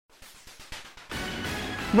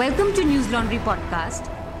Welcome to News Laundry Podcast.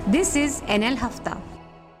 This is NL Hafta.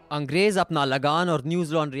 अंग्रेज अपना लगान और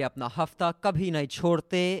न्यूज़ लॉन्ड्री अपना हफ्ता कभी नहीं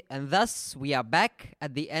छोड़ते and thus we are back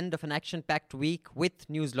at the end of an action-packed week with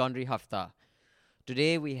News Laundry Hafta.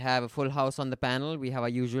 Today we have a full house on the panel. We have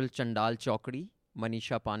our usual Chandal Chokri,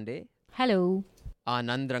 Manisha Pandey, Hello.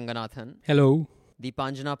 Anand Ranganathan, Hello.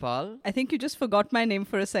 Deepanjana Pal. I think you just forgot my name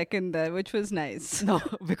for a second there, which was nice. No,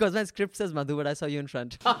 because my script says Madhu, but I saw you in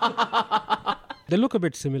front. They look a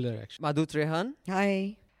bit similar, actually. Madhu Trehan.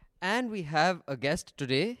 Hi. And we have a guest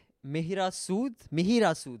today, Mihira Sood,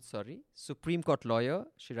 Supreme Court lawyer.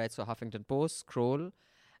 She writes for Huffington Post, Scroll,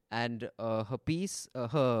 and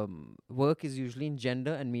her work is usually in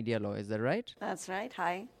gender and media law. Is that right? That's right.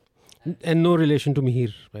 Hi. And no relation to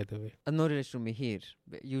Mihir, by the way. No relation to Mihir.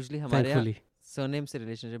 Usually हमारे यहाँ Thankfully. surname से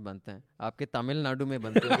relationship बनते हैं. आपके तमिलनाडु में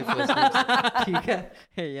बनते हैं first names. ठीक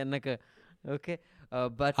है? या ना Okay.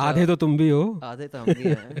 But आधे तो तुम भी हो. आधे तो हम भी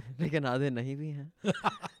हैं, लेकिन आधे नहीं भी हैं.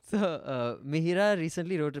 So Mihira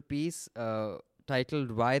recently wrote a piece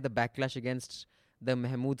titled "Why the Backlash Against the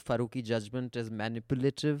Mahmood Farooqi Judgment is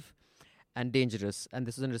Manipulative and Dangerous," and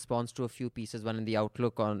this is in response to a few pieces. One in the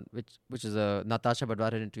Outlook on which is Natasha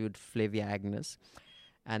Badwar had interviewed Flavia Agnes,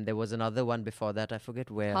 and there was another one before that. I forget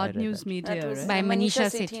where. Hard I read News that. Media, That was right? By Manisha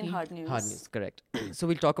Sethi in Sethi. Hard News. Hard news, correct. So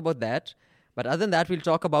we'll talk about that. But other than that, we'll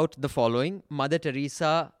talk about the following. Mother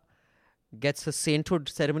Teresa gets her sainthood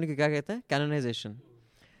ceremony, क्या कहते हैं? Canonization.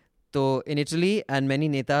 So in Italy, and many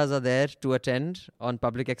netas are there to attend on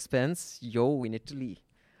public expense. In Italy.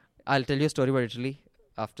 I'll tell you a story about Italy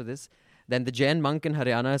after this. Then the Jain monk in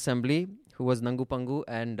Haryana Assembly, who was Nangu Pangu,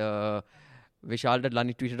 and Vishal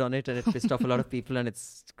Dadlani tweeted on it, and it pissed off a lot of people, and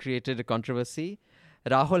it's created a controversy.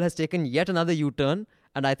 Rahul has taken yet another U-turn,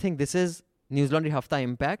 and I think this is News Laundry Hafta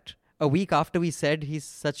impact. A week after we said he's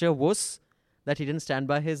such a wuss that he didn't stand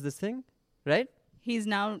by this thing, right? He's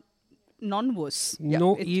now non-wuss.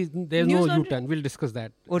 No, there's no News Laundry- U-turn. We'll discuss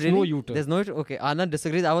that. Oh, There's really? no U-turn. There's no... Okay, Anand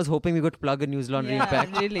disagrees. I was hoping we could plug a News Laundry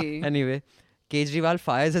impact. really. Anyway, Kejriwal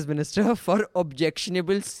fires his minister for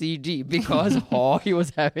objectionable CD because he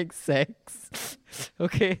was having sex.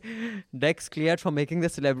 Okay. Dex cleared for making the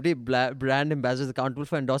celebrity brand ambassadors accountable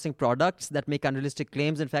for endorsing products that make unrealistic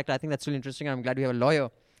claims. In fact, I think that's really interesting. I'm glad we have a lawyer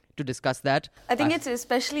to discuss that. I think it's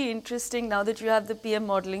especially interesting now that you have the PM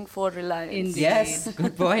modeling for Reliance. Indeed. Yes,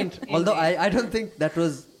 good point. Although I don't think that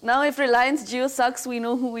was... Now if Reliance Jio sucks, we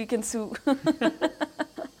know who we can sue.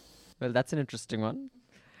 Well, that's an interesting one.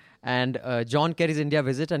 And John Kerry's India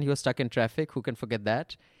visit, and he was stuck in traffic. Who can forget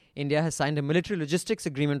that? India has signed a military logistics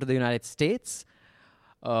agreement with the United States.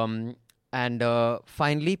 And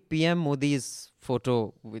finally, PM Modi's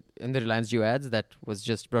photo in the Reliance Jio ads that was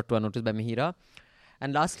just brought to our notice by Mihira.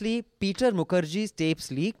 And lastly, Peter Mukherjee's tapes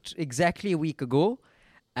leaked exactly a week ago,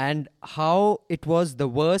 and how it was the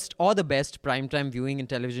worst or the best primetime viewing in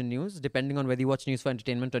television news, depending on whether you watch news for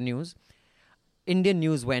entertainment or news. Indian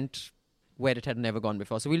news went where it had never gone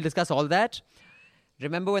before. So we'll discuss all that.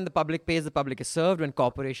 Remember, when the public pays, the public is served. When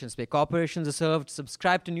corporations pay, corporations are served.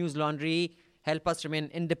 Subscribe to News Laundry. Help us remain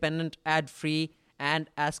independent, ad-free, and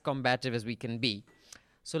as combative as we can be.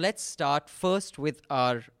 So let's start first with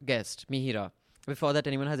our guest, Mihira. Before that,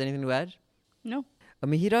 anyone has anything to add? No.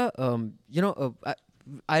 Mihira,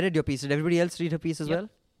 I read your piece. Did everybody else read her piece as Yep. well?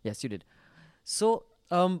 Yes, you did. So,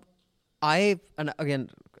 and again,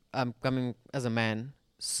 I'm coming as a man,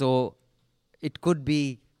 so it could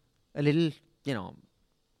be a little,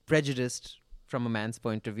 prejudiced from a man's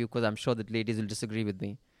point of view, because I'm sure that ladies will disagree with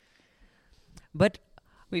me. But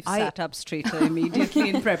We've sat up straighter immediately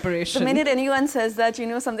in preparation. The minute anyone says that, you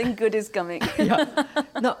know something good is coming.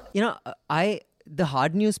 no, the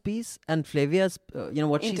hard news piece and Flavia's,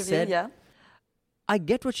 what she Interview, said. yeah. I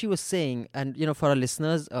get what she was saying, and for our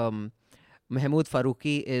listeners, Mahmood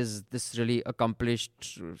Farooqi is this really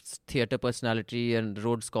accomplished theatre personality and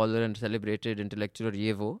Rhodes Scholar and celebrated intellectual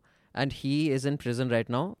Yevo, and he is in prison right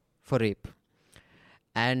now for rape.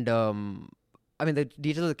 And the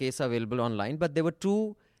details of the case are available online, but there were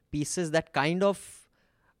two pieces that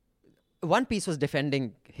one piece was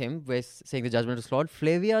defending him, saying the judgment was flawed.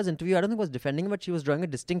 Flavia's interview, I don't think was defending him, but she was drawing a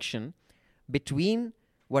distinction between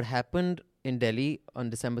what happened in Delhi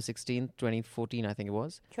on December 16th, 2014, I think it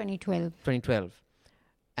was. 2012.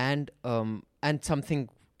 And something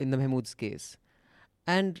in the Mahmood's case.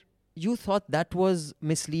 And you thought that was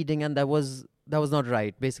misleading and that was not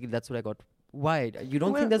right. Basically, that's what I got. Why? You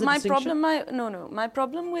don't think there's a distinction? My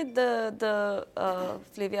problem with the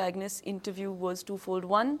Flavia Agnes interview was twofold.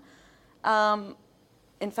 One,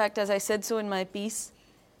 in fact, as I said so in my piece,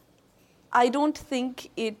 I don't think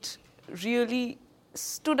it really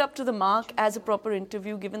stood up to the mark as a proper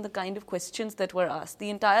interview given the kind of questions that were asked. The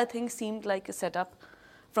entire thing seemed like a setup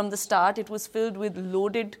from the start. It was filled with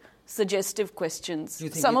loaded, suggestive questions,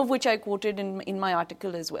 some of which I quoted in my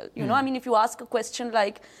article as well. You know, I mean, if you ask a question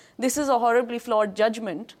like, this is a horribly flawed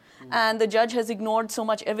judgment and the judge has ignored so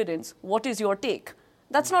much evidence, what is your take?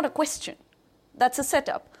 That's not a question. That's a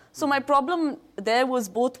setup. So my problem there was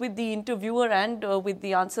both with the interviewer and with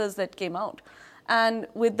the answers that came out. And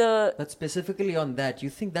with the... But specifically on that, you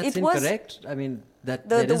think that's It was- incorrect? I mean, that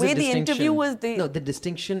The there is way a the distinction. interview was No, the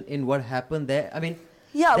distinction in what happened there. I mean...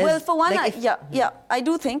 Yeah, well, there's- for one, like if- I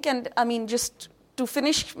do think, and I mean, just to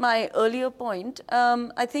finish my earlier point,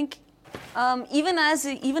 I think even as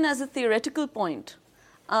a theoretical point,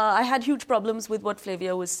 I had huge problems with what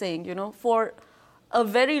Flavia was saying. You know, for a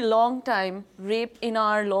very long time, rape in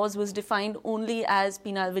our laws was defined only as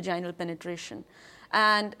penile vaginal penetration,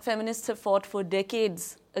 and feminists have fought for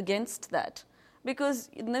decades against that because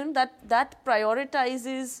that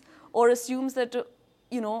prioritizes or assumes that.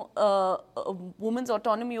 A woman's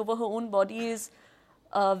autonomy over her own body is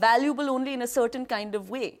valuable only in a certain kind of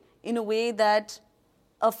way, in a way that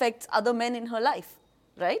affects other men in her life,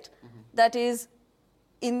 right? That is,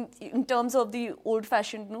 in terms of the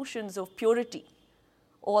old-fashioned notions of purity,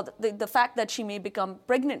 or the fact that she may become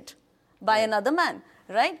pregnant by another man,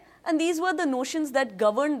 right? And these were the notions that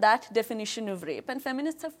governed that definition of rape, and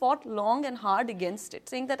feminists have fought long and hard against it,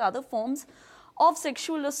 saying that other forms of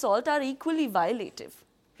sexual assault are equally violative,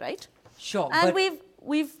 right? Sure, And but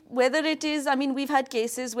we've whether it is, I mean, we've had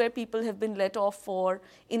cases where people have been let off for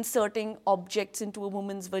inserting objects into a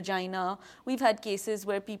woman's vagina. We've had cases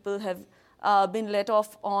where people have been let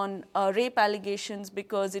off on rape allegations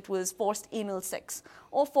because it was forced anal sex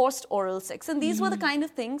or forced oral sex. And these were the kind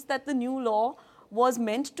of things that the new law was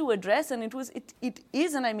meant to address, and it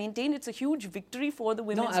is, and I maintain it's a huge victory for the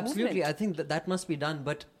women's movement. no, absolutely. I think that must be done.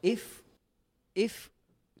 But if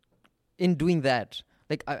in doing that,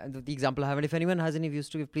 like the example I have, and if anyone has any views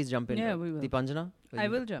to give, please jump in. Yeah, we will. Deepanjana? I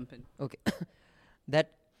will jump in. Okay.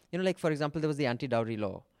 That, like, for example, there was the anti-dowry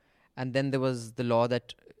law. And then there was the law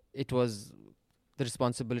that it was the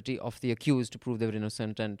responsibility of the accused to prove they were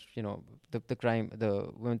innocent and, the crime,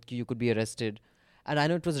 you could be arrested. And I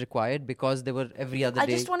know it was required because there were every other I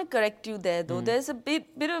day. just want to correct you there, though. There's a bit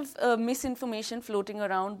of misinformation floating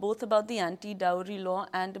around, both about the anti-dowry law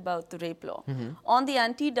and about the rape law. On the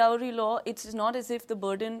anti-dowry law, it's not as if the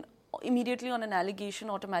burden immediately on an allegation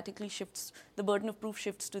automatically shifts, the burden of proof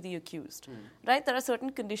shifts to the accused, right? There are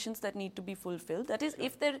certain conditions that need to be fulfilled. That is,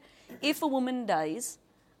 if a woman dies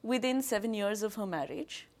within 7 years of her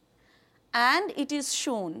marriage, and it is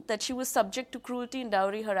shown that she was subject to cruelty and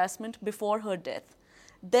dowry harassment before her death,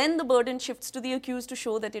 then the burden shifts to the accused to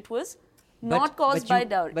show that it was not caused by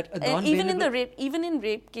dowry. But even in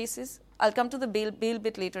rape cases, I'll come to the bail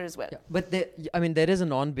bit later as well. Yeah, but there is a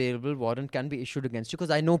non-bailable warrant can be issued against you, because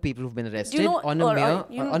I know people who've been arrested Do you know, on a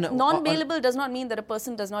mere... non-bailable does not mean that a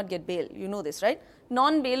person does not get bail. You know this, right?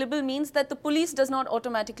 Non-bailable means that the police does not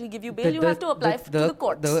automatically give you bail. You have to apply to the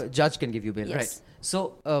courts. The judge can give you bail, Yes. right?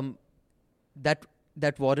 So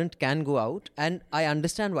that warrant can go out, and I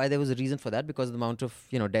understand why there was a reason for that, because of the amount of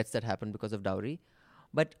deaths that happened because of dowry.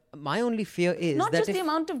 But my only fear is not that just the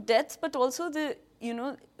amount of deaths, but also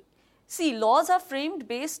see, laws are framed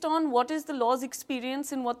based on what is the law's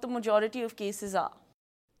experience and what the majority of cases are.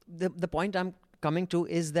 The point I'm coming to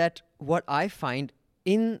is that what I find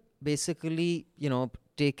in basically,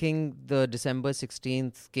 taking the December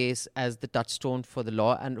 16th case as the touchstone for the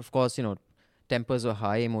law, and of course, tempers are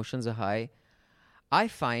high, emotions are high, I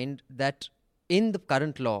find that in the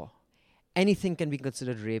current law, anything can be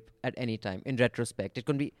considered rape at any time. In retrospect, it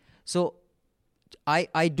can be. So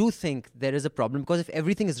I do think there is a problem, because if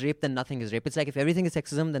everything is rape, then nothing is rape. It's like if everything is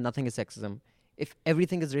sexism, then nothing is sexism. If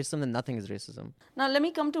everything is racism, then nothing is racism. Now, let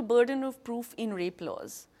me come to burden of proof in rape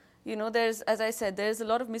laws. As I said, there's a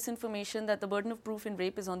lot of misinformation that the burden of proof in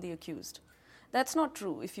rape is on the accused. That's not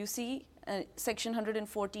true. If you see Section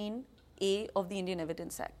 114A of the Indian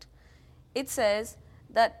Evidence Act, it says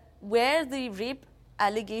that where the rape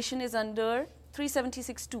allegation is under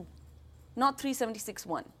 376(2), not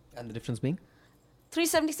 376(1). And the difference being?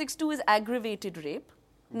 376(2) is aggravated rape,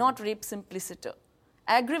 not rape simpliciter.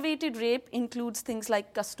 Aggravated rape includes things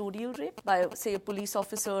like custodial rape by, say, a police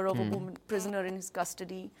officer of a woman prisoner in his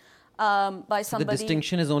custody, by somebody. The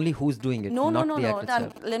distinction is only who's doing it, not the act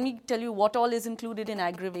itself. Let me tell you what all is included in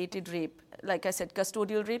aggravated rape. Like I said,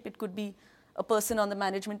 custodial rape, it could be a person on the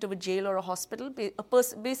management of a jail or a hospital,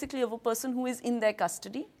 basically of a person who is in their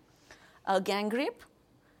custody. Gang rape,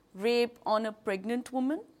 rape on a pregnant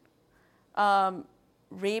woman,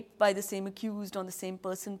 rape by the same accused on the same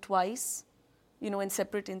person twice, in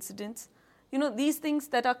separate incidents. These things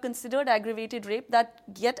that are considered aggravated rape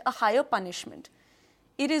that get a higher punishment.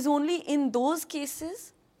 It is only in those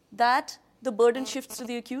cases that the burden shifts to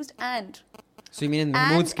the accused So you mean in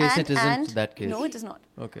Mahmood's case it isn't that case? No, it is not.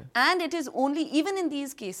 Okay. And it is only, even in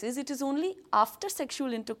these cases, it is only after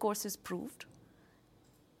sexual intercourse is proved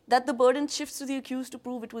that the burden shifts to the accused to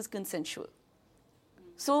prove it was consensual.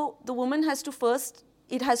 So the woman has to first,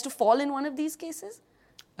 it has to fall in one of these cases.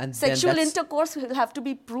 And sexual intercourse will have to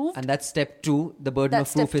be proved. And that's step 2. The burden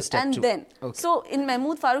of proof is step 2. And then, okay. So in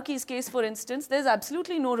Mahmood Farooqi's case, for instance, there's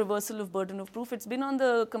absolutely no reversal of burden of proof. It's been on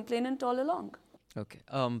the complainant all along. Okay.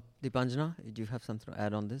 Deepanjana, do you have something to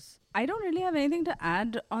add on this? I don't really have anything to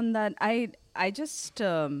add on that. I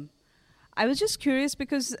was just curious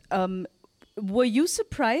because were you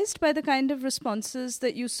surprised by the kind of responses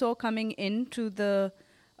that you saw coming into the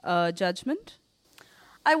judgment?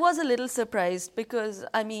 I was a little surprised because,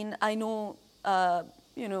 I know,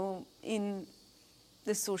 in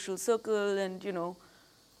this social circle and,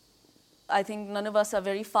 I think none of us are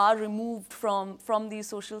very far removed from these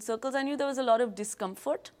social circles. I knew there was a lot of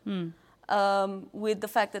discomfort with the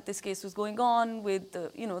fact that this case was going on, with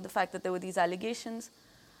the fact that there were these allegations.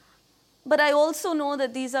 But I also know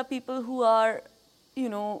that these are people who are,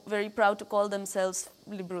 very proud to call themselves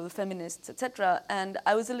liberal feminists, etc. And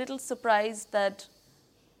I was a little surprised that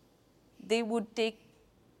they would take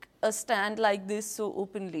a stand like this so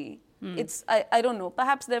openly. It's, I don't know,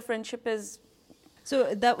 perhaps their friendship is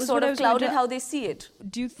so that was sort what I of was going clouded to- how they see it.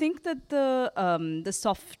 Do you think that the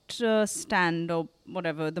soft stand or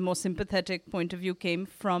whatever, the more sympathetic point of view came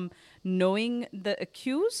from knowing the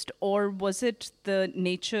accused, or was it the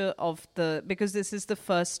nature of because this is the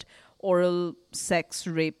first oral sex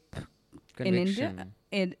rape in India?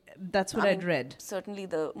 That's what I'd read. Certainly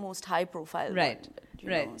the most high profile Right,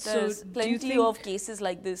 one. right. There's So do you plenty think- of cases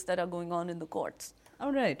like this that are going on in the courts.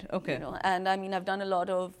 Oh, right. Okay. And I've done a lot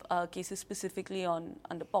of cases specifically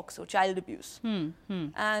under POCSO, child abuse.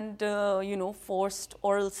 And, forced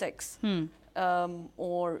oral sex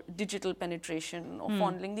or digital penetration or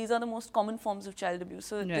fondling. These are the most common forms of child abuse.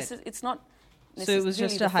 So it's not So it was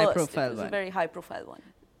just necessarily a the high first. profile It was one. a very high profile one.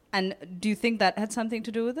 And do you think that had something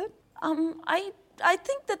to do with it? I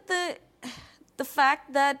think that the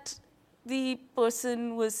fact that the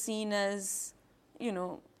person was seen as,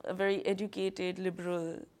 a very educated,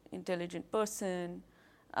 liberal, intelligent person,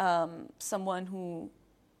 someone who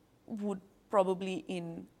would probably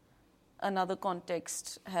in another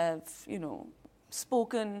context have,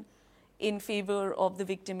 spoken in favor of the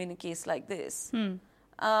victim in a case like this.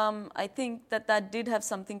 I think that did have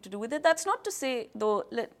something to do with it. That's not to say, though,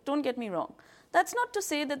 don't get me wrong, that's not to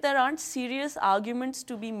say that there aren't serious arguments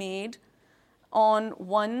to be made on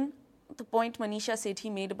the point Manisha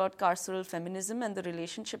Sethi made about carceral feminism and the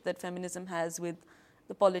relationship that feminism has with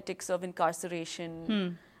the politics of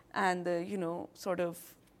incarceration and the, sort of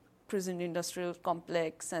prison industrial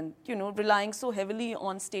complex and, relying so heavily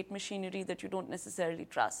on state machinery that you don't necessarily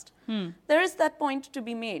trust. There is that point to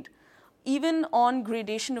be made. Even on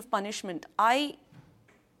gradation of punishment, I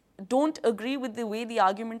don't agree with the way the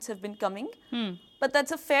arguments have been coming, but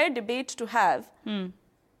that's a fair debate to have,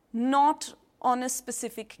 not on a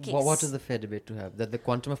specific case. What is the fair debate to have? That the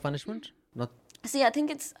quantum of punishment? Not. See, I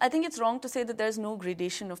think it's wrong to say that there's no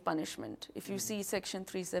gradation of punishment. If you see Section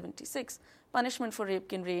 376, punishment for rape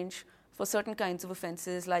can range for certain kinds of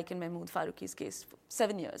offences, like in Mahmood Farooqi's case,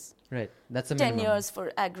 7 years. Right. That's a 10 minimum. years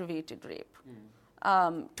for aggravated rape.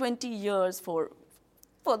 20 years for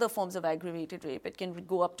further forms of aggravated rape. It can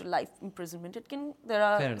go up to life imprisonment. There Fair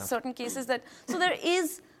are enough. certain cases so there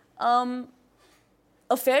is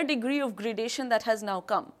a fair degree of gradation that has now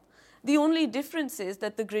come. The only difference is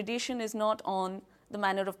that the gradation is not on the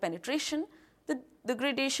manner of penetration. The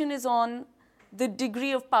gradation is on the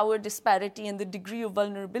degree of power disparity and the degree of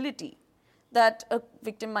vulnerability that a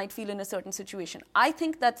victim might feel in a certain situation. I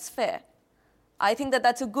think that's fair. I think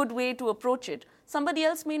that's a good way to approach it. Somebody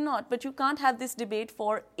else may not, but you can't have this debate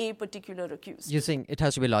for a particular accused. You're saying it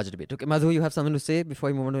has to be a larger debate. Okay, Madhu, you have something to say before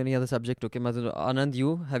we move on to any other subject? Okay, Madhu.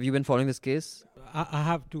 Anand, have you been following this case? I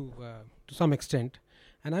have to some extent.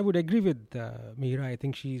 And I would agree with Mihira. I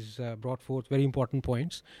think she's brought forth very important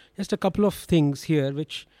points. Just a couple of things here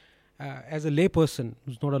which, as a layperson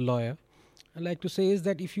who's not a lawyer, I'd like to say is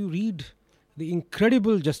that if you read the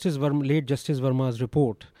incredible late Justice Verma's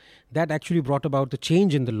report that actually brought about the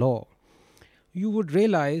change in the law, you would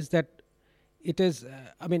realize that it is,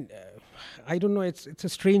 I don't know, it's a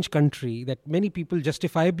strange country that many people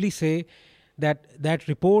justifiably say that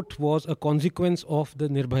report was a consequence of the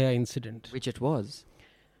Nirbhaya incident. Which it was.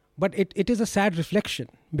 But it is a sad reflection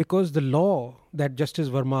because the law that Justice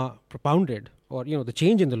Verma propounded or the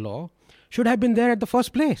change in the law should have been there at the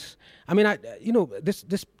first place. I mean,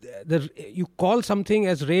 you call something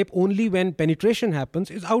as rape only when penetration happens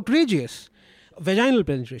is outrageous. Vaginal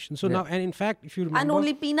penetration. So now, and in fact, if you remember, And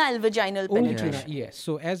only penile vaginal only penetration. yes.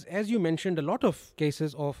 So as you mentioned, a lot of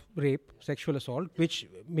cases of rape, sexual assault, which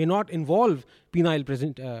may not involve penile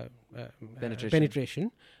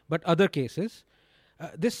penetration, but other cases,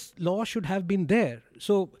 this law should have been there.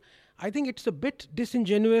 So I think it's a bit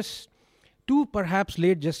disingenuous to perhaps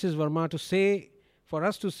late Justice Verma for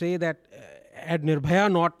us to say that had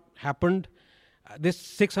Nirbhaya not happened, this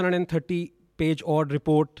 630-page odd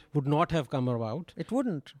report would not have come about. It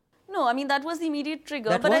wouldn't. No, I mean, that was the immediate trigger.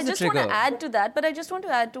 That but was I the just want to trigger. add to that. But I just want to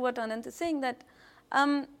add to what Anant is saying that,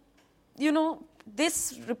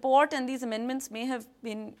 this report and these amendments may have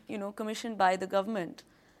been, commissioned by the government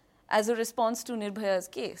as a response to Nirbhaya's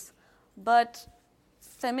case. But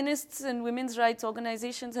feminists and women's rights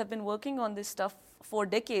organizations have been working on this stuff for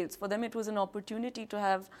decades. For them, it was an opportunity to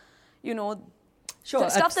have, Sure,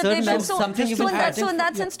 stuff at that they certain should. times something you've been So in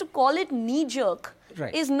that sense, to call it knee-jerk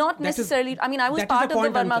Right. is not That is- necessarily. I mean, I was that is part the of the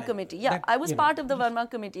point I'm Verma trying- committee. Yeah, that, I was part of the Verma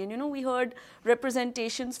committee, and we heard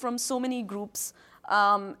representations from so many groups,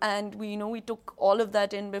 and we took all of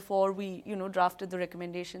that in before we drafted the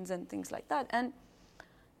recommendations and things like that. And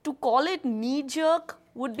to call it knee-jerk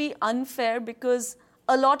would be unfair because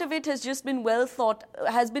a lot of it has just been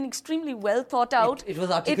extremely well thought out. It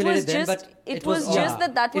was articulated then, but it was just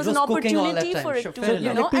that it was an was cooking all that opportunity time. for it Sure, to, fair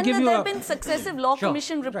enough. Let me and give then you there a- have been successive law Sure.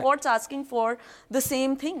 commission reports asking for the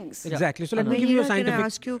same things. Exactly. So let me give you a Mahira, scientific. can I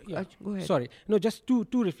ask you? Go ahead. Sorry. No, just two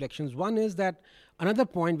reflections. One is that another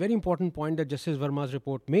point, very important point that Justice Verma's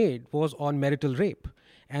report made was on marital rape.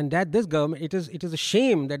 And that this government, it is a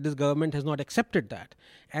shame that this government has not accepted that.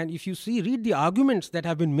 And if you read the arguments that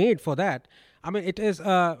have been made for that, I mean, it is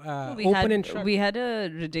open and shut. We had a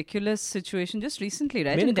ridiculous situation just recently,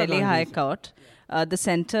 right? Menaka In Delhi High Gandhi. Court. The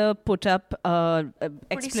centre put up staunch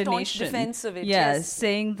explanation. defense of it, Yeah, yes.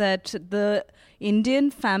 saying that the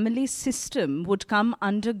Indian family system would come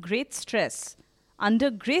under great stress.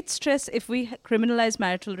 Under great stress if we criminalize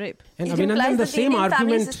marital rape. And It I mean, and implies then the that the same Indian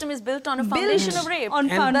family argument. system is built on a foundation of rape. on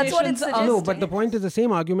That's what it foundations of- suggests. No, but the point is the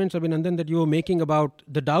same arguments, Abhinandan, that you were making about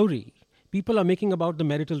the dowry. People are making about the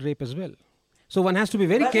marital rape as well. So one has to be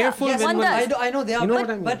very careful Yes, when one one. does. I know they are, You know but,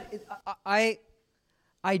 what I mean? but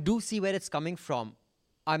I do see where it's coming from.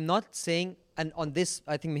 I'm not saying, and on this,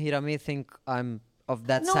 I think Mihira may think I'm of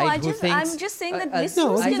that No, side who thinks. I'm just saying that uh, misuse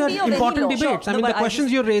No, can these be are of any important law. debates. Sure. I No, mean, the but I questions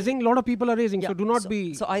just- you're raising, a lot of people are raising. Yeah, So do not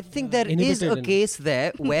be. So I think there is inhibited a in- case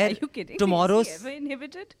there where Are you kidding? tomorrow's. Is he ever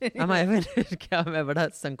inhibited? Am I ever? क्या मैं बड़ा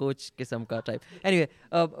संकोच किस्म का type. Anyway,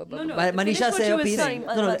 no, Manisha finish what say you a were piece. saying. No,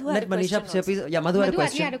 Madhu had let a Manisha question say a piece. Yeah, Madhu had a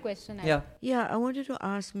question. had a question. Yeah. Yeah, I wanted to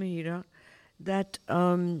ask Mahira that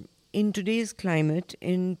in today's climate,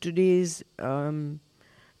 in today's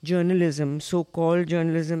journalism, so-called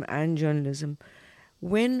journalism and journalism,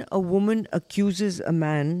 when a woman accuses a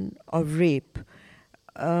man of rape,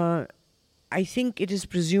 I think it is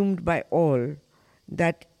presumed by all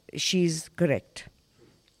that she's correct,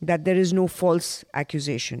 that there is no false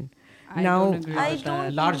accusation. I don't agree I with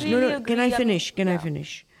don't largely- really No, agree. can I mean, finish? Can I yeah.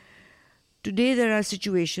 finish? Today, there are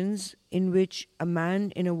situations in which a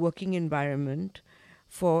man in a working environment,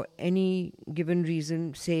 for any given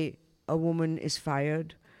reason, say a woman is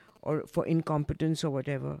fired or for incompetence or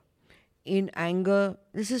whatever, in anger,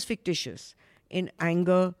 this is fictitious, in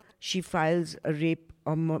anger, she files a rape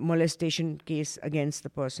or molestation case against the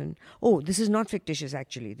person. Oh, this is not fictitious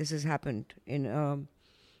actually. This has happened in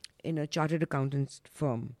a chartered accountant's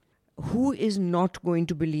firm. Who is not going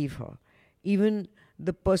to believe her? Even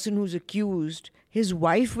the person who's accused, his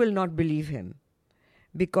wife will not believe him.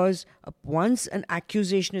 Because once an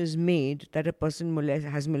accusation is made that a person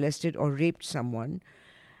has molested or raped someone,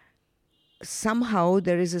 somehow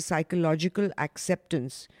there is a psychological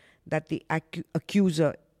acceptance that the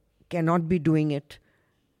accuser cannot be doing it.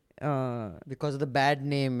 Because of the bad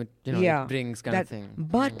name it brings kind of thing.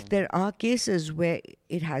 But there are cases where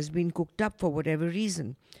it has been cooked up for whatever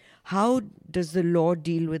reason. How does the law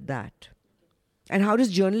deal with that? And how does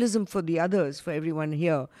journalism, for the others, for everyone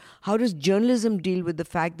here, how does journalism deal with the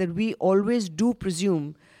fact that we always do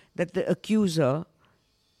presume that the accuser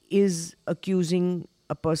is accusing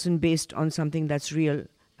a person based on something that's real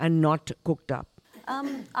and not cooked up?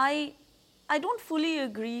 I don't fully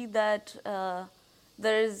agree that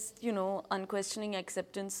there is, unquestioning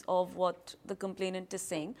acceptance of what the complainant is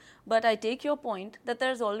saying. But I take your point that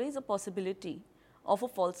there's always a possibility of a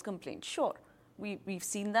false complaint. Sure, we've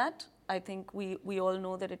seen that. I think we all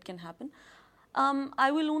know that it can happen.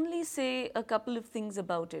 I will only say a couple of things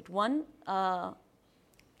about it. One,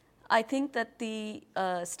 I think that the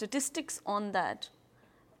statistics on that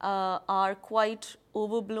are quite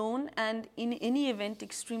overblown and in any event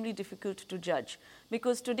extremely difficult to judge.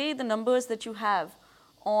 Because today the numbers that you have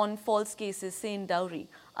on false cases, say in dowry,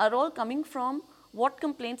 are all coming from what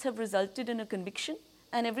complaints have resulted in a conviction,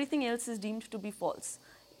 and everything else is deemed to be false.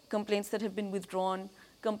 Complaints that have been withdrawn,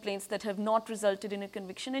 complaints that have not resulted in a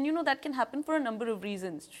conviction. And that can happen for a number of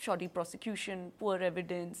reasons: shoddy prosecution, poor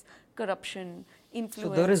evidence, corruption,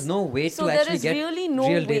 influence. So there is no way to actually get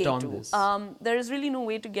real data on this. There is really no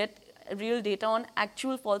way to get real data on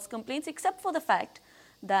actual false complaints, except for the fact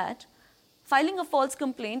that filing a false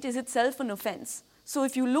complaint is itself an offense. So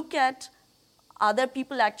if you look at other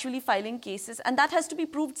people actually filing cases, and that has to be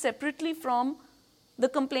proved separately from the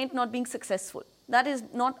complaint not being successful. That is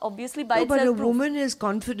not obviously by itself but a proof. woman is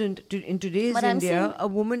confident in today's But I'm India. saying- A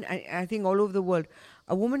woman, I think all over the world,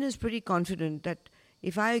 a woman is pretty confident that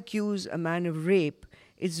if I accuse a man of rape,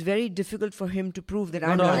 it's very difficult for him to prove that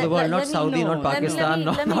I'm Not all over the lying. world, not Let me Saudi, know. not Pakistan,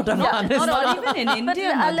 not Afghanistan. Not even in But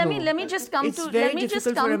India, let Madhu. me just come It's to very let me just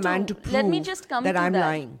difficult come for a man to to prove let me just come that to I'm that.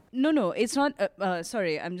 lying. No, it's not.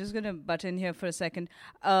 Sorry, I'm just going to butt in here for a second.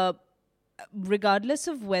 Regardless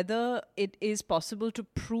of whether it is possible to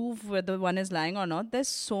prove whether one is lying or not, there's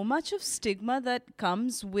so much of stigma that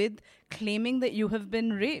comes with claiming that you have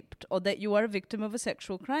been raped or that you are a victim of a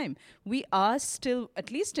sexual crime. We are still, at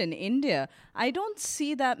least in India, I don't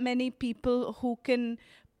see that many people who can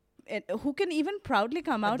even proudly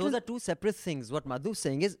come But out. those are two separate things. What Madhu's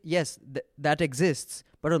saying is, yes, that exists.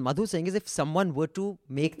 But what Madhu's saying is, if someone were to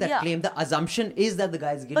make that Yeah. claim, the assumption is that the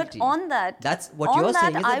guy is guilty. But on that, that's what you're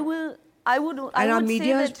saying. Is I would And our say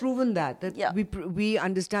media has that proven that Yeah. we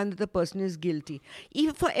understand that the person is guilty.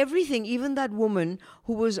 Even for everything, even that woman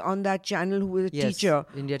who was on that channel, who was a Yes, teacher,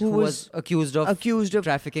 India, who was accused of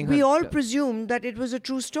trafficking. We her all presumed that it was a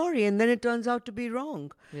true story, and then it turns out to be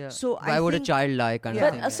wrong. Yeah. So why I would a think- child lie? Kind Yeah.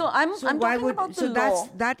 of thing. But, so I'm why talking would about the so law.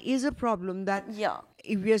 that is a problem that Yeah.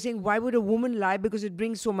 if we are saying why would a woman lie because it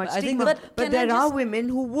brings so much I think stigma, But but can I there are just- women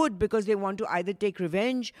who would because they want to either take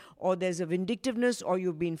revenge or there's a vindictiveness or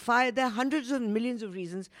you've been fired. There are hundreds of millions of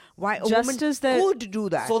reasons why a Just woman as there- could do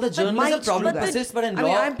that. So the journalism might problem do that. persists, but in I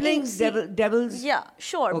mean, law- I'm playing See- devil's. Yeah,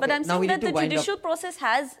 sure. But Okay, I'm now we saying need that to the wind up. judicial process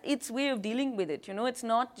has its way of dealing with it. It's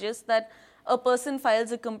not just that a person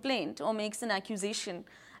files a complaint or makes an accusation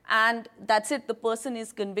and that's it, the person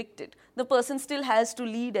is convicted. The person still has to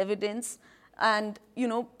lead evidence and,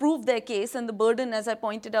 prove their case, and the burden, as I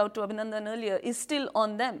pointed out to Abhinandan earlier, is still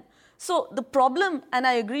on them. So the problem, and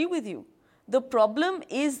I agree with you, the problem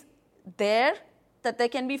is there, that there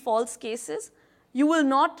can be false cases. You will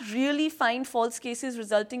not really find false cases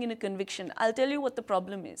resulting in a conviction. I'll tell you what the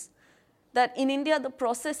problem is. That in India, the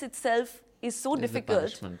process itself is so the difficult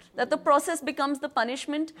punishment. that the process becomes the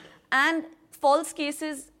punishment, and false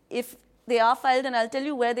cases, if they are filed, and I'll tell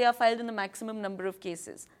you where they are filed in the maximum number of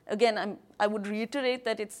cases. Again, I would reiterate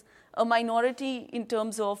that it's a minority in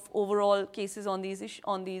terms of overall cases on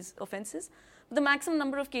these offences. The maximum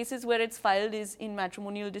number of cases where it's filed is in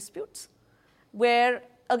matrimonial disputes, where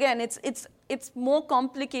again it's more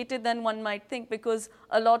complicated than one might think, because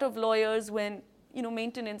a lot of lawyers, when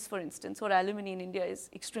maintenance, for instance, or alimony in India is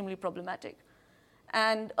extremely problematic.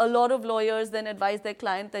 And a lot of lawyers then advise their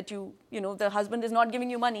client that the husband is not giving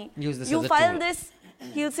you money. Use this you as a file tool. this,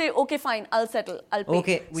 he'll say, okay, fine, I'll settle, I'll pay.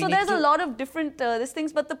 Okay, we so need there's a to- lot of different these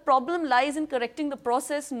things, but the problem lies in correcting the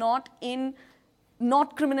process, not in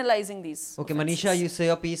not criminalizing these. Okay, offences. Manisha, you say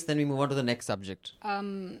your piece, then we move on to the next subject.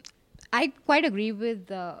 I quite agree with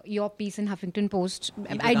your piece in Huffington Post. You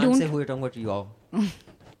I can't don't. say who you're talking about. You are.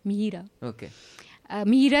 Mihira. Okay.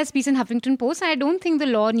 Mihira's piece in Huffington Post. I don't think the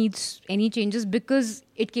law needs any changes because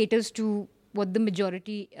it caters to what the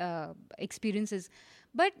majority experiences.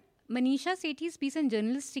 But Manisha Sethi's piece, and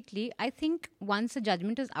journalistically, I think once a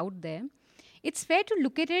judgment is out there, it's fair to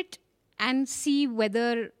look at it and see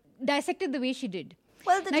whether dissect it the way she did.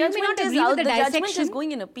 Well, the Now, you may judgment not is agree out. with The the judgment dissection. is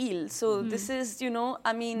going in appeal. So this is,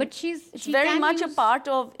 But she it's very can much a use- part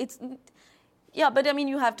of it's. Yeah, but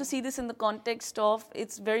you have to see this in the context of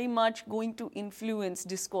it's very much going to influence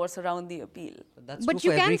discourse around the appeal. That's But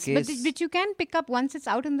true you for can, every case. but you can pick up once it's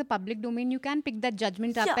out in the public domain. You can pick that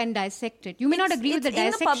judgment up Yeah. and dissect it. You may not agree with the It's in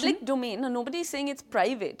dissection. the public domain. And nobody is saying it's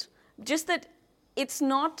private. Just that it's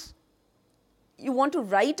not. You want to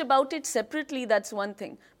write about it separately, that's one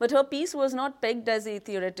thing. But her piece was not pegged as a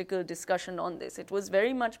theoretical discussion on this. It was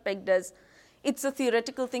very much pegged as it's a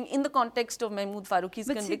theoretical thing in the context of Mahmood Farooqi's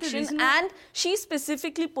But see, the conviction. reason why- And she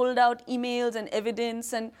specifically pulled out emails and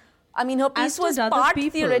evidence. And her As piece did was other part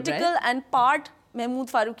people, theoretical right? and part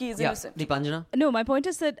Mehmood Farooqi is innocent. Deepanjana. No, my point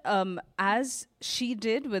is that as she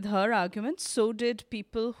did with her arguments, so did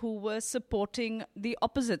people who were supporting the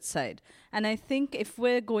opposite side. And I think if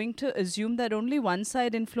we're going to assume that only one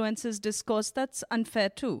side influences discourse, that's unfair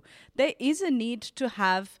too. There is a need to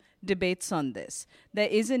have debates on this. There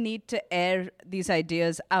is a need to air these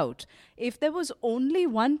ideas out. If there was only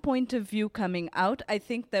one point of view coming out, I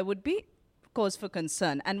think there would be cause for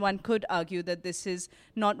concern, and one could argue that this is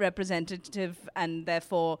not representative and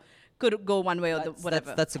therefore could go one way or the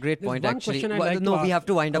whatever. That's a great There's point, one actually. question I'd like No, to we ask. have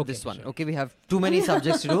to wind up Okay, this one. sure. Okay, we have too many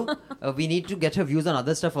subjects to do. We need to get her views on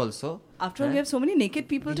other stuff also. After all, we have so many naked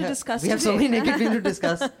people to discuss We have today. so many naked people to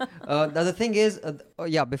discuss. The other thing is,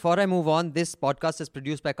 before I move on, this podcast is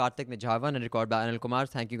produced by Karthik Nijhavan and recorded by Anil Kumar.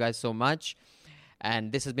 Thank you guys so much.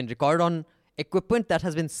 And this has been recorded on equipment that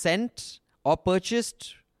has been sent or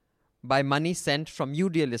purchased by money sent from you,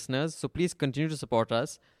 dear listeners. So please continue to support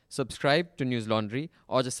us. Subscribe to News Laundry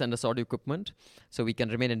or just send us audio equipment so we can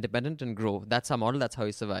remain independent and grow. That's our model. That's how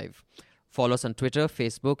we survive. Follow us on Twitter,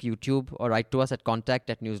 Facebook, YouTube, or write to us at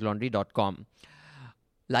contact@newslaundry.com.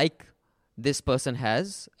 Like this person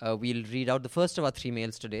has, we'll read out the first of our 3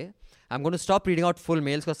 mails today. I'm going to stop reading out full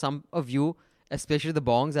mails because some of you, especially the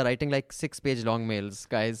bongs, are writing like 6-page long mails,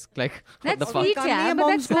 guys. Like, what the That's fuck? sweet, Can't yeah, be but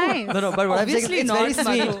amongst that's nice. No, but what Obviously I'm saying is it's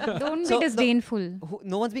not, very sweet. Madhu. Don't So be the- disdainful.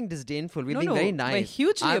 No one's being disdainful. We're No, being no, very we're nice.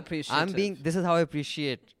 hugely I'm appreciative. being. This is how I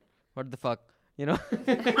appreciate. What the fuck, you know?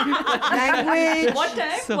 Language. What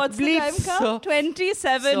time? So- What's the time So- count?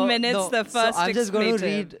 27 So, minutes, no, the first so I'm just going to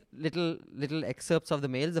expletive. read little excerpts of the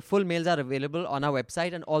mails. The full mails are available on our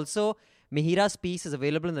website, and also Mihira's piece is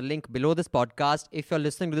available in the link below this podcast. If you're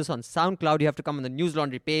listening to this on SoundCloud, you have to come on the News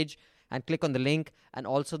Laundry page and click on the link, and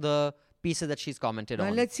also the pieces that she's commented Well,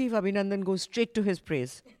 on. let's see if Abhinandan goes straight to his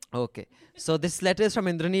praise. Okay. So this letter is from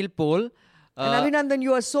Indranil Pol. And Abhinandan,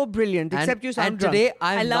 you are so brilliant, except you sound and drunk. today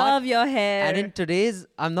I I'm love not, your hair. and in today's,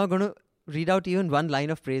 I'm not going to read out even one line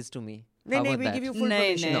of praise to me. Nay, How nay, about we that? give you full Nay,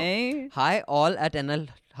 permission. nay. Hi all at NL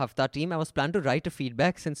Hafta team. I was planning to write a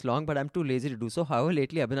feedback since long, but I'm too lazy to do so. However,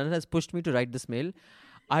 lately Abhinandan has pushed me to write this mail.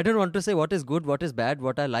 I don't want to say what is good, what is bad,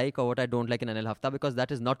 what I like or what I don't like in NL Hafta, because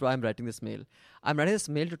that is not why I'm writing this mail. I'm writing this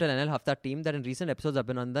mail to tell NL Hafta team that in recent episodes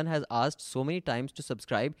Abhinandan has asked so many times to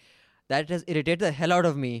subscribe that it has irritated the hell out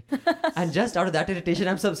of me. And just out of that irritation,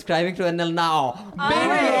 I'm subscribing to NL now.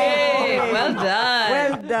 Hey, well done.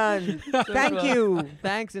 Well done. Thank you.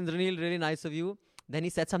 Thanks, Indranil. Really nice of you. Then he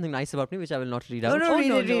said something nice about me, which I will not read No, out. no,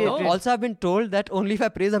 read it, read it. Also, I've been told that only if I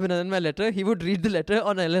praise Abhinandan in my letter, he would read the letter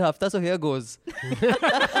on NL Hafta. So here goes.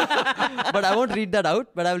 But I won't read that out.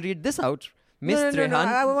 But I will read this out. Miss No, Trehan.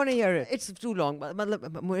 I want to hear it. It's too long.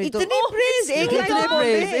 इतनी praise, एक line इतने तो बोल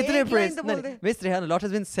praise, दे, इतने एक praise. line तो बोल दे. Miss Trehan, a lot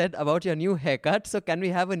has been said about your new haircut. So can we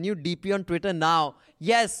have a new DP on Twitter now?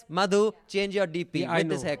 Yes, Madhu, change your DP Yeah, I with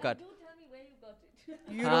this know. haircut.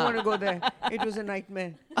 You don't want to go there. It was a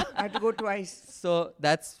nightmare. I had to go twice. So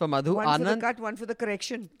that's for Madhu. One for the Anand, cut, one for the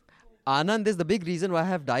correction. Anand is the big reason why I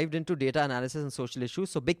have dived into data analysis and social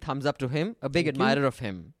issues. So big thumbs up to him. A big admirer of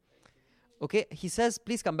him. Okay, he says,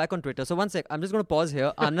 please come back on Twitter. So one sec, I'm just going to pause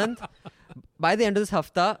here. Anand, by the end of this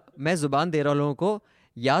hafta, मैं जुबान दे रहा हूँ लोगों को,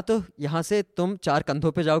 या तो यहाँ से तुम 4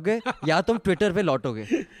 कंधों पे जाओगे, या तुम ट्विटर पे लौटोगे.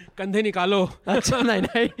 कंधे निकालो. अच्छा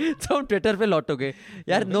नहीं, तुम ट्विटर पे लौटोगे.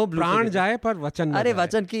 यार नो प्राण जाए पर वचन न अरे जाए.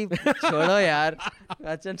 वचन की छोड़ो यार.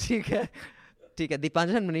 वचन ठीक है. ठीक है.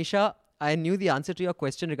 Deepanjan and Manisha, I knew the answer to your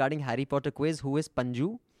question regarding Harry Potter quiz. Who is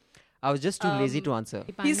Panju? I was just too lazy to answer.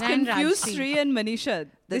 He's Deepanjana and confused Rajshri. Sri and Manisha.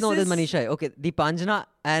 This No, is there's Manisha. Okay, Deepanjana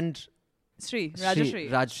and Sri, Rajashri.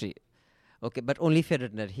 Rajshri. Okay, but only if you're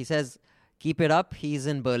written it. He says, keep it up. He's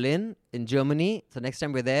in Berlin, in Germany. So next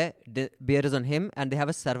time we're there, beer is on him. And they have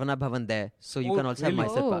a Sarvana Bhavan there. So you Oh, can also really? have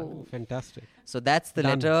Mysore Pak. Oh. Fantastic. So that's the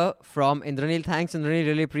Done. letter from Indranil. Thanks, Indranil.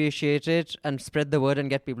 Really appreciate it. And spread the word and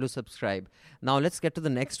get people to subscribe. Now let's get to the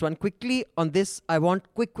next one. Quickly on this, I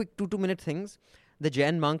want quick 2-minute things. The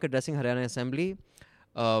Jain monk addressing Haryana Assembly.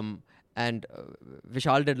 And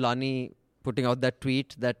Vishal Dadlani putting out that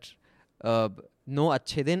tweet that no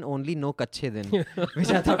achhe din, only no kache din.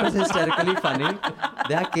 Which I thought was hysterically funny.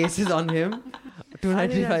 There are cases on him.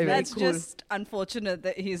 295. That's just unfortunate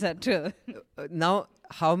that he's had to. Now,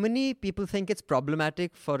 how many people think it's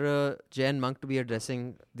problematic for a Jain monk to be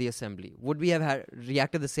addressing the assembly? Would we have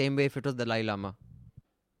reacted the same way if it was Dalai Lama?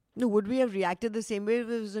 No, would we have reacted the same way if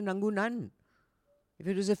it was a Nangu nun? If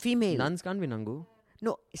it was a female? Nuns can't be Nangu.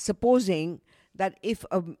 No, supposing that if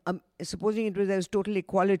supposing there was total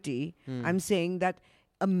equality, I'm saying that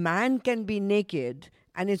a man can be naked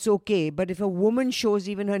and it's okay, but if a woman shows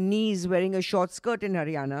even her knees wearing a short skirt in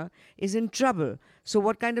Haryana, is in trouble. So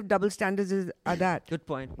what kind of double standards are that? Good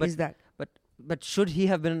point. Is that? But But should he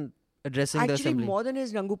have been addressing the Actually, assembly? more than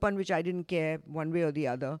his Nangupan, which I didn't care one way or the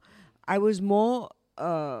other, I was more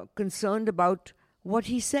concerned about what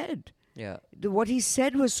he said. Yeah. What he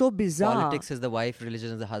said was so bizarre. Politics is the wife,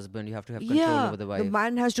 religion is the husband. You have to have control over the wife. The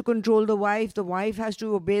man has to control the wife has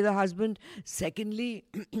to obey the husband. Secondly,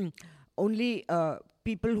 only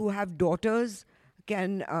people who have daughters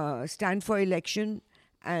can stand for election,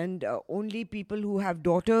 and only people who have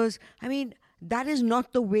daughters. I mean, that is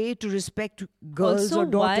not the way to respect girls Also, or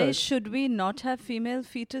daughters. why should we not have female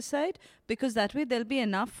feticide? Because that way there'll be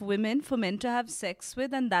enough women for men to have sex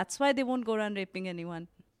with, and that's why they won't go around raping anyone.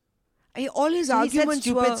 All his So he said arguments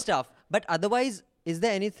stupid were stuff. But otherwise, is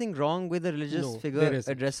there anything wrong with a religious No, figure there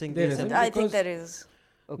isn't. addressing There this? isn't. I think Because- there is.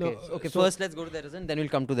 Okay, No, okay. so- First, let's go to there isn't. Then we'll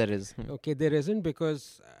come to there is. Okay, there isn't,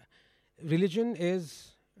 because religion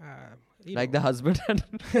is Like the husband and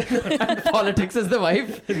politics is the wife.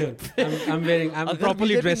 I'm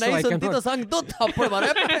properly dressed, so I cannot.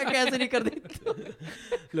 cannot.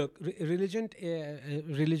 Look,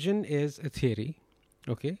 religion is a theory,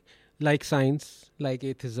 okay, like science, like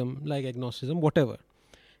atheism, like agnosticism, whatever.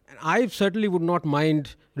 And I certainly would not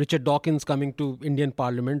mind Richard Dawkins coming to Indian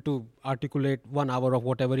Parliament to articulate 1 hour of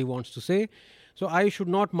whatever he wants to say. So I should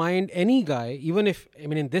not mind any guy, even if, I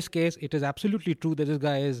mean, in this case, it is absolutely true that this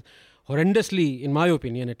guy is horrendously, in my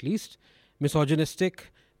opinion at least,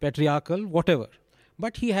 misogynistic, patriarchal, whatever.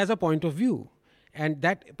 But he has a point of view. And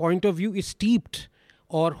that point of view is steeped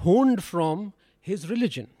or honed from his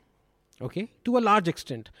religion, okay, to a large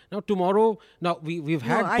extent. Now, tomorrow, we've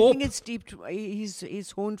had I Pope. think it's steeped.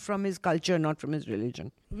 He's honed from his culture, not from his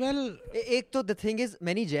religion. Well, The thing is,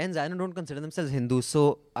 many Jains, I don't consider themselves Hindus,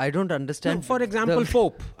 so I don't understand. no, for example,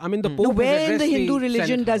 Pope. I mean, the Pope. No, has where in addressed the Hindu religion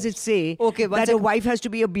Senate does House. it say Okay, one that a second. wife has to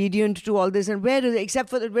be obedient to all this? And where is it? Except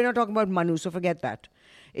for that, we're not talking about Manu, so forget that.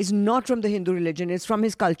 It's not from the Hindu religion, it's from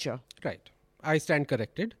his culture. Right. I stand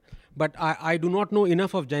corrected. But I do not know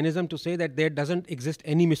enough of Jainism to say that there doesn't exist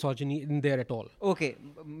any misogyny in there at all. Okay,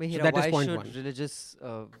 Mihira, that is why point should one. religious...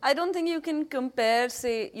 I don't think you can compare,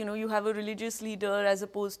 say, you have a religious leader as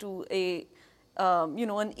opposed to a,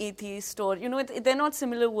 an atheist, or, they're not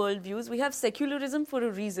similar worldviews. We have secularism for a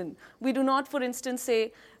reason. We do not, for instance,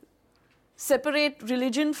 say, separate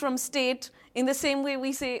religion from state in the same way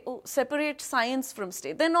we say, separate science from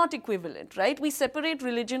state. They're not equivalent, right? We separate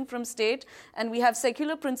religion from state, and we have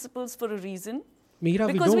secular principles for a reason.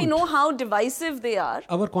 Mihira, because we don't. know how divisive they are.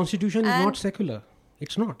 Our constitution is And- not secular.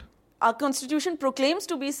 It's not. Our constitution proclaims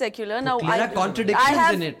to be secular. Now, There are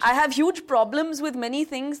contradictions in it. I have huge problems with many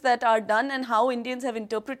things that are done and how Indians have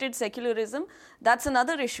interpreted secularism. That's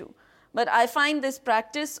another issue. But I find this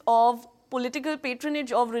practice of political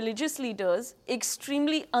patronage of religious leaders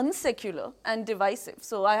extremely unsecular and divisive.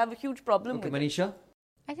 So I have a huge problem Okay, with it. Manisha?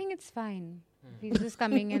 I think it's fine. He's just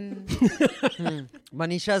coming in.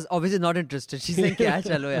 Manisha's obviously not interested. She's saying, "Kya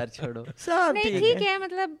chalo yaar, chodo." सब नहीं ठीक ठीक है. है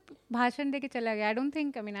मतलब भाषण देके चला गया. I don't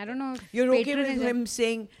think. I mean, I don't know. if You're okay with patronage- him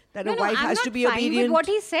saying that No, a no, wife I'm has not to be fine obedient? with what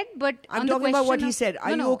he said, but I'm on the talking about what question he of- said. Are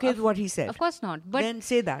No, you no, okay with what he said? Of course not. But Then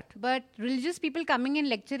say that. But religious people coming and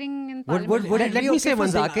lecturing in Would parliament. it Let be me okay say for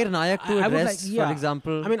one thing. Zakir Naik to I would address, like- yeah. for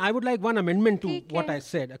example... I mean, I would like one amendment to ठीक what है. I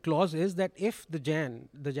said. A clause is that if the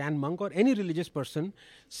Jain monk or any religious person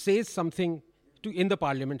says something in the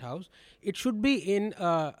Parliament House, it should be in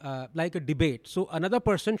like a debate. So another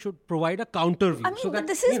person should provide a counter view. I mean, so but that,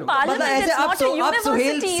 this is Parliament. But It's ऐसे not आप a so he'll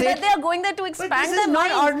university say- that they are going there to expand this is their not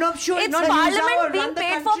mind. Arnab show, it's It's not News Hour, Parliament run being the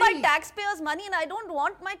paid for by country. taxpayers' money, and I don't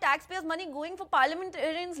want my taxpayers' money going for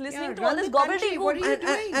parliamentarians listening Yeah, to run all this the country. What are you gobbledygook.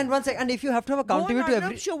 doing? And one second, and if you have to have a Go on accountability to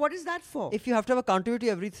Arnab every... show. What is that for? If you have to have accountability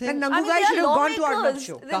to everything... And I Nangu mean, guys they should are have gone to Arnab lawmakers.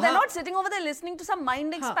 show. They're not sitting over there listening to some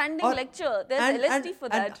mind-expanding Or- lecture. There's LSD for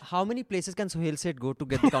that. And how many places can Sohail Seth go to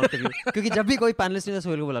get the counter view? क्योंकि जब भी कोई panelist नहीं था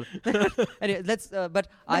Sohail को बुला लो. Anyway, let's. But But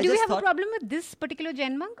I do you just have a thought. problem with this particular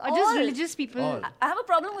Jain monk or just All. religious people? All. I have a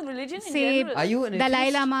problem with religion in Say general. Are you an Dalai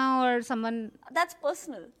atheist? Lama or someone. That's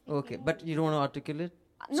personal. Okay, but you don't want to articulate.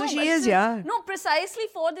 So she but is, yeah. No, precisely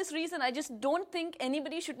for this reason, I just don't think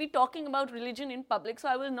anybody should be talking about religion in public. So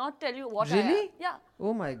I will not tell you what I am. Really? Yeah.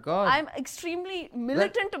 Oh my God. I'm extremely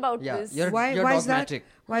militant about yeah, this. you're Why is that? dogmatic.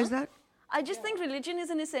 Why is that? I just think religion is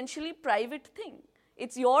an essentially private thing.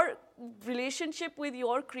 It's your relationship with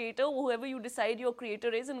your creator, whoever you decide your creator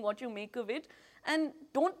is, and what you make of it. And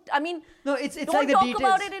don't No, it's don't like the talk details.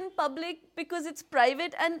 about it in public because it's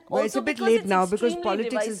private, and Well, also it's a bit because late it's now because extremely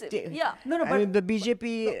politics divisive. is. Yeah. No, I but mean, the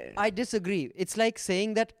BJP. I disagree. It's like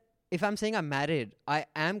saying that if I'm saying I'm married, I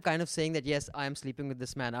am kind of saying that yes, I am sleeping with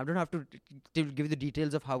this man. I don't have to give you the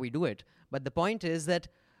details of how we do it. But the point is that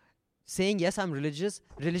saying yes, I'm religious.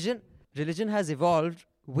 Religion has evolved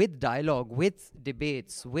with dialogue, with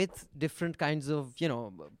debates, with different kinds of,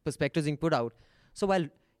 perspectives being put out. So while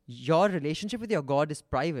your relationship with your God is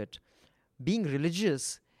private, being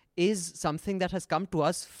religious is something that has come to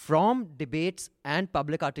us from debates and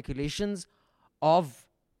public articulations of,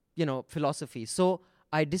 philosophy. So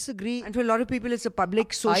I disagree. And for a lot of people, it's a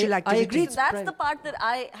public social activity. I agree. So that's the part that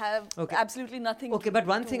I have absolutely nothing. Okay, but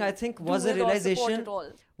one thing I think was a do with or support realization. at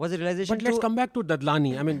all. Was a realization. But let's come back to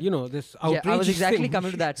Dadlani. I mean, this outrageous I was exactly thing.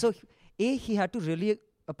 coming to that. So, he had to really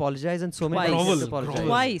apologize, and so many Twice. times he had to Grovel. apologize.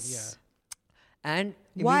 Twice. And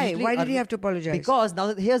Why? immediately Why did he have to apologize? Because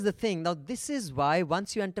now here's the thing. Now this is why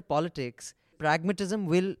once you enter politics, pragmatism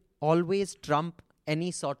will always trump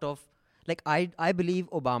any sort of, like, I believe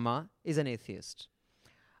Obama is an atheist.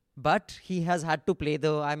 But he has had to play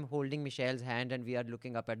the I'm holding Michelle's hand and we are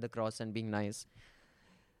looking up at the cross and being nice.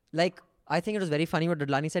 Like, I think it was very funny what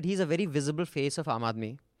Dadlani said. He's a very visible face of Aam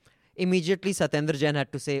Aadmi. Immediately Satyendra Jain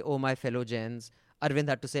had to say, oh, my fellow Jains. Arvind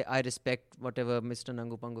had to say, I respect whatever Mr.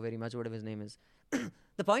 Nangu Pangu very much, whatever his name is.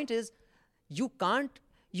 The point is, you can't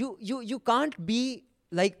be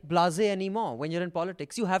like blasé anymore when you're in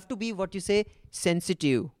politics. You have to be, what you say,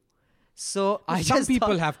 sensitive. So Some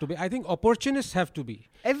people have to be. I think opportunists have to be.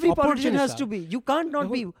 Every politician has Opportunists to are. be. You can't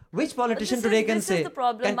not be. Which politician today can this say, is the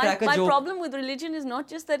problem. can My crack a joke? problem with religion is not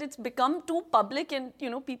just that it's become too public and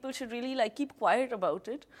people should really keep quiet about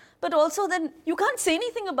it, but also then you can't say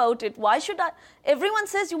anything about it. Why should I? Everyone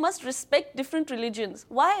says you must respect different religions.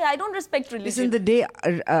 Why? I don't respect religion. Listen, the day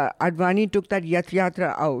Advani took that Yath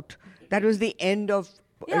Yatra out, that was the end of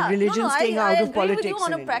religion staying out of politics. I agree with you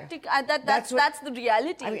on in a India. practical. That's the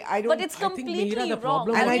reality. I mean, I don't- but it's I think, completely Meera, the wrong.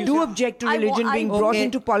 problem And I is- do object to I wa- religion I- being brought Okay.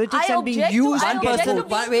 into politics I and being object to- used I One object person. to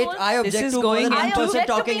being Wait, told- I object is to going more than I one person object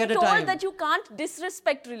to talking being at a told time. that you can't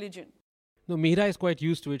disrespect religion. No, Meera is quite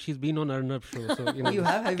used to it. She's been on Arnab show. So, You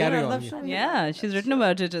have? Have you carry been on on. that show? Yeah, she's written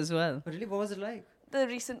about it as well. Really, what was it like? The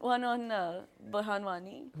recent one on Burhan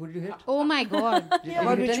Wani. Who did you hit? Oh my God.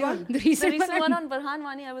 About which one? The The recent recent one. one on Burhan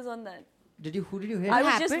Wani, I was on that. Who did you hit? I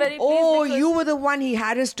was just happened? very pleased Oh, because- you were the one he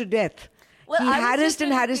harassed to death. Well, He I was just harassed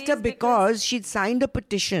and very harassed her pleased because she'd signed a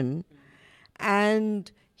petition, and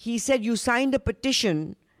he said, you signed a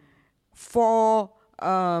petition for...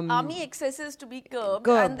 army excesses to be curbed,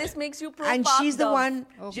 curbed. and this makes you pro and Park she's the Dove. one.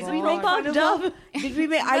 Oh, Did God. we make fun of her? Did we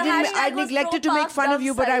make? I The didn't. I hashtag was neglected to make pro-Park fun of Dove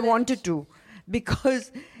you, but I silent. wanted to,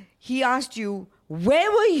 because he asked you, where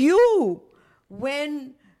were you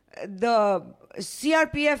when the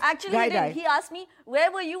CRPF Actually, guy he didn't. died? He asked me, "Where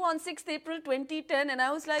were you on 6th April 2010?" And I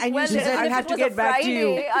was like, And you "Well, said, even "I'll if have it to was get a back to you."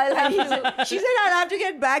 Friday, I'll have to." She said, "I'll have to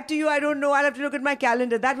get back to you. I don't know. I'll have to look at my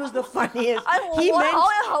calendar." That was the funniest. How he do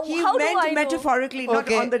I meant know? metaphorically,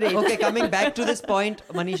 not on the day. Okay, coming back to this point,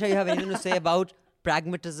 Manisha, you have anything to say about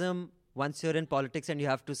pragmatism once you're in politics and you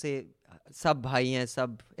have to say, सब भाई हैं,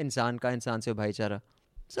 सब इंसान का इंसान से भाईचारा.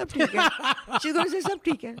 Sab theek hai. She's going to say, "Sab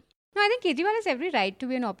theek hai." No, I think Kejriwal has every right to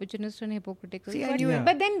be an opportunist and hypocritical. See, I but, knew it.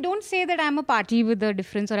 but then don't say that I'm a party with a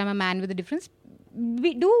difference or I'm a man with a difference.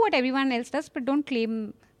 Do what everyone else does, but don't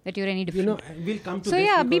claim that you're any different. We'll come to So this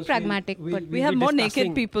yeah, be because pragmatic, but We have more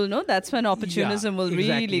naked people, no? That's when opportunism will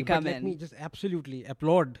exactly. really But come let me in. just absolutely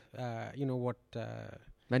applaud, what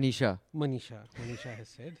Manisha. Manisha has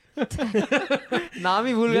said. नाम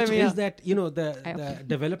ही भूल गए Which Miyan. is that, the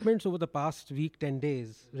developments over the past week, 10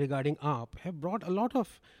 days regarding AAP have brought a lot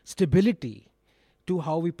of stability to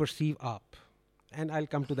how we perceive AAP. And I'll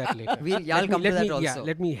come to that later. I'll come to that also. Yeah,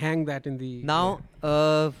 let me hang that in the... Now,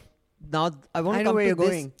 I want I to know come where to you're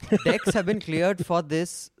this. Decks have been cleared for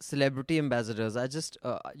this celebrity ambassadors. I just,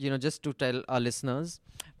 just to tell our listeners,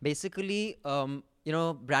 basically,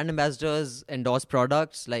 brand ambassadors endorse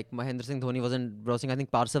products. Like Mahendra Singh Dhoni was endorsing, I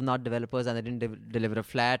think, Parsavnath developers, and they didn't deliver a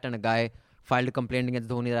flat. And a guy filed a complaint against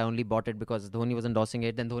Dhoni that I only bought it because Dhoni was endorsing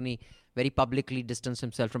it. Then Dhoni very publicly distanced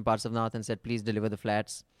himself from Parsavnath and said, please deliver the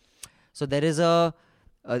flats. So there is a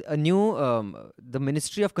new, the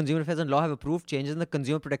Ministry of Consumer Affairs and Law have approved changes in the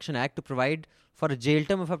Consumer Protection Act to provide for a jail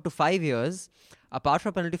term of up to 5 years, apart from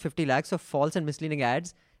a penalty of 50 lakhs of false and misleading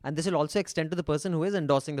ads. And this will also extend to the person who is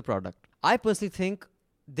endorsing the product. I personally think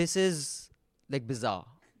this is bizarre.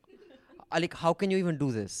 How can you even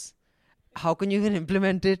do this? How can you even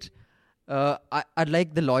implement it? I'd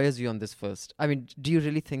like the lawyer's view on this first. I mean, do you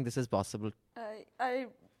really think this is possible? I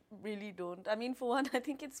really don't. I mean, for one, I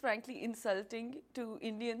think it's frankly insulting to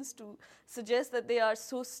Indians to suggest that they are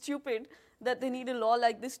so stupid that they need a law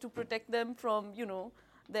like this to protect them from,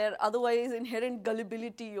 their otherwise inherent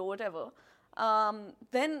gullibility or whatever.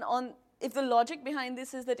 If the logic behind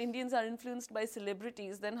this is that Indians are influenced by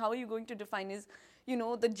celebrities, then how are you going to define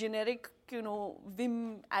the generic,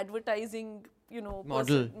 Vim advertising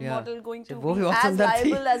Model, yeah. model going to वो भी be बहुत as सुंदर थी.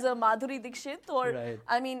 viable as a Madhuri Dixit? Or, Right.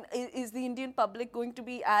 I mean, is the Indian public going to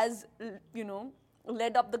be as,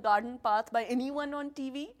 led up the garden path by anyone on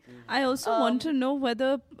TV? I also want to know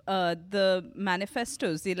whether the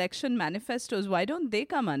manifestos, the election manifestos, why don't they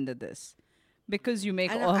come under this? Because you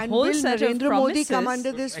make And, a and whole will set of Narendra Modi promises. come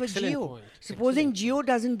under this for Excellent Jio? point. Supposing Jio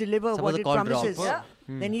doesn't deliver Suppose what the it call promises, drops.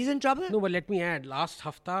 then he's in trouble. No, but let me add, last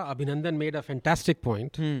hafta, Abhinandan made a fantastic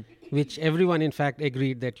point, which everyone, in fact,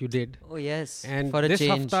 agreed that you did. Oh yes, And for a this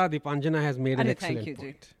change. hafta, Deepanjana has made an Arey, excellent thank you,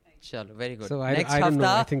 point. चलो, very good. So next I don't know.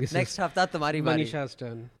 I हफ्ता, think this next is हफ्ता तुम्हारी बारी. Manisha's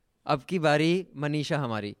turn. अब की बारी मनीषा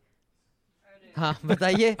हमारी. हाँ,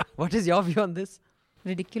 बताइए. What is your view on this?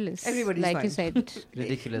 Ridiculous. Everybody's like fine. you said.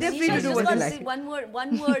 Ridiculous. They're free to Nisha's do just what got they to say like.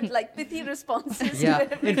 one word, like pithy responses. Yeah.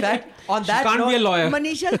 In fact, on She that can't note, be a lawyer.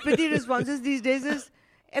 Manisha's pretty responses these days is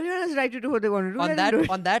everyone has right to do what they want to do. on let them that do it.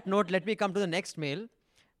 on that note, let me come to the next mail.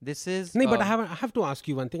 This is. No, but I have to ask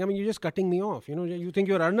you one thing. I mean, you're just cutting me off. You think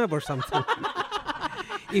you're Arnab or something.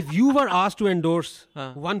 If you were asked to endorse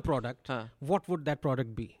one product, what would that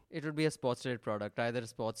product be? It would be a sports-related product, either a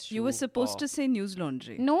sports shoe. You were supposed to say News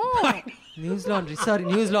Laundry. No, News Laundry. Sorry,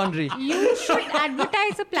 News Laundry. you should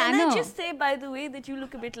advertise a Can planner. I just say, by the way, that you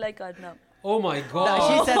look a bit like Arnab? Oh my She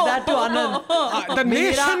God. said that to Anand. The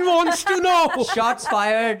nation wants to know. Shots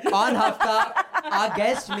fired on Hafta. Our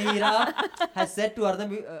guest Mihira has said to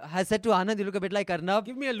Anand, you look a bit like Arnab.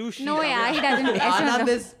 Give me a loose sheet. No, yeah, he doesn't. Anand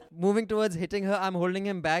is moving towards hitting her. I'm holding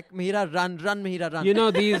him back. Mihira, run, Mihira, run.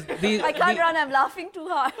 I can't run, I'm laughing too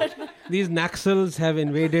hard. These Naxals have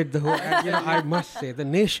invaded the whole. I must say, the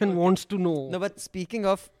nation wants to know. No, but speaking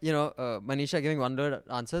of, Manisha giving one-word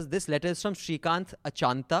answers, this letter is from Srikanth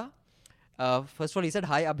Achanta. First of all, he said,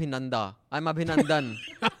 hi, Abhinanda. I'm Abhinandan.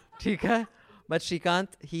 ठीक है? But Srikanth,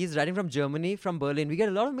 he's writing from Germany, from Berlin. We get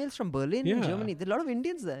a lot of mails from Berlin and Yeah. Germany. There are a lot of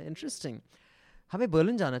Indians there. Interesting. हमें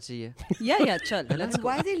Berlin जाना चाहिए. Yeah, chal. And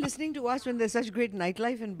why are they listening to us when there's such great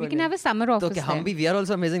nightlife in We Berlin? can have a summer तो office क्या हम there. भी we are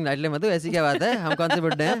also amazing nightlife मधु ऐसी क्या बात है हम कौन से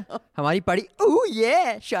बुड्ढे हैं हमारी party oh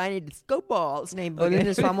yeah shiny disco balls No, Berlin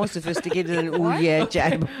is far more sophisticated than ooh yeah,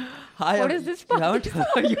 chat. Hi, What is this part?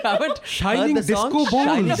 you haven't Shining heard the song disco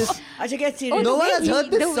balls. Shiny Acha, get serious. No the one way has heard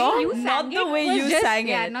he- this the way song. you sang Not the it way was you just- sang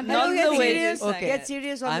yeah, it. not Not the get the way you serious. sang Okay. Get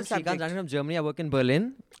serious on I'm the subject. Srikanth from Germany. I work in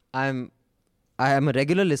Berlin. I am a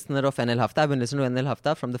regular listener of NL Hafta. I've been listening to NL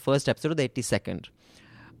Hafta from the first episode to the 82nd.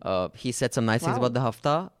 He said some nice things about the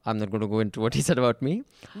Hafta. I'm not going to go into what he said about me.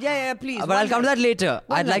 Yeah, please. But I'll come to that later.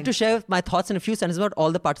 One I'd like line. to share my thoughts in a few sentences about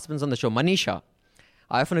all the participants on the show. Manisha.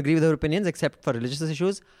 I often agree with her opinions except for religious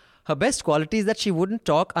issues. Her best quality is that she wouldn't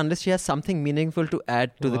talk unless she has something meaningful to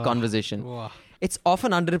add to the conversation. Wow. It's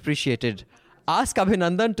often underappreciated. Ask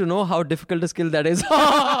Abhinandan to know how difficult a skill that is.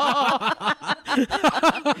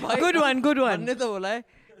 Good one. हमने तो बोला है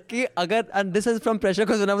कि अगर and this is from pressure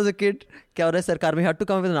because when I was a kid क्या हो रहा है सरकार में had to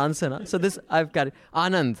come up with an answer ना so this I've carried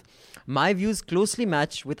Anand my views closely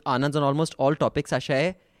match with Anand's on almost all topics आशा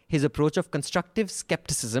है his approach of constructive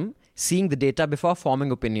skepticism seeing the data before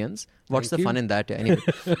forming opinions what's Thank the you. fun in that yeah, anyway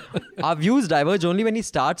our views diverge only when he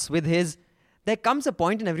starts with his there comes a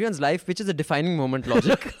point in everyone's life which is a defining moment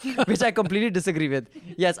logic which I completely disagree with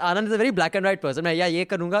yes Anand is a very black and white person मैं या ये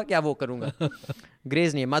करूँगा क्या वो करूँगा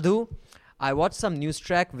Grace नहीं है Madhu I watched some news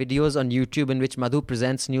track videos on YouTube in which Madhu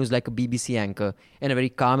presents news like a BBC anchor in a very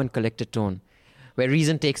calm and collected tone, where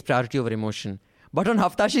reason takes priority over emotion. But on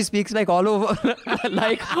Hafta, she speaks like all over,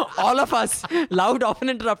 like all of us, loud, often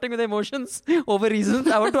interrupting with emotions over reasons.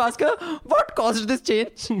 I want to ask her, what caused this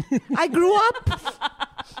change? I grew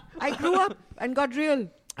up and got real.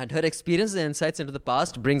 And her experience and insights into the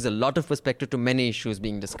past brings a lot of perspective to many issues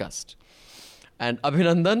being discussed. And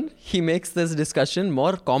Abhinandan, he makes this discussion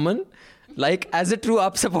more common, like as a true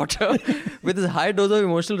up supporter, with his high dose of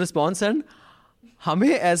emotional response and हमें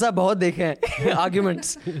ऐसा बहुत देखे हैं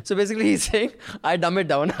arguments. So basically he's saying, I dumb it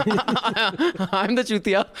down. I'm the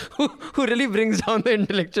chutia who really brings down the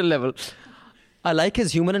intellectual level. I like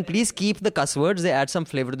his humor and please keep the cuss words. They add some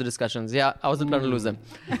flavor to the discussions. Yeah, I wasn't planning to lose them.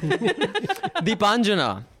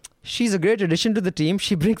 Deepanjana. She's a great addition to the team.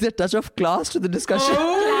 She brings a touch of class to the discussion.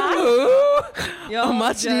 A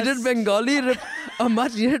much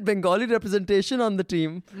needed Bengali representation on the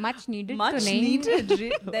team. Much needed. Much to nahi. needed.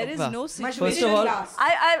 There is no situation. First of all,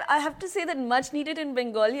 I have to say that much needed in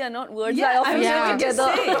Bengali are not words I Yeah, I often was hear going to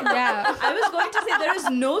together. say. Yeah. I was going to say there is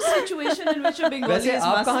no situation in which a Bengali वैसे is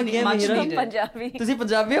आप कहाँ गए much Meera? needed. Punjabi. तुसी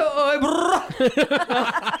पंजाबी हो? ओए ब्रर.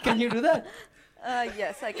 Can you do that?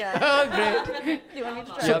 Yes, I can. Oh, great. You want me to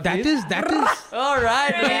try? So that is All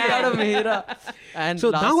right, we got a Mihira. And so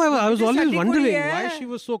last- now I was always Sati wondering Kudi hai. why she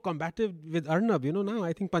was so combative with Arnab. Now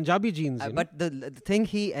I think Punjabi genes. you know. But the thing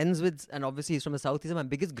he ends with, and obviously he's from the South, is my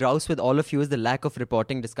biggest grouse with all of you is the lack of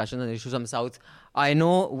reporting discussions on issues from South. I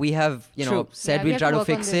know we have, True. said Yeah, we we'll have try to to work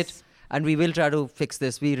on fix this. it. And we will try to fix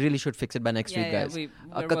this. We really should fix it by next week, guys. we're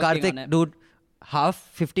working Karthik, on it. dude,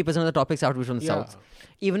 50% of the topics have to be from the Yeah. South.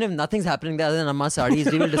 Even if nothing's happening there other than Amma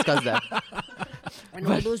Sadis, we will discuss that. And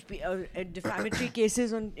all those defamatory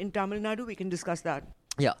cases in Tamil Nadu, we can discuss that.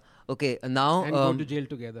 Yeah. Okay. Now, and go to jail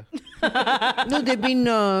together. No, they've been.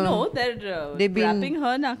 No, they're they've been- wrapping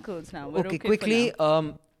her knuckles now. We're okay, for quickly.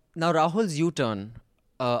 now. Now Rahul's U-turn.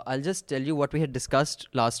 I'll just tell you what we had discussed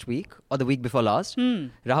last week or the week before last.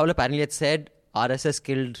 Rahul apparently had said RSS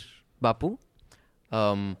killed Bapu.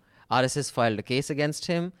 RSS filed a case against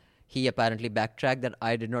him. He apparently backtracked that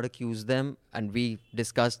I did not accuse them, and we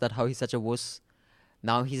discussed that how he's such a wuss.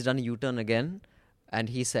 Now he's done a U-turn again, and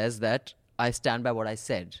he says that I stand by what I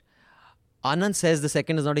said. Anand says the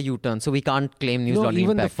second is not a U-turn, so we can't claim news No, laundering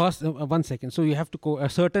even impact. the first, 1 second. So you have to a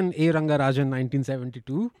certain A. Rangarajan,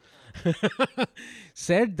 1972,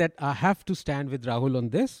 said that I have to stand with Rahul on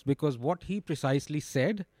this because what he precisely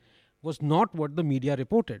said was not what the media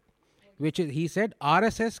reported, which is he said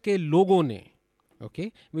RSS ke logo ne,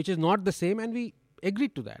 okay, which is not the same, and we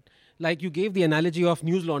agreed to that. Like you gave the analogy of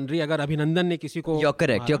news laundry, agar Abhinandan ne kisi ko You're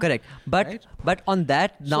correct. You're mara, correct. But right? but on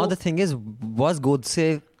that, now So- the thing is, was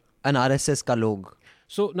Godse an RSS ka log?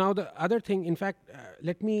 So now the other thing, in fact,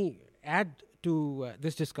 let me add to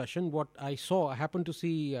this discussion what I saw. I happened to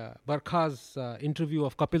see Barkha's interview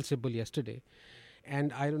of Kapil Sibal yesterday.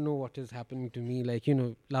 And I don't know what is happening to me. Like,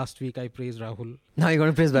 last week I praised Rahul. Now you're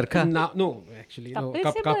going to praise Barkha? No, actually. No, Kapil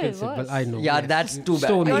Sibal Kapil was. Sibal. I know. Yeah, yes. that's too bad.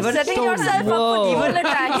 Stone You're me. setting Stone me. yourself up for troll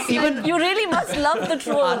attacks. even- Like, you really must love the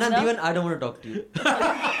trolls. Anand, no? even I don't want to talk to you.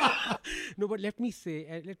 No, but let me say,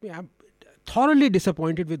 I'm thoroughly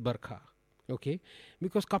disappointed with Barkha. Okay,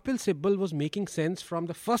 because Kapil Sibal was making sense from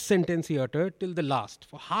the first sentence he uttered till the last.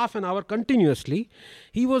 For half an hour continuously,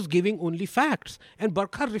 he was giving only facts. And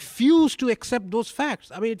Barkha refused to accept those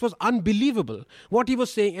facts. I mean, it was unbelievable what he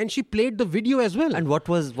was saying. And she played the video as well. And what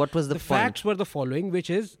was the The point? facts were the following, which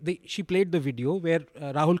is she played the video where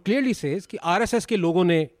Rahul clearly says कि RSS के लोगों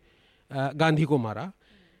ने गांधी को मारा.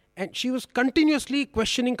 And she was continuously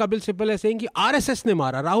questioning Kapil Sibal as saying कि RSS ने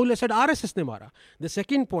मारा. Rahul has said RSS ने मारा. The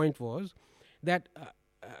second point was that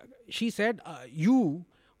she said you,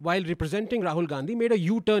 while representing Rahul Gandhi, made a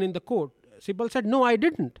U-turn in the court. Sibal said, no, I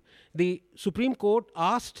didn't. The Supreme Court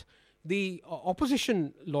asked the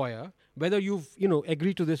opposition lawyer whether you've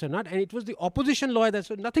agreed to this or not, and it was the opposition lawyer that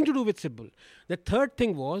said nothing to do with Sibal. The third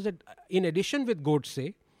thing was that in addition with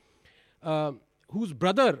Godse, whose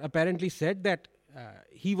brother apparently said that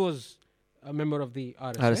he was a member of the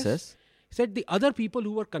RSS. Said the other people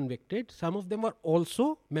who were convicted, some of them were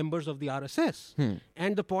also members of the RSS.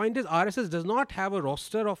 And the point is, RSS does not have a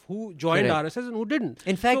roster of who joined Correct. RSS and who didn't.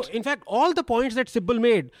 In fact- in fact, all the points that Sibal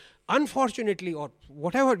made, unfortunately, or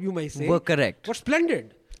whatever you may say, Were correct. were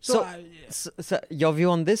splendid. So, your view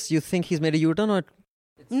on this, you think he's made a U-turn or?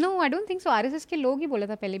 No, I don't think so. RSS के लोग ही बोला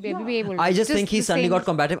था पहले भी, अभी भी ये बोल रहा I है. just think he the suddenly same got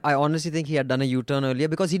combative. I honestly think he had done a U-turn earlier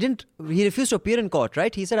because he refused to appear in court,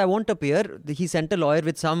 right? He said, I won't appear. He sent a lawyer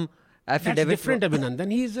with some that's affidavit. different,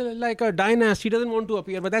 Abhinandan. He's like a dynast. He doesn't want to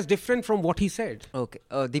appear, but that's different from what he said. Okay.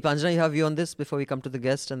 Deepanjana, you have view on this before we come to the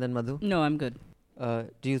guest and then Madhu? No, I'm good.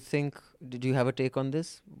 Did you have a take on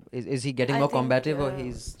this? Is he getting I more think, combative or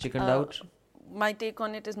he's chickened out? My take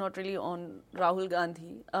on it is not really on Rahul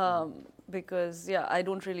Gandhi because I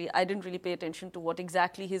didn't really pay attention to what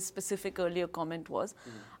exactly his specific earlier comment was.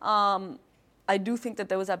 I do think that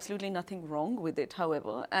there was absolutely nothing wrong with it,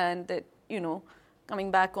 however, and that coming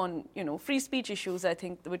back on free speech issues, I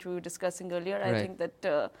think, which we were discussing earlier, I Right. think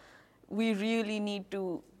that we really need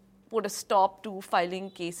to put a stop to filing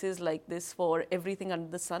cases like this for everything under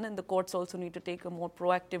the sun, and the courts also need to take a more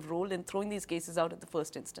proactive role in throwing these cases out at the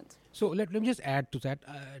first instance. So let me just add to that.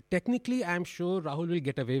 Technically, I'm sure Rahul will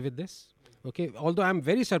get away with this. Okay, although I'm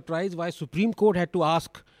very surprised why Supreme Court had to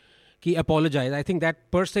ask he apologize. I think that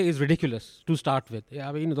per se is ridiculous to start with.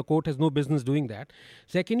 I mean, the court has no business doing that.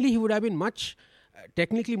 Secondly, he would have been much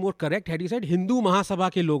technically more correct had he said Hindu Mahasabha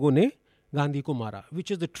ke logon ne Gandhi ko mara, which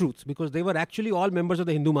is the truth, because they were actually all members of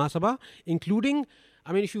the Hindu Mahasabha, including,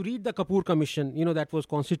 I mean, if you read the Kapoor Commission, that was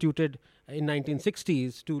constituted in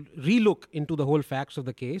 1960s to relook into the whole facts of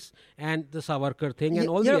the case and the Savarkar thing and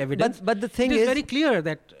all the evidence. But the thing it is very clear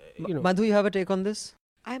that, Madhu, you have a take on this?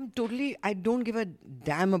 I don't give a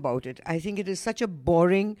damn about it. I think it is such a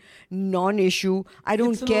boring non-issue. I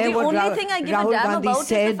don't care The what only thing I give a Rahul damn Gandhi about is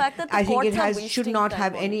the said. fact that the I think it courts are should wasting not time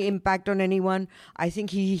have on any impact on anyone. I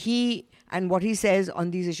think he and what he says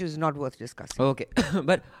on these issues is not worth discussing. Okay.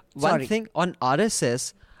 But one Sorry. thing on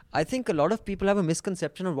RSS, I think a lot of people have a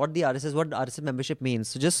misconception of what RSS membership means.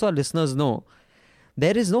 So just so our listeners know,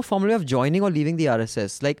 there is no formula of joining or leaving the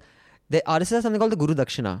RSS. Like, the RSS has something called the Guru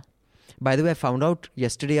Dakshina. By the way, I found out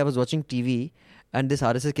yesterday, I was watching TV and this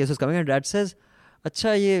RSS case was coming and Dad says,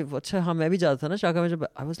 हाँ मैं भी जाता था ना शाखा में जब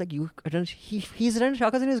I was like, he's running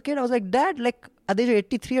Shaka since he was a kid. I was like, Dad, like at the age of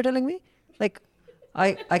 83 you're telling me? Like,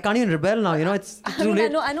 I can't even rebel now, it's too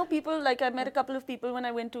late. I know people, like I met a couple of people when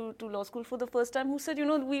I went to law school for the first time who said,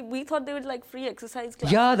 we thought they were like free exercise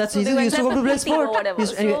classes. Yeah, that's easy. We used to go to play sport. Or whatever.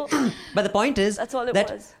 Anyway, but the point is that's all it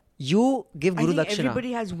that was. you give I Guru think Dakshina.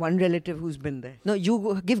 everybody has one relative who's been there. No,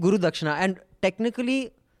 you give Guru Dakshina, and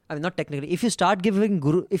technically, not technically, if you stop giving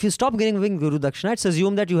Guru Dakshina, it's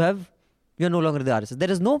assumed that you're no longer the RSS.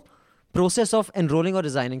 There is no process of enrolling or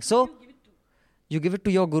resigning. So you give it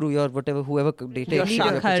to your Guru, your whatever, whoever data Your your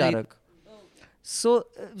Shakhari. Pracharak. So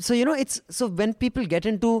it's so when people get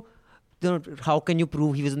into how can you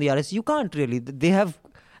prove he was in the RSS? You can't really. They have,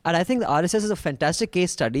 and I think the RSS is a fantastic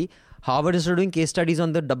case study. Harvard is doing case studies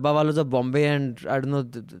on the Dabbawalas of Bombay and I don't know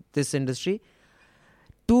this industry.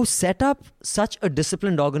 To set up such a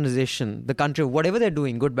disciplined organization, the country, whatever they're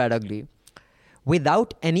doing, good, bad, ugly,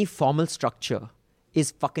 without any formal structure is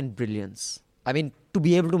fucking brilliance. I mean, to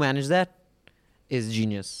be able to manage that is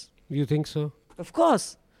genius. You think so? Of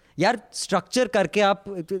course. यार structure करके आप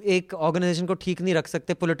एक organisation को ठीक नहीं रख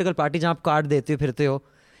सकते. Political party जहाँ आप कार्ड देते हो फिरते हो,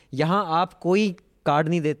 यहाँ आप कोई कार्ड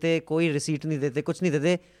नहीं देते, कोई रिसीट नहीं देते, कुछ नहीं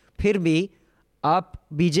देते, फिर भी आप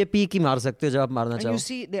बीजेपी की मार सकते हो जब आप मारना And चाहो. you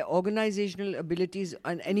see their organizational abilities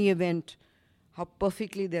on any event, how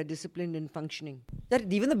perfectly they're disciplined and functioning. यार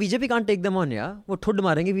even the BJP can't take them on, यार. वो ठुड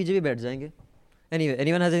मारेंगे, बीजेपी बैठ जाएंगे. Anyway,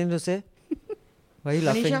 anyone has anything to say? Why are you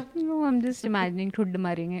laughing? Manisha? No, I'm just imagining thud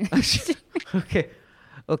marenge.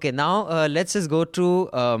 Okay, now let's just go to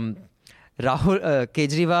Rahul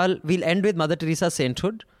Kejriwal. We'll end with Mother Teresa's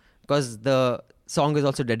sainthood because the song is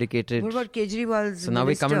also dedicated. What about Kejriwal's So now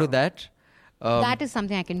we come into that. That is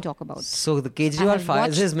something I can talk about. So the I Kejriwal have fires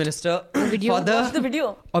watched his minister video. for Watch the the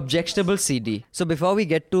video. objectionable CD. So before we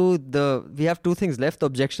get to we have two things left: the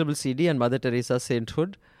objectionable CD and Mother Teresa's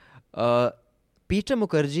sainthood. Peter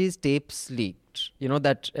Mukherjee's tapes leaked. You know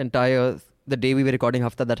that the day we were recording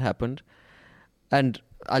Hafta that happened. And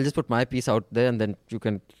I'll just put my piece out there and then you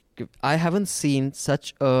can give. I haven't seen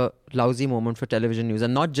such a lousy moment for television news,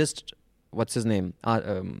 and not just, what's his name?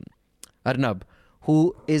 Arnab,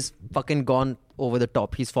 who is fucking gone over the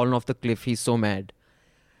top. He's fallen off the cliff. He's so mad.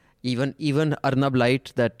 Even Arnab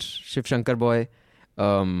Light, that Shiv Shankar boy,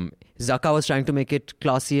 Zaka was trying to make it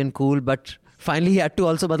classy and cool, but finally he had to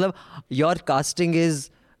also, your casting is,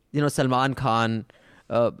 Salman Khan,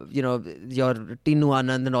 your Tinu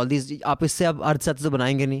Anand and all these. आप इससे अब अर्धसत्य तो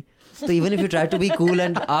बनाएंगे नहीं. So even if you try to be cool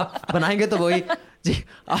and आप बनाएंगे तो वही,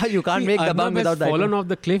 you can't make Dabangg Arnab without has that. fallen off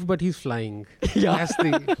the cliff, but he's flying. That's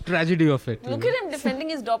the tragedy of it. Look at him defending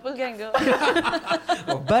his doppelganger.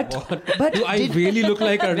 But Do I really look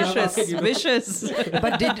like Arnab? Vicious.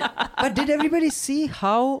 but did everybody see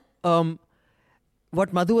how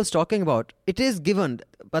what Madhu was talking about? It is given.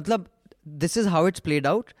 This is how it's played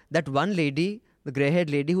out. That one lady, the grey-haired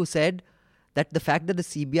lady who said that the fact that the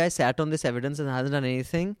CBI sat on this evidence and hasn't done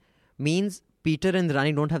anything means Peter and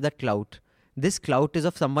Rani don't have that clout. This clout is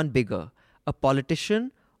of someone bigger, a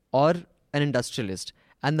politician or an industrialist.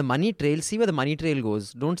 And the money trail, see where the money trail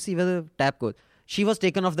goes. Don't see where the tap goes. She was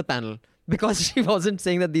taken off the panel because she wasn't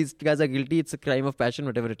saying that these guys are guilty. It's a crime of passion,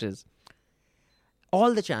 whatever it is.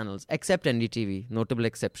 All the channels, except NDTV, notable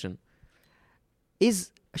exception,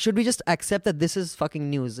 should we just accept that this is fucking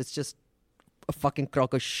news? It's just a fucking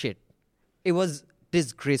crock of shit. It was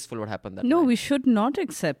disgraceful what happened that No, night. we should not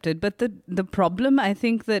accept it. But the problem, I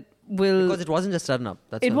think, that will... Because it wasn't just Arnab.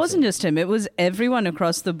 It wasn't just him. It was everyone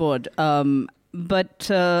across the board. But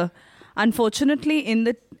unfortunately,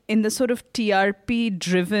 in the sort of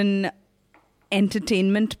TRP-driven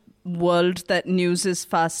entertainment world that news is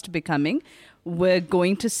fast becoming, we're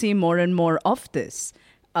going to see more and more of this.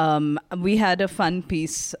 We had a fun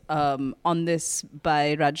piece on this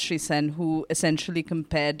by Rajshri Sen, who essentially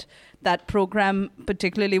compared that program,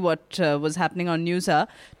 particularly what was happening on Newsa,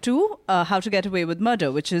 to How to Get Away with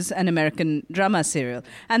Murder, which is an American drama serial.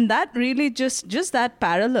 And that really just that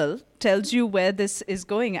parallel tells you where this is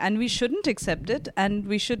going. And we shouldn't accept it and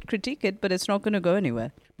we should critique it, but it's not going to go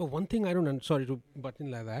anywhere. But one thing I don't sorry to butt in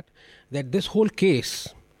like that this whole case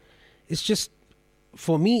is just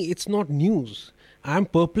for me, it's not news. I'm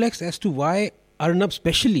perplexed as to why Arnab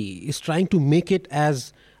specially is trying to make it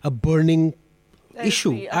as a burning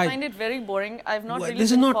issue. I find it very boring. I've not really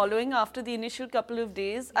this is been not- following after the initial couple of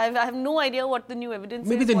days. I have no idea what the new evidence is.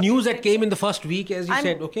 Maybe the what news they that said. came in the first week, as you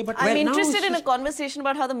said, okay, but I'm now interested it's in a just- conversation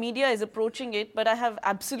about how the media is approaching it, but I have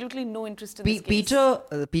absolutely no interest in this case.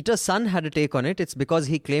 Peter's son had a take on it. It's because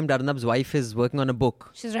he claimed Arnab's wife is working on a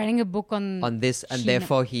book She's writing a book on this, and Sheena.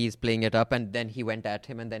 therefore he's playing it up. And then he went at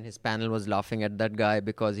him, and then his panel was laughing at that guy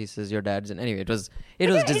because he says your dad's. And anyway, it was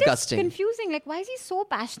disgusting. It is confusing. Like, why is he so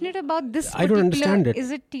passionate about this? I don't particular- understand it. Is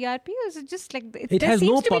it TRP or is it just like It there has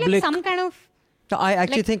seems no to be like public- some kind of So I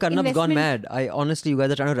actually like think Arnab's gone investment- mad. I honestly, you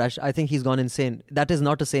guys are trying to rush. I think he's gone insane. That is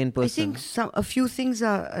not a sane I person. think a few things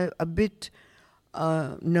are a bit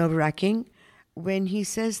nerve-wracking when he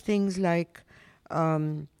says things like,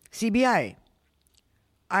 CBI,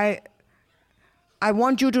 I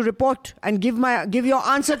want you to report and give your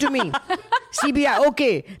answer to me. CBI,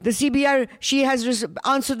 okay. The CBI, she has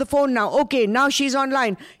answered the phone now. Okay, now she's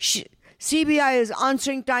online. CBI is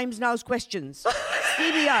answering Times Now's questions.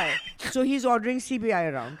 CBI. So he's ordering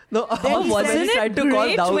CBI around. No, Then he was says- he Isn't tried it to call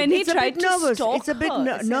great Dawood? when he It's a tried bit to nervous. stalk It's a bit her,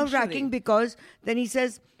 nerve-wracking essentially. because then he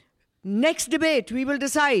says, next debate, we will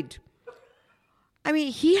decide. I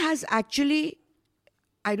mean, he has actually,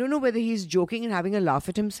 I don't know whether he's joking and having a laugh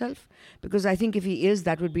at himself, because I think if he is,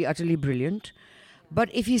 that would be utterly brilliant. But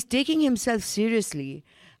if he's taking himself seriously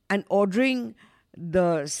and ordering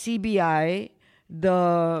the CBI,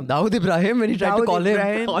 the Dawood Ibrahim, when he tried to Dawood call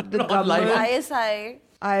Ibrahim, him the on live. government-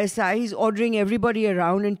 ISI. he's ordering everybody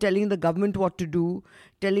around and telling the government what to do,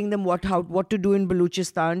 telling them what to do in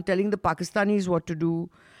Balochistan, telling the Pakistanis what to do.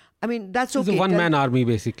 I mean, that's It's okay. a one-man army,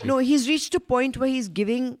 basically. No, he's reached a point where he's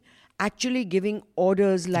actually giving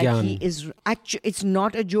orders like Gyan. he is. It's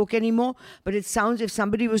not a joke anymore, but it sounds, if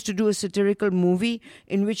somebody was to do a satirical movie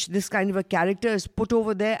in which this kind of a character is put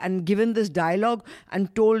over there and given this dialogue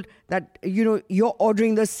and told that, you're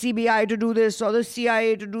ordering the CBI to do this or the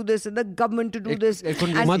CIA to do this and the government to do this. it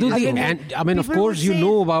couldn't be And Madhu, again, I mean, of people course, would you say,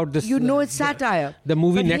 know about this. You know it's satire. the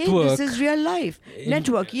movie But hey, Network. this is real life.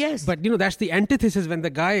 Network, yes. But that's the antithesis when the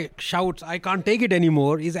guy shouts, "I can't take it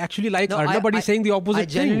anymore." Is actually like No, Arnab, but he's saying the opposite I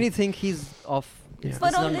genuinely thing. think he's off. Yeah.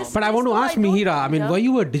 But This is on not this- But I want to No, ask I don't Mihira. I think, mean, yeah. were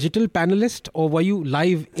you a digital panelist or were you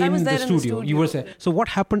live I in was the there in the studio? You were studio. so what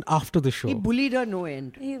happened after the show? He bullied her no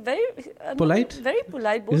end. He's very Polite? very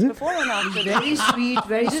polite both Is it? before and after. Very sweet,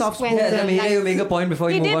 very Just soft went- spoken. Yeah, Mihira, you make a point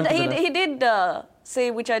before He you move on did. to the rest. He did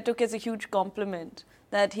say, which I took as a huge compliment,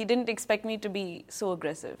 that he didn't expect me to be so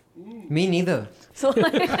aggressive. Me neither. So,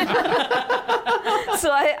 so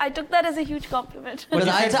I took that as a huge compliment. Because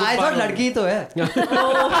I thought लड़की ही तो है.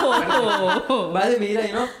 By the way,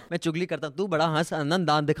 Mihira, मैं चुगली करता हूँ. तू बड़ा हंस आनंद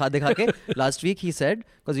दांत दिखा के. Last week he said,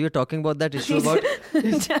 because you were talking about that issue about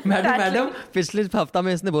madam. पिछले हफ्ता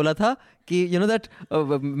में इसने बोला था कि that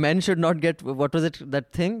men should not get, what was it,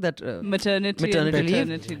 that thing that Maternity and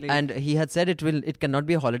paternity leave. and he had said it cannot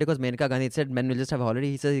be a holiday because Menka Gandhi had said men will just have a holiday.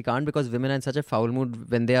 He says he can't because women are in such a foul mood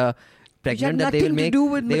when they are pregnant that they will nothing to make do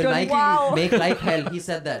with they will maternity Wow. make life hell. He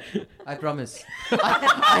said that. I promise.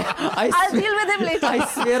 I I'll swear- deal with him later. I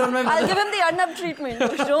swear on my I'll mother. give him the Arnab treatment.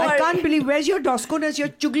 Don't I worry. can't believe, where's your Dosconus? You're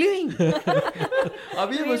chugling.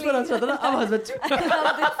 अभी ये मुझ पर हंस रहा था ना, अब हंस बच्चे.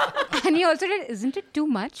 And he also did, isn't it too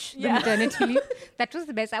much, the maternity leave? That was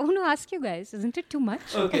the best. I want to ask you guys, isn't it too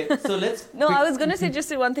much? Okay, so let's. No, I was going to say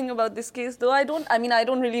just one thing about this case, though. I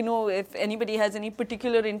don't really know if anybody has any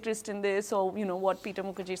particular interest in this or, what Peter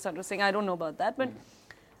Mukherjee's son was saying. I don't know about that. But,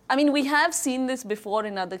 I mean, we have seen this before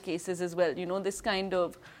in other cases as well, this kind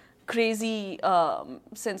of crazy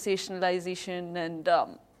sensationalization and,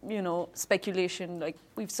 speculation. Like,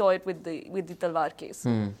 we saw it with the Talwar case.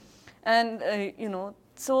 And,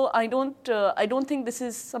 so I don't think this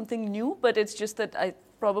is something new, but it's just that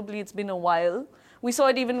probably it's been a while. We saw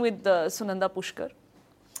it even with Sunanda Pushkar.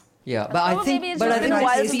 Yeah, but I Oh, think. maybe it's But just I been think a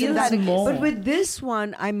while I since feel this that case. But with this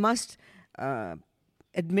one, I must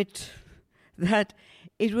admit that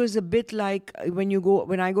it was a bit like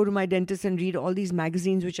when I go to my dentist and read all these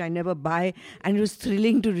magazines which I never buy, and it was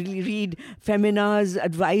thrilling to really read Femina's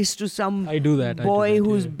advice to some I do that, boy yeah.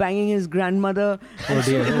 who's banging his grandmother. Oh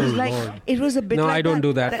dear, It was oh like Lord. it was a bit No, like I don't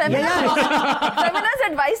do that. Femina's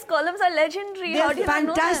advice columns are legendary. How They're do you not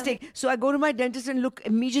know them? fantastic. So I go to my dentist and look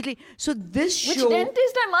immediately. So this Which show.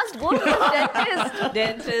 dentist? I must go to this dentist.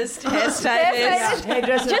 Dentist, Hairstylist. hairstylist.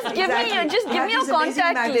 Hairdresser, Just give me your- just They give have me your these amazing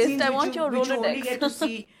contact list. magazines I want which your which you only Rolodex. get to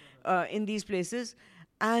see in these places.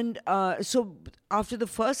 And so after the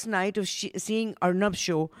first night of seeing Arnab's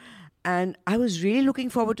show, And I was really looking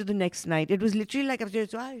forward to the next night. It was literally like,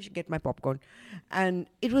 I should get my popcorn. And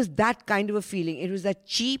it was that kind of a feeling. It was that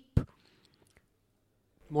cheap...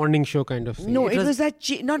 Morning show kind of thing. No, it was that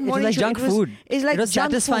cheap, not morning like show. junk food. It's like It was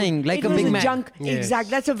junk satisfying, food. like It a was Big Mac. Junk, Yes. Exactly.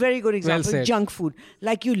 That's a very good example. said. Junk food.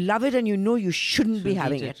 Like you love it and you know you shouldn't be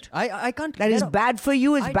having it. I can't. That is bad for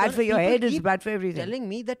you. It's I bad don't- for your people head. It's keep bad for everything. Telling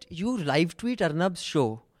me that you live tweet Arnab's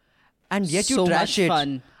show, and yet you So trash much it.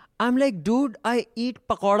 fun. I'm like, dude, I eat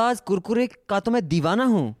pakoras, kurkure का तो मैं दीवाना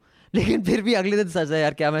हूँ. लेकिन फिर भी अगले दिन सोचा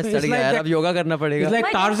यार क्या मैं So सड़ it's गया like यार, that- अब योगा करना पड़ेगा. It's like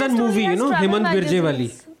My Tarzan dentist movie, only you know, has travel Hemant magazines.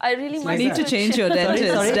 Birjewali. I really must Need to say. change your dentist,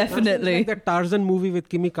 It's definitely. like the Tarzan movie with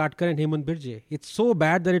Kimi Katkar and Hemant Birje. It's so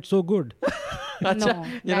bad that it's so good. No,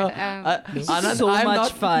 you know, Anand, So I'm much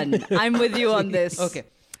not- fun. I'm with you on this. Okay,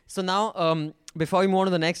 so now before we move on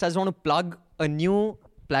to the next, I just want to plug a new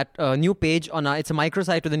new page on it's a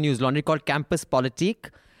microsite with the News Laundry called Campus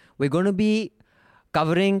Politique. We're going to be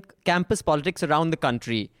covering campus politics around the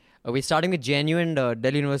country. We're starting with JNU and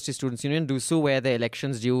Delhi University Students' Union, DUSU, where the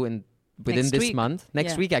elections due within Next this week. month,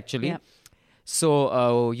 next Yeah. week actually. Yeah.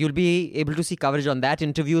 So you'll be able to see coverage on that,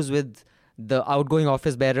 interviews with the outgoing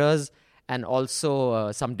office bearers, and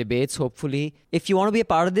also some debates, hopefully. If you want to be a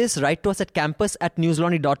part of this, write to us at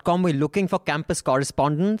campus@newslaundry.com. We're looking for campus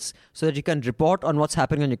correspondents so that you can report on what's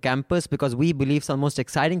happening on your campus, because we believe some of the most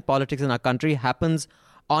exciting politics in our country happens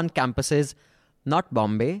on campuses, not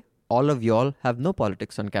Bombay. All of y'all have no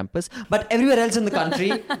politics on campus, but everywhere else in the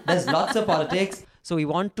country, there's lots of politics. So we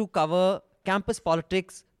want to cover campus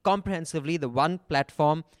politics comprehensively, the one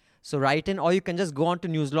platform. So write in, or you can just go on to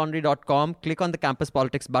newslaundry.com, click on the campus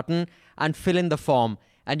politics button and fill in the form,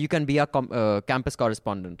 and you can be a campus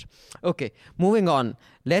correspondent. Okay, moving on.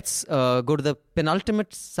 Let's go to the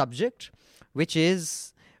penultimate subject, which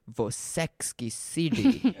is वो sex की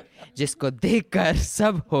CD जिसको देखकर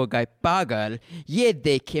सब हो गए पागल. ये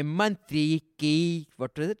देखे मंत्री की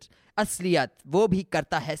what was it? असलियत, वो भी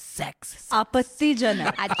करता है sex.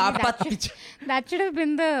 Apattijanak. That should have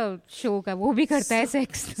been the show का. वो भी करता है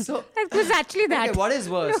sex. So It was actually that. Okay, what is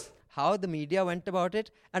worse? How the media went about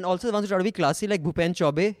it, and also the ones who try to be classy, like Bhupen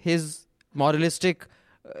Chaubey, his moralistic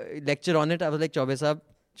lecture on it. I was like, Chaubey sahab,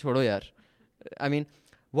 chodo yaar. I mean,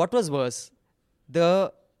 what was worse?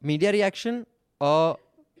 The media reaction or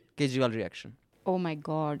Kejriwal reaction? Oh my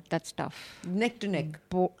God, that's tough. Neck to neck.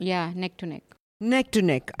 Yeah, neck to neck. Neck to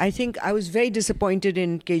neck. I think I was very disappointed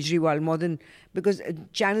in Kejriwal more than because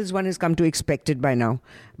Channels 1 has come to expect it by now.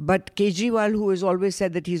 But Kejriwal, who has always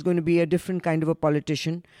said that he's going to be a different kind of a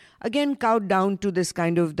politician, again cowed down to this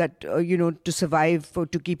kind of that, to survive,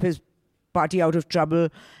 to keep his party out of trouble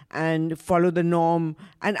and follow the norm.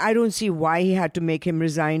 And I don't see why he had to make him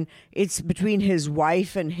resign. It's between his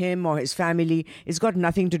wife and him or his family. It's got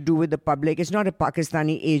nothing to do with the public. It's not a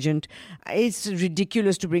Pakistani agent. It's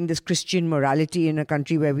ridiculous to bring this Christian morality in a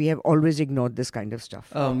country where we have always ignored this kind of stuff.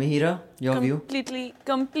 Mihira, your view?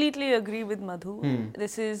 Completely agree with Madhu.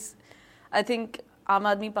 This is, I think, Aam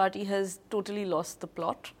Aadmi Party has totally lost the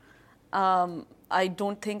plot. I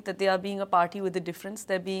don't think that they are being a party with a difference.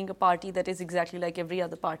 They're being a party that is exactly like every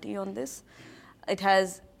other party on this. It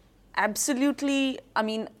has absolutely,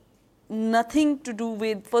 nothing to do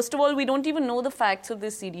with, first of all, we don't even know the facts of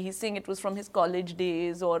this CD. He's saying it was from his college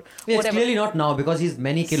days or It's whatever. clearly not now because he's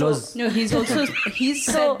many kilos. No, he's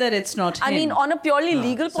said that it's not him. On a purely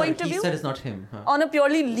legal point of he view, said it's not him. on a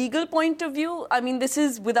purely legal point of view, this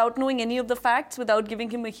is without knowing any of the facts, without giving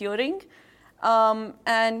him a hearing.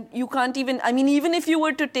 And you can't even, even if you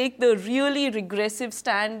were to take the really regressive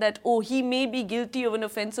stand that, he may be guilty of an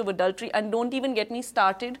offense of adultery, and don't even get me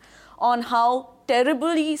started on how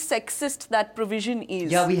terribly sexist that provision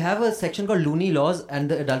is. Yeah, we have a section called Looney Laws and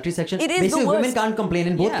the adultery section. It is basically, the women worst. can't complain.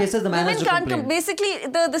 In both cases, the man Women has to can't complain. basically,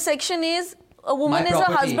 the section is, a woman My is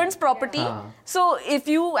property. her husband's property. So if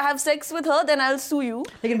you have sex with her, then I'll sue you.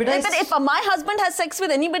 Lekin beta Like that if my husband has sex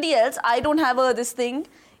with anybody else, I don't have this thing.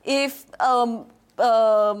 If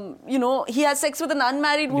he has sex with an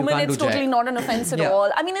unmarried woman, can't it's do totally jack. not an offense at Yeah.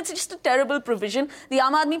 all. It's just a terrible provision. The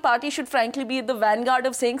Aam Aadmi Party should frankly be at the vanguard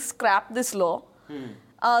of saying scrap this law.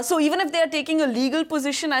 So even if they are taking a legal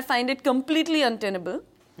position, I find it completely untenable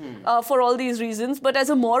for all these reasons. But as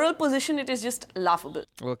a moral position, it is just laughable.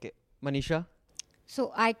 Okay. Manisha? So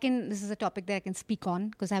this is a topic that I can speak on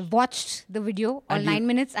because I've watched the video, all And 9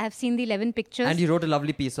 minutes. I have seen the 11 pictures. And you wrote a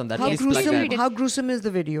lovely piece on that. How Please plug gruesome? that. How gruesome is the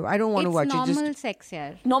video? I don't want to watch It's it. normal Just sex,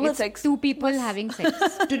 yeah. Normal It's sex. Two people having sex.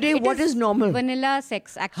 today, It what is normal? Vanilla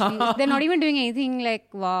sex, actually. They're not even doing anything like,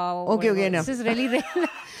 wow. Okay, whatever. enough. This is really real.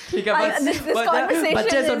 ठीक है, बस- this बस- conversation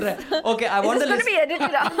बच्चे सुन is- रहे हैं. Okay, I want This the is going to be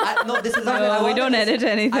edited out. No, this is No, I we want don't the edit I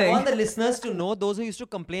anything. want the listeners to know, those who used to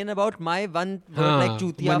complain about my one word हाँ, like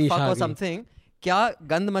chutiya, Manisha fuck or की. something. क्या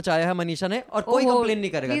गंद मचाया है मनीषा ने और कोई Oh, complain नहीं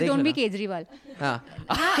करेगा. Please देख don't be लेना. Kejriwal.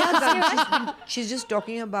 हाँ. she's just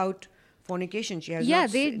talking about fornication. She has Yeah,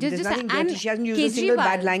 not, they there's just nothing and dirty. She hasn't used a single Kejriwal,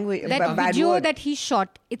 bad language, that bad video word. that he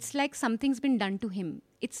shot, it's like something's been done to him.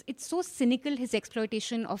 It's so cynical, his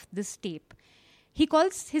exploitation of this tape. He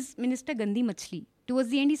calls his minister gandi machli. Towards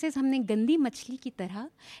the end, he says, "हमने गंदी मछली की तरह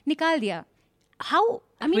निकाल दिया." How?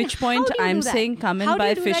 I mean, Which point how do you I'm do that? saying come How and do buy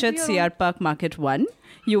you do fish that at to your CR Park Market 1.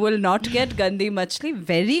 You will not get Gandhi Machli,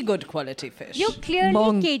 very good quality fish. You're clearly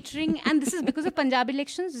Bong. catering, and this is because of Punjab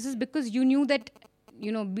elections. This is because you knew that,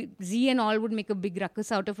 Z and all would make a big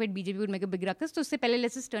ruckus out of it. BJP would make a big ruckus. So,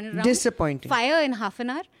 let's just turn it around. Disappointing. Fire in half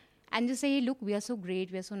an hour and just say, hey, look, we are so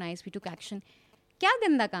great, we are so nice, we took action. क्या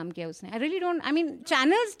गंदा काम किया उसने? I really don't. I mean,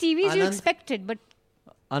 channels, TVs, you Anand. expect it, but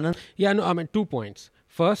Anand, Yeah, no, I mean, 2 points.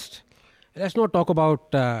 First, let's not talk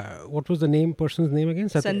about what was the person's name again?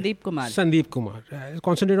 Sandeep Kumar. Sandeep Kumar.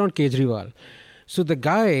 Concentrate on Kejriwal. So the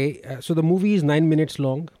guy, so the movie is 9 minutes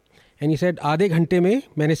long, and he said, "आधे घंटे में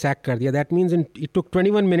मैंने sack कर दिया." That means it took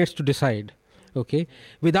 21 minutes to decide. Okay,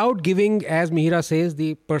 without giving, as Mihira says,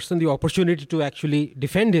 the person the opportunity to actually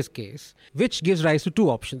defend his case, which gives rise to two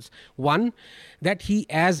options. One, that he,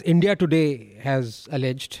 as India Today has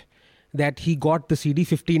alleged, that he got the CD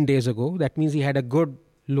 15 days ago. That means he had a good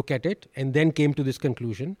look at it and then came to this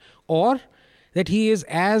conclusion. Or that he is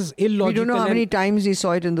as illogical. We don't know how and- many times he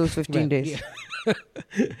saw it in those 15 Well, days. yeah.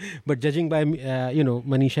 But judging by,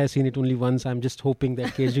 Manisha has seen it only once. I'm just hoping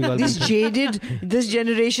that Kejriwal... This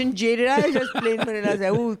generation jaded. I just plain vanilla say,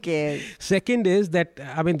 who cares? Second is that,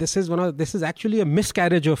 this is actually a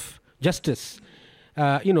miscarriage of justice,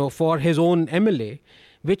 for his own MLA,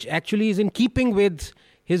 which actually is in keeping with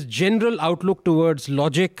his general outlook towards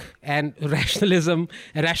logic and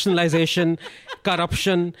rationalization,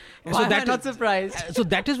 corruption. why am I not surprised? So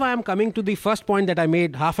that is why I'm coming to the first point that I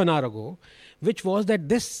made half an hour ago, which was that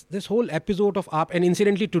this whole episode of AAP, and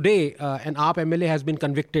incidentally today, an AAP MLA has been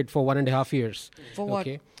convicted for 1.5 years. For what?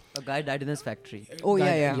 Okay. A guy died in his factory. Oh,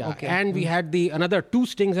 yeah. Okay. And we had another 2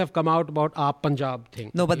 stings have come out about AAP Punjab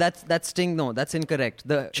thing. No, but that's sting. No, that's incorrect.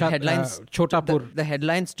 The headlines. Chotapur. The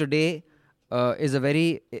headlines today is a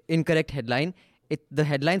very incorrect headline. The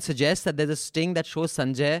headline suggests that there's a sting that shows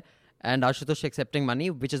Sanjay and Ashutosh accepting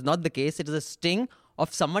money, which is not the case. It is a sting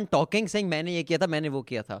of someone talking, saying, "मैंने ये किया था, मैंने वो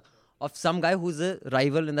किया था," of some guy who's a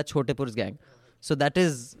rival in the Chotepur's gang. So that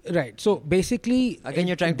is... Right. So basically... Again,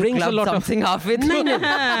 you're it trying to brings club a lot something halfway through.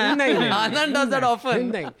 Anand does that often.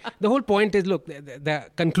 The whole point is, look, the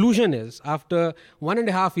conclusion is, after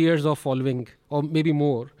 1.5 years of following, or maybe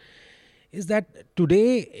more, is that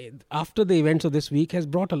today, after the events of this week, has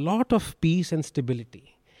brought a lot of peace and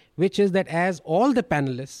stability, which is that as all the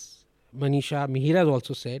panelists, Manisha, Mihira has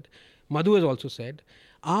also said, Madhu has also said,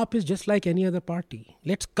 AAP is just like any other party.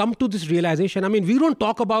 Let's come to this realization. We don't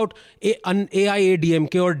talk about an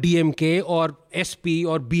AIADMK or DMK or SP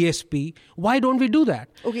or BSP. Why don't we do that?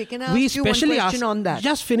 Okay, can I ask you one question on that?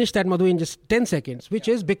 Just finish that, Madhu, in just 10 seconds, which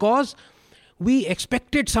is because we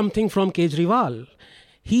expected something from Kejriwal.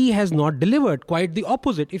 He has not delivered, quite the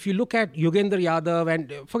opposite. If you look at Yogendra Yadav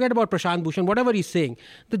and forget about Prashant Bhushan, whatever he's saying,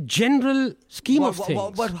 the general scheme of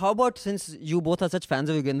things. But how about, since you both are such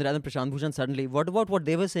fans of Yogendra Yadav and Prashant Bhushan suddenly, what about what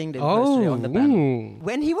they were saying yesterday on the panel?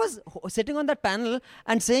 When he was sitting on that panel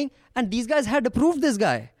and saying, and these guys had approved this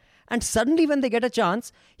guy. And suddenly when they get a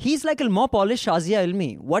chance, he's like a more polished Shazia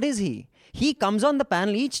Ilmi. What is he? He comes on the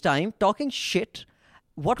panel each time talking shit.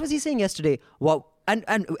 What was he saying yesterday? Wow.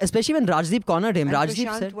 And especially when Rajdeep cornered him, And Rajdeep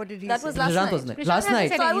Prashant, said... what did he That say? was last Prashant night. wasn't it? Prashant Last hasn't night.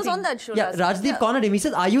 said So I was anything. on that show Yeah, last night. Rajdeep cornered him. He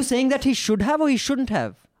says, "Are you saying that he should have or he shouldn't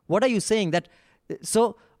have? What are you saying?" That?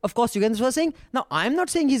 So, of course, Yogendra was saying, now I'm not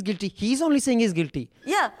saying he's guilty. He's only saying he's guilty.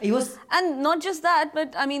 Yeah, He was... and not just that,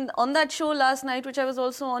 but on that show last night, which I was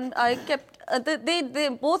also on, I kept they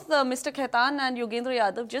both Mr. Khaitan and Yogendra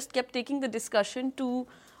Yadav just kept taking the discussion to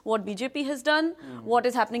what BJP has done, what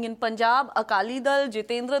is happening in Punjab, Akali Dal,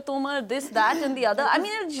 Jitendra Tomar, this, that, and the other.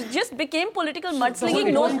 It just became political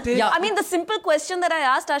mudslinging. The simple question that I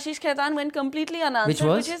asked Ashish Khaitan went completely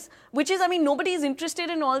unanswered, which is nobody is interested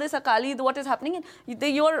in all this Akali, what is happening. And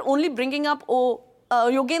you're only bringing up,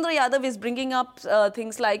 Yogendra Yadav is bringing up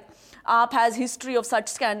things like AAP has history of such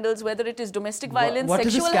scandals, whether it is domestic violence, what is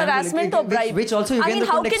a sexual scandal? harassment or bribery. Which also I mean,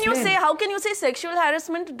 couldn't explain. how can you say sexual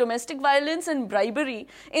harassment, domestic violence and bribery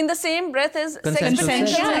in the same breath as Consensual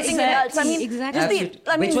sex sex. between something adults? I mean, Exactly.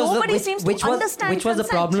 nobody seems to understand Which was the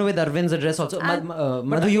consent. problem with Arvind's address also.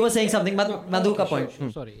 Madhu, you were saying something. Madhu ka point.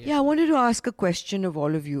 Sorry. Yeah, I wanted to ask a question of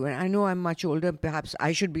all of you. And I know I'm much older. Perhaps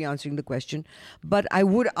I should be answering the question. But I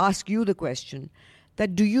would ask you the question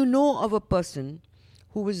that do you know of a person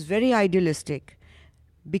who was very idealistic,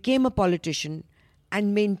 became a politician,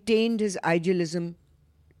 and maintained his idealism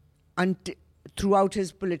throughout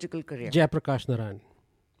his political career? Jayaprakash Narayan.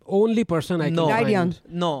 Only person I No. can Died find. young.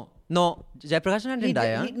 No. Jayaprakash Narayan didn't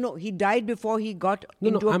die. Huh? He died before he got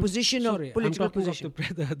into a position of political I'm talking position.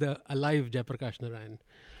 of the alive Jayaprakash Narayan.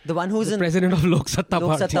 The one who's The in president of Lok Satta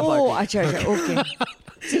Lok Party. Satta Oh, Party. okay.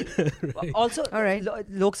 Also, All right.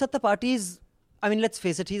 Lok Satta Party is, I mean, let's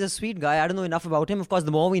face it, he's a sweet guy. I don't know enough about him. Of course, the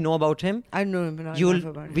more we know about him, I know him enough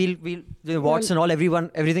about it. we'll the watts and all,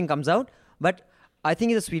 everything comes out. But I think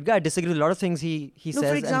he's a sweet guy. I disagree with a lot of things he No, says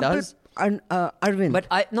for example, and does. Arvind. But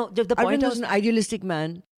the point Arvind was is, an idealistic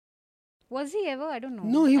man. Was he ever? I don't know.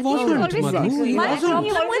 No, he I think wasn't, always Madhu. sexy. He My wasn't.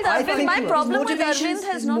 problem with I Arvind, think my he was. problem with Arvind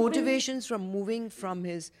has His not been... motivations from moving from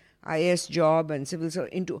his IS job and civil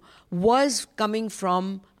service into was coming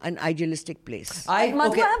from an idealistic place.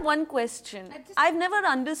 Madhu, I have one question. I've never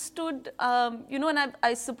understood, and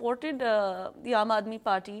I supported the Aam Aadmi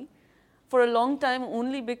Party for a long time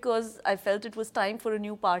only because I felt it was time for a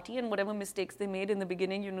new party, and whatever mistakes they made in the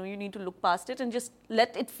beginning, you need to look past it and just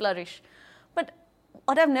let it flourish. But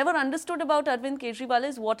what I've never understood about Arvind Kejriwal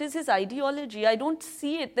is what is his ideology? I don't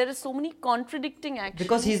see it. There are so many contradicting actions.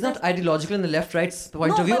 because he's not ideological in the left-right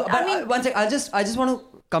point No, of view. but I mean- one sec, I just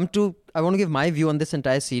want to I want to give my view on this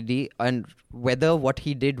entire CD and whether what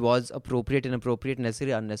he did was appropriate, inappropriate,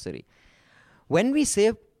 necessary, unnecessary. When we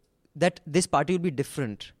say that this party will be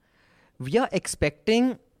different, we are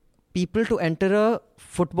expecting people to enter a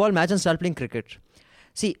football match and start playing cricket.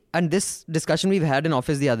 See, and this discussion we've had in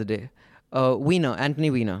office the other day. Anthony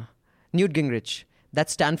Weiner, Newt Gingrich, that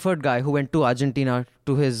Stanford guy who went to Argentina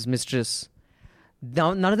to his mistress.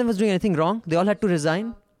 Now, none of them was doing anything wrong. They all had to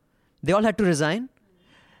resign.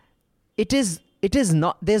 It is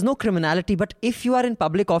not, there's no criminality, but if you are in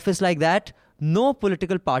public office like that, no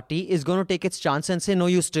political party is going to take its chance and say, no,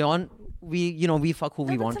 you stay on. We fuck who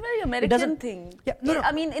we want. It's a very It American doesn't- thing. Yeah, no.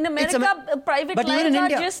 I mean, in It's America, private but lives even in are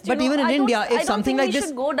India, just, but even in India, if something like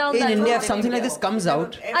this, go down in that India, road if something like this comes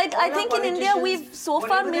out, I think in India we've so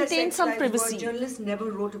far maintained some privacy. Journalists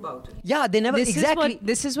never wrote about it. yeah, they never exactly.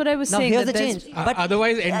 This is what I was Now saying. here's that the there's- change. But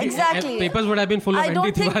Otherwise, Exactly. papers would have been full of I ND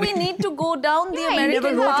don't think we Tiwari. need to go down the Yeah, he American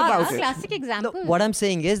never wrote path. about it. Classic example. No, what I'm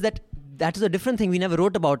saying is that is a different thing. We never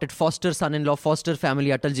wrote about it. Foster son-in-law, foster family,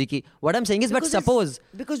 Atal ji ki. What I'm saying is, but suppose.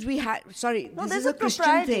 Because we had, this there's is a a Christian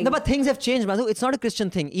propriety. thing. No, but things have changed, Madhu. It's not a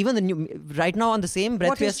Christian thing. Even the new, right now on the same breath.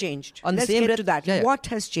 What we has are- changed? On the Let's same get breath, to that. Yeah, yeah. What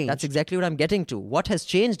has changed? That's exactly what I'm getting to. What has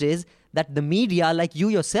changed is that the media, like you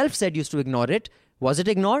yourself said, used to ignore it. Was it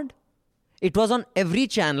ignored? It was on every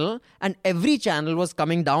channel, and every channel was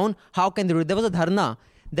coming down. How can they do it? There was a dharna.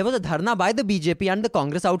 There was a dharna by the BJP and the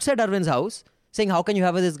Congress outside Arvind's house, saying, how can you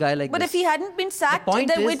have this guy like But this? if he hadn't been sacked, point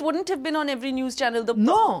then is- it wouldn't have been on every news channel.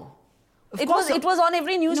 No. It was on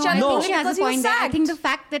every news No, channel I only think she has because a he was point there. I sacked. think the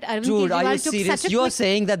fact that Arvind Dude, are you Kejriwal took serious? such a You are quick...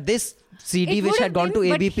 saying that this CD It which would had have gone to been,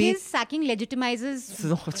 but ABP... his sacking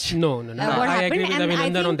legitimizes No. what I agree happened, with and I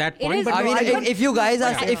Abhinandan on think that it point. is- But I mean, No, if you guys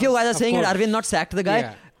are Of saying that course. Arvind not sacked the guy,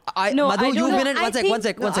 Yeah. No, Madhu, I you've don't been know. in I one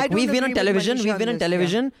sec. No, I We've don't been on agree with television. Manisha We've on been on this,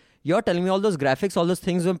 television. You're telling me all those graphics, all those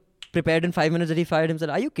things were prepared in 5 minutes that he fired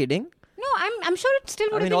himself. Are you kidding? No, I'm sure it still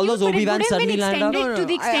would I mean, have all been those used, but it Obi-Wan would have been suddenly lined up. extended to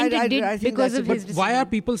the extent I it did think because that's of a- his but Why are decision.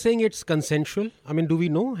 people saying it's consensual? I mean, do we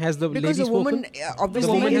know? Has the Because lady the woman, spoken? obviously,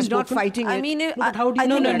 The woman is has not spoken? fighting I it. mean, But how do you I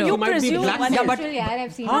know think that? you You might be presume. blackmailed. Yeah, but-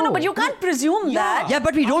 I've seen No, but you can't presume that. Yeah,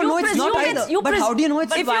 but we don't You know it's not presume either. you But pres- how do you know it's...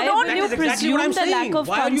 But if you why don't, would you you presume what I'm the saying. lack of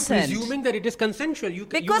Why are you consent? presuming that it is consensual?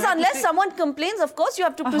 because have to unless say- someone complains, of course you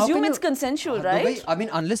have to How presume can it's you- consensual, The right? way- I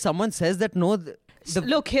mean, unless someone says that no...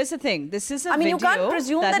 Look, here's the thing. This is a I mean, you video can't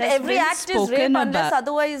presume that has every been act is spoken rape unless about.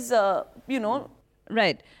 otherwise,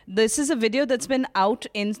 Right. This is a video that's been out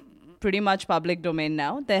in pretty much public domain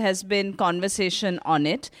now. There has been conversation on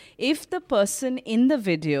it. If the person in the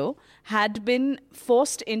video had been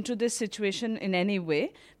forced into this situation in any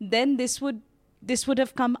way, then this would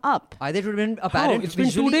have come up. Either it would have been How? apparent It's been 2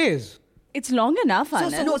 visually- days. It's long enough,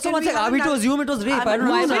 Anand. So one sec, are we to assume it was rape? I don't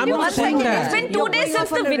know. No, I'm not saying that. it's been 2 You're days going since off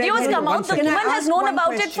the on a red videos herring. come One out. The second. woman Can I has ask known one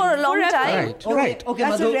about it question? for a long Forever. time. Right. Right. Okay,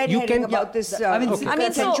 That's Madhu, a red you herring can... about this I mean,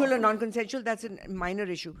 consensual or non-consensual. That's a minor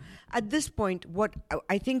issue. At this point, what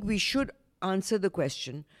I think we should answer the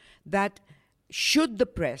question that should the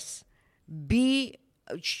press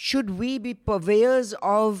should we be purveyors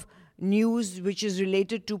of news which is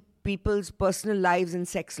related to people's personal lives and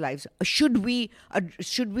sex lives? Should we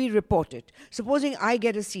report it? Supposing I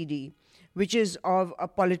get a CD which is of a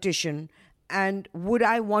politician, and would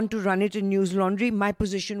I want to run it in News Laundry? My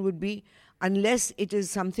position would be, unless it is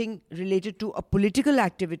something related to a political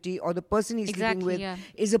activity, or the person he's sleeping with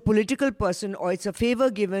is a political person, or it's a favor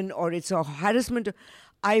given, or it's a harassment,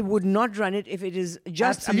 I would not run it if it is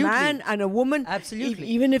just a man and a woman. Absolutely.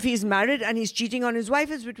 Even if he's married and he's cheating on his wife,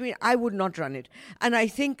 I would not run it. And I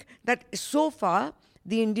think that so far,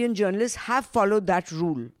 the Indian journalists have followed that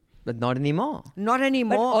rule. But not anymore. Not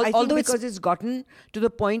anymore. I think because it's gotten to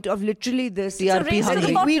the point of literally this. TRP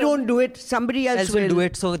hungry. If we don't do it, somebody else will do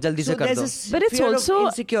it. So jaldi se kar do. But it's also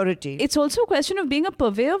insecurity. It's also a question of being a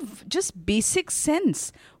purveyor of just basic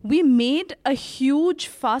sense. We made a huge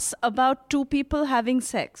fuss about two people having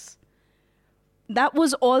sex. That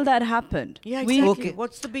was all that happened. Yeah, exactly. Okay.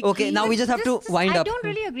 What's the big Okay, deal? now we just have to wind I up. don't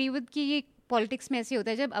really agree with कि ये politics में ऐसे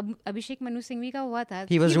होता है. जब अभिषेक मनु सिंघवी का हुआ था,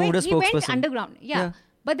 He was removed as He went spokesperson. underground. Yeah.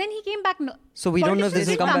 But then he came back. So we don't know if this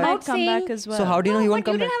will come back. Come back as well. So how do you know he won't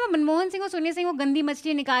come you back? didn't have a Manmohan Singh or Sonia Singh वो गंदी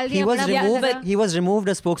मछली निकाल दिया. He was बड़ा removed. बड़ा He was removed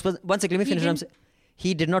as spokesperson. One second, let me finish.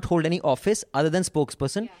 He did not hold any office other than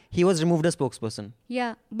spokesperson. He was removed as spokesperson.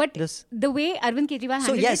 Yeah, but the way Arvind Kejriwal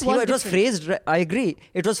So handled yes, it was it was phrased. I agree.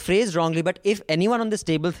 It was phrased wrongly. But if anyone on this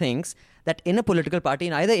table thinks that in a political party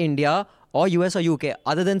in either India or US or UK,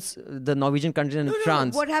 other than the Norwegian country and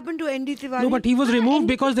France. What happened to N.D. Tiwari? No, but he was removed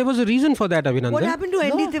because there was a reason for that, Abhinandan. What happened to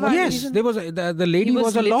N.D. Tiwari? Yes, there was the lady He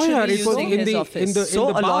was a lawyer. literally It was using in his the office.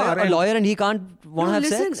 bar. A lawyer and he can't want to have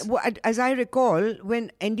listen, sex. As I recall,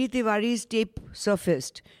 when N.D. Tiwari's tape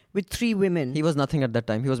surfaced with 3 women. He was nothing at that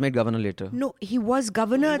time. He was made governor later. No, he was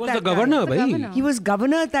governor at that time. He was the governor, bhai. He was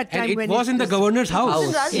governor at that time. And it when was in the governor's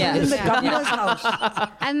house. Yeah. In the governor's house.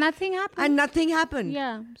 and nothing happened. And nothing happened.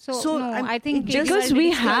 Yeah. So no, I think because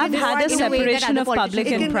we have had a separation of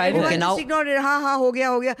public and private. Okay, now ignore it. हाँ हो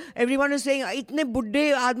गया. Everyone is saying इतने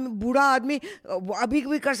बूढ़ा आदमी अभी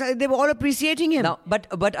भी कर सकते. They were all appreciating him. now,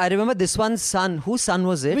 but I remember this one's son. Whose son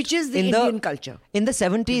was it? Which is the Indian culture. In the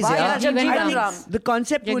 70s, Why yeah. Jagjeevan I think Ram. the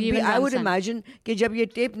concept would be, Jagjeevan I would Ram son. imagine कि जब ये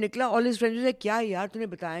tape निकला, all his friends said, क्या यार तूने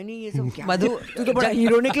बताया नहीं ये सब क्या? Madhu, तू तो बड़ा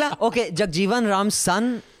hero निकला. Okay, Jagjeevan Ram's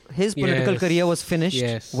son, his political Yes. career was finished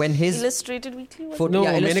Yes. when his Illustrated Weekly. No,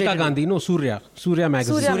 yeah, Menaka Illustrated- Gandhi. No, Surya magazine. Surya Surya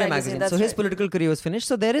magazine, magazine. that's So his right. political career was finished.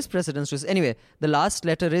 So there is precedence to this. Anyway, the last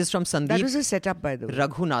letter is from That Sandeep was a setup, by the way. They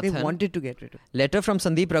Raghunathan. wanted to get rid of it. Letter from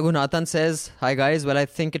Sandeep Raghunathan says, "Hi guys, well I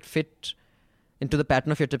think it fit into the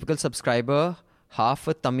pattern of your typical subscriber, half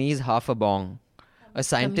a Tamiz, half a bong. A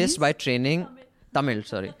scientist by training, Tamil,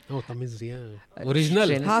 sorry. Oh, Tamiz, yeah. Original.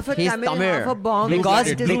 Train- Half a he's Tamil, half a bong.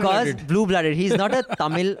 Because Blue-blooded. blue-blooded. He's not a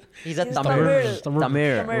Tamil. He's a Tamil.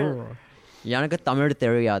 Tamil. Yanaka Tamil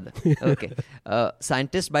tere yaad. Okay.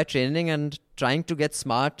 Scientist by training and trying to get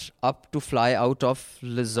smart up to fly out of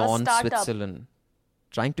Luzon, startup. Switzerland.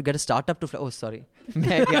 Trying to get a startup to fly. Oh, sorry.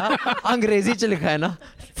 मैं क्या अंग्रेजी च लिखा है ना.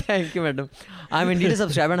 Thank you, madam. I'm indeed a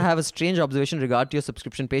subscriber and I have a strange observation in regard to your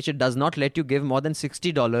subscription page. It does not let you give more than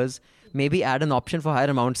 $60. Maybe add an option for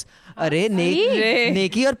higher amounts. अरे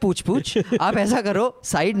नेकी और पूछ आप ऐसा करो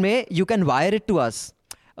side में you can wire it to us.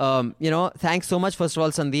 Thanks so much first of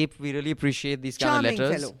all, Sandeep. We really appreciate these kind Charming of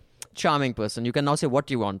letters. fellow. Charming person. You can now say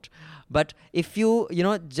what you want. But if you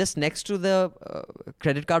just next to the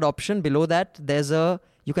credit card option below that,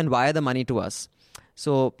 you can wire the money to us.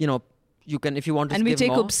 So, you can, if you want to And we give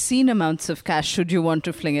take more. obscene amounts of cash should you want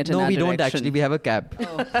to fling it in No, our we direction. don't actually. We have a cap.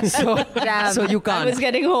 Damn. So you I can't. was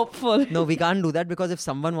getting hopeful. No, we can't do that because if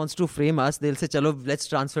someone wants to frame us, they'll say, "Chalo, let's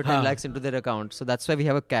transfer 10 lakhs into their account." So that's why we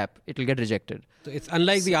have a cap. It will get rejected. So it's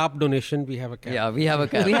unlike the AAP donation, we have a cap. Yeah, we have a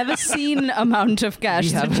cap. We have a seen amount of cash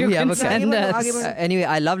We have- that you we have can a cap. send us. Anyway,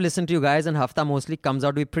 I love listening to you guys, and Hafta mostly comes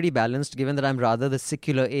out to be pretty balanced, given that I'm rather the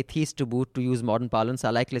secular atheist to boot, to use modern parlance.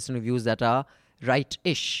 I like listening to views that are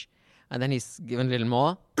right-ish. And then he's given a little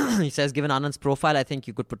more. He says, given Anand's profile, I think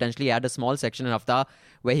you could potentially add a small section in Hafta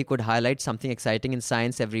where he could highlight something exciting in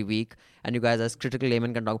science every week. And you guys as critical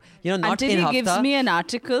laymen can talk. Not Until in he Hafta. gives me an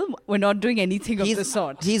article, we're not doing anything of the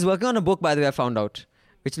sort. He's working on a book, by the way, I found out,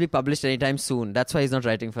 which will be published anytime soon. That's why he's not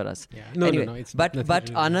writing for us. Yeah. No, anyway, it's but nothing but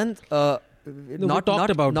really. Anand, we not talked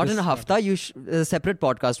about not this, in a Hafta. A separate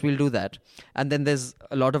podcast. We'll do that. And then there's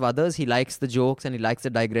a lot of others. He likes the jokes and he likes the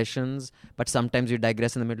digressions. But sometimes you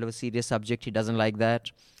digress in the middle of a serious subject. He doesn't like that.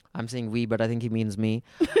 I'm saying we, but I think he means me.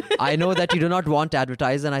 I know that you do not want to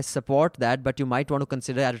advertise, and I support that, but you might want to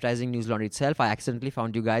consider advertising News Laundry itself. I accidentally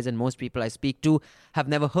found you guys, and most people I speak to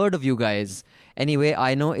have never heard of you guys. Anyway, I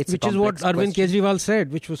know it's Which a is what complex Arvind question. Kejriwal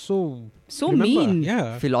said, which was so remember? mean.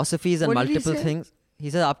 Yeah. Philosophies and What did he multiple say? things. He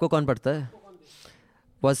said, "Aapko kaun padta hai?"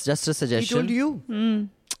 Was just a He suggestion. told you.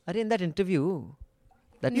 Arey, in that interview.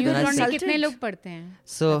 That news when I laundry said- कितने लोग पढ़ते हैं?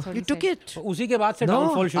 So That's what You he took said. it. उसी के बाद से no,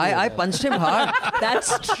 downfall शुरू हो I गया। punched him hard.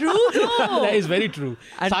 That's true, though. That is very true.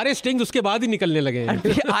 सारे स्टिंग्स उसके बाद ही निकलने लगे हैं।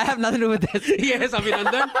 I have nothing to do with this. Yes,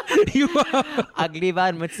 Abhinandan. You are. अगली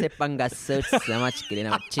बार मुझसे पंगा सोच समझ के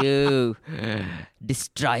लेना बच्चू,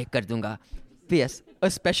 destroy कर दूंगा. P.S. A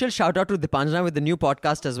special shout out to Dipanjana with the new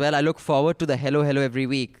podcast as well. I look forward to the Hello Hello every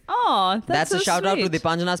week. Oh, That's so a shout out to sweet.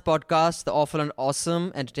 Dipanjana's podcast, the awful and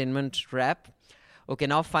awesome entertainment rap. Okay,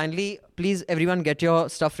 now finally, please everyone get your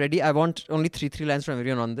stuff ready. I want only three lines from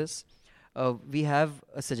everyone on this. We have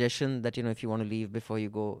a suggestion that, if you want to leave before you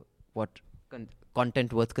go, what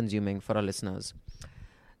content worth consuming for our listeners.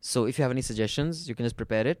 So if you have any suggestions, you can just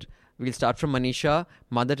prepare it. We'll start from Manisha.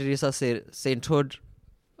 Mother Teresa Sainthood,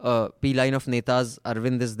 P-line of Netas.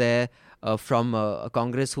 Arvind is there. From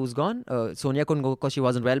Congress, who's gone? Sonia couldn't go because she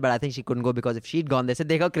wasn't well, but I think she couldn't go because if she'd gone, they said,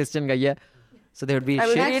 Dekha, Christian gayi hai. So they would be... I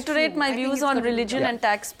will shit. reiterate my I think views it's on coming religion and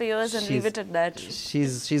taxpayers and leave She's- it at that.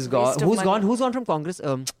 She's gone. Waste of Who's money. gone? Who's gone from Congress?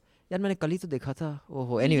 यार मैंने कल ही तो देखा था.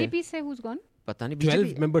 Oh, anyway. BJP से who's gone? पता नहीं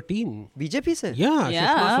 12 member team. BJP से. Yeah,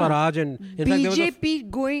 Yeah. Sushma Swaraj and in fact there was a BJP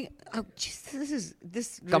going. Oh, jeez,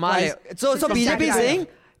 this. कमाल है. revised- So this is BJP is satire. saying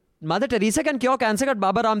Mother Teresa can cure cancer, but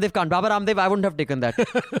Baba Ramdev can't. Baba Ramdev, I wouldn't have taken that.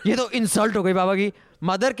 ये तो insult हो गई बाबा की.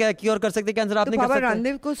 Mother क्या cure कर सकती cancer, आप तो नहीं कर बाबा सकते.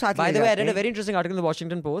 रामदेव को साथ By ले the way, I जाते read a हैं। very interesting article in the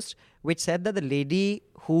Washington Post which said that the lady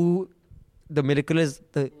who the miracle is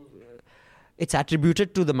it's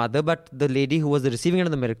attributed to the mother, but the lady who was the receiving end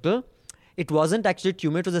of the miracle, it wasn't actually a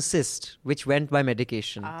tumor, it was a cyst which went by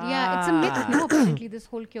medication. Yeah, it's a myth, no, apparently, this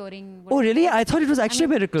whole curing. Oh really? I thought it was actually a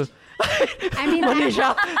miracle. I mean,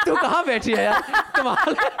 Manisha, तू कहाँ बैठी है यार?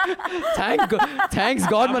 कमाल है. Thanks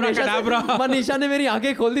God, Manisha. Manisha ने मेरी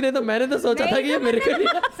आंखें खोल दी, नहीं तो मैंने तो सोचा था कि ये miracle ही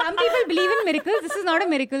है. some people believe in miracles. This is not a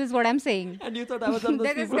miracle, is what I'm saying. And you thought I was one of those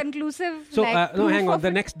There is people. conclusive. So like, no, proof hang on. of The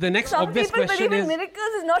it. next Some obvious people question believe in is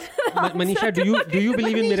miracles is not an answer. Manisha, do you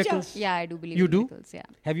believe in miracles? Yeah, I do believe You in do? miracles. Yeah,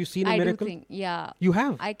 Have you seen a I miracle? do think. Yeah, You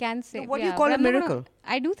have. I can say. what do you yeah, call but a I'm not miracle?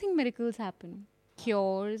 I do think miracles happen.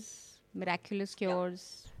 Cures, miraculous cures.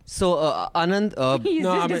 So Anand, He's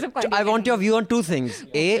No, just I mean, disappointed. I want your view on two things.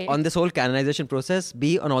 A, Okay. on this whole canonization process.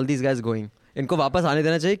 B, on all these guys going. इनको वापस आने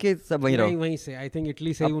देना चाहिए कि सब वहीं नहीं रहो. वहीं से I think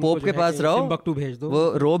इटली से ही अब उनको पोप जो के है पास कि रहो. टिम्बकटू भेज दो. वो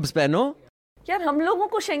robes पहनो. यार हम लोगों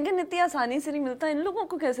को शेंगेन इतनी आसानी से नहीं मिलता, इन लोगों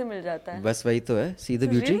को कैसे मिल जाता है? बस वही तो है. See the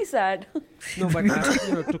It's beauty. really sad. No,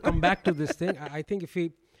 but to come back to this thing, I think if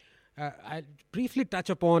we, I'll briefly touch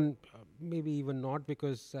upon, maybe even not,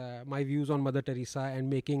 because my views on Mother Teresa and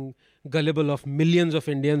making gullible of millions of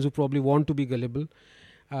Indians who probably want to be gullible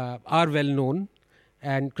are well known.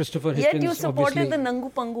 And Christopher Yet Hitchens you supported obviously. the Nangu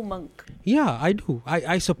Pangu monk. Yeah, I do.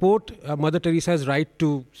 I support Mother Teresa's right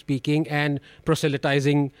to speaking and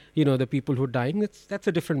proselytizing, the people who are dying. That's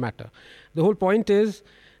a different matter. The whole point is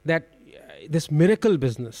that this miracle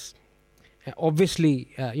business, obviously,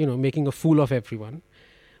 making a fool of everyone.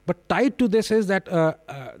 But tied to this is that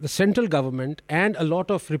the central government and a lot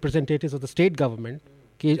of representatives of the state government,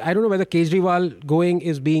 I don't know whether Kejriwal going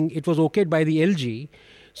it was okayed by the LG,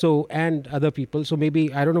 and other people. So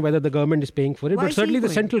maybe, I don't know whether the government is paying for it, Why but is he certainly the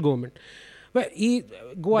going? central government. Well,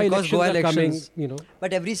 Goa Because elections Goa are coming, elections.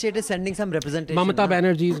 But every state is sending some representation. Mamata na?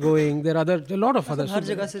 Banerjee is going. There are a lot of others. हर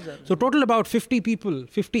जगह से जा- So total about 50 people,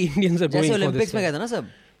 50 Indians are going जैसे for this. Olympics में thing. गए थे ना सब.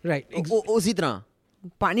 Right. उसी तरह.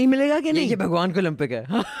 पानी मिलेगा कि ये नहीं? भगवान को ओलंपिक है.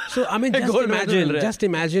 So I mean, Gold medal मिल रहा है. just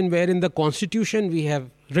imagine where in the constitution we have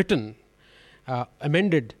written,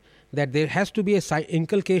 amended, that there has to be a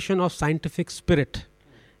inculcation of scientific spirit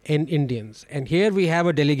in Indians. And here we have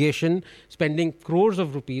a delegation spending crores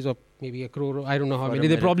of rupees, or maybe a crore, I don't know how For many. a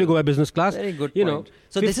They probably miracle. go by business class. Very good You point. know,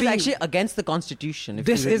 So this is 50 actually against the constitution. if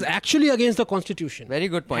This you is really- actually against the constitution. Very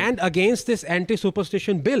good point. And against this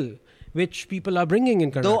anti-superstition bill, which people are bringing in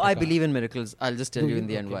Karnataka. Though I believe in miracles, I'll just tell Do you you? in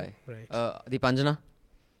the end Okay, why. right. Deepanjana,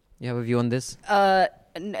 you have a view on this?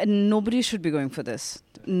 Nobody should be going for this.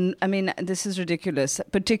 I mean, this is ridiculous,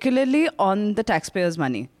 particularly on the taxpayers'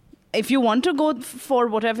 money. If you want to go for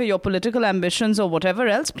whatever your political ambitions or whatever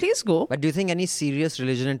else, please go. But do you think any serious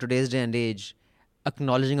religion in today's day and age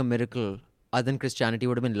acknowledging a miracle other than Christianity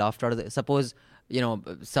would have been laughed out of the... Suppose,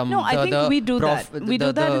 some. No, I think we do that. We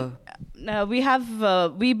do that.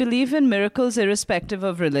 We believe in miracles irrespective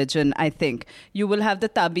of religion. I think you will have the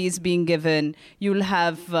tabiz being given. You'll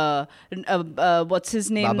have what's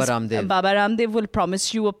his name? Baba Ramdev. Baba Ramdev will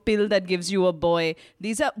promise you a pill that gives you a boy.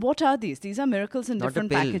 What are these? These are miracles in Not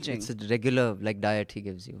different a pill. packaging. It's a regular diet he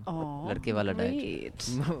gives you. Oh, Ladke wala diet. great.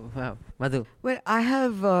 Wow. Madhu. Well, I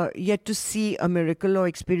have yet to see a miracle or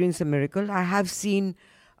experience a miracle. I have seen,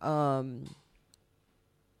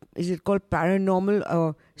 is it called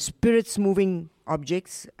paranormal? Spirits moving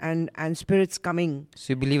objects and spirits coming.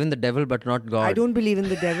 So you believe in the devil but not God. I don't believe in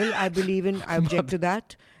the devil. I object to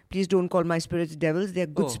that. Please don't call my spirits devils. They're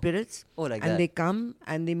good spirits. Oh, like and that. they come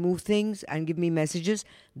and they move things and give me messages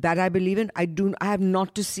that I believe in.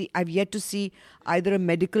 I've yet to see either a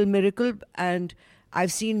medical miracle, and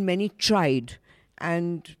I've seen many tried.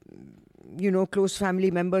 And, close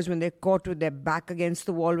family members, when they're caught with their back against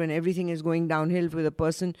the wall, when everything is going downhill with a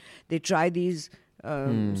person, they try these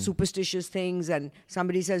superstitious things, and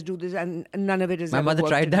somebody says do this, and none of it is My ever mother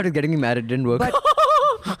worked tried in. that with getting me married. Didn't work. But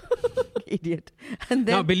idiot. And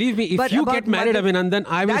then, Now, believe me, if but you about get married, mother- Abhinandan,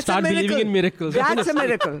 I will That's a start believing miracle. in miracles. That's a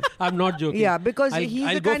miracle. I'm not joking. Yeah, because I'll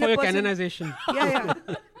he's the go kind for of your person- canonization. Yeah.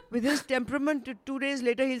 With his temperament, 2 days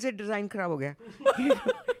later he'll say design खराब हो गया.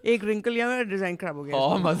 एक wrinkle यहाँ design खराब हो गया.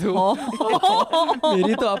 Oh, Madhu.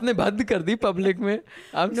 मेरी तो आपने बंद कर दी public में.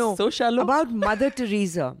 I'm No, so shallow. about Mother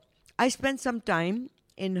Teresa, I spent some time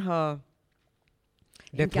in her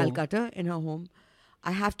in Death home. Calcutta, in her home.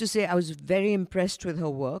 I have to say I was very impressed with her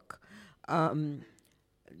work.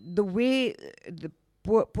 The way the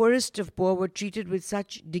poorest of poor were treated with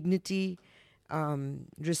such dignity,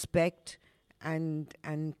 respect,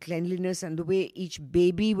 and cleanliness, and the way each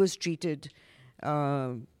baby was treated.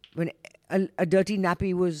 When a dirty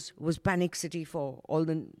nappy was panic city for all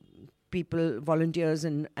the people, volunteers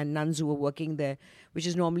and nuns who were working there, which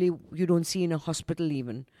is normally you don't see in a hospital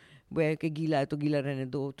even, where ke gila hai to gila rehne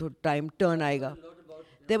do, to time turn aayega.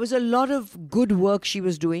 There was a lot of good work she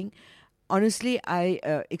was doing. Honestly, I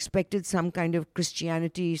expected some kind of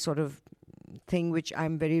Christianity sort of thing, which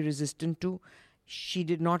I'm very resistant to. She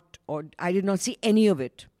did not, or I did not see any of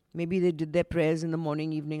it. Maybe they did their prayers in the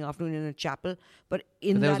morning, evening, afternoon in a chapel, but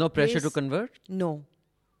There was no pressure to place, convert? No,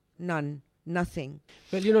 none, nothing.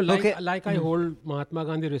 Well, like I hold Mahatma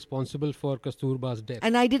Gandhi responsible for Kasturba's death.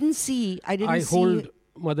 And I didn't see. I hold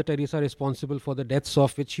Mother Teresa responsible for the deaths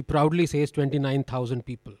of, which she proudly says, 29,000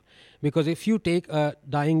 people. Because if you take a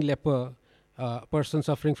dying leper, person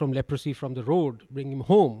suffering from leprosy from the road, bring him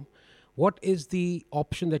home, what is the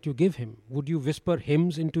option that you give him? Would you whisper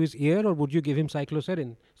hymns into his ear, or would you give him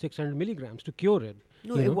cycloserin, 600 milligrams, to cure it?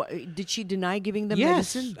 No, did she deny giving them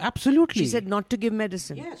Yes, medicine? absolutely. She said not to give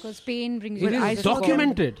medicine. Because pain brings It you is to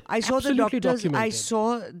documented. I saw the Absolutely doctors. I documented.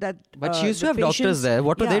 saw that. But she used to the have doctors patients- there.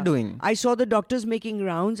 What were they doing? I saw the doctors making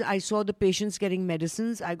rounds. I saw the patients getting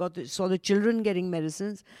medicines. Saw the children getting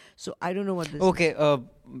medicines. So I don't know what this. Okay,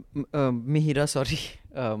 Mihira, sorry.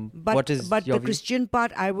 What is but your the view? Christian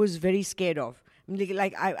part, I was very scared of.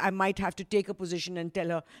 Like I might have to take a position and tell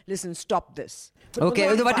her, listen, stop this. Okay,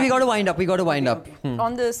 but we got to wind up.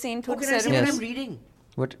 On the sainthood How can I say ceremony. what I'm reading?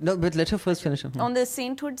 What? No, but let her first finish. On the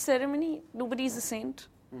sainthood ceremony, nobody's a saint.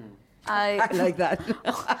 I like that.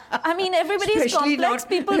 I mean, everybody's Especially complex. not-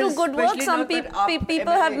 People do good work. especially Some not that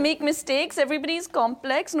people have MMA. make mistakes. Everybody's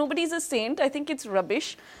complex. Nobody's a saint. I think it's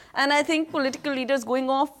rubbish. And I think political leaders going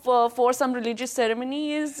off for some religious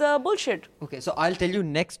ceremony is bullshit. Okay, so I'll tell you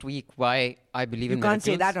next week why I believe You in can't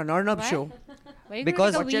say miracles. that on Arnab Why? show. Why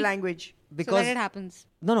Because- couldn't Watch it your be a week language. so Because that it happens?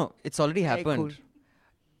 No, it's already Very happened. cool.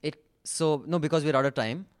 Because we're out of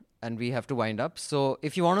time and we have to wind up. So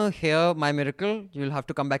if you want to hear my miracle, you'll have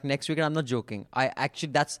to come back next week. And I'm not joking. I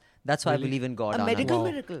actually that's why I believe in God. A Anand. medical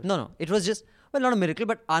miracle. No, it was just not a miracle.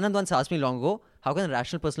 But Anand once asked me long ago, how can a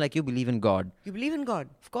rational person like you believe in God? You believe in God?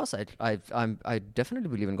 Of course, I definitely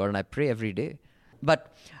believe in God and I pray every day.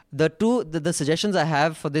 But the suggestions I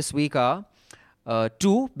have for this week are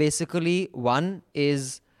two. Basically, one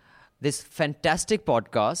is this fantastic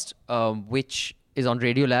podcast which is on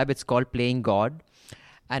Radiolab. It's called Playing God,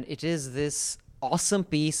 and it is this awesome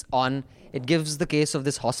piece on. It gives the case of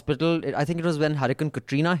this hospital. I think it was when Hurricane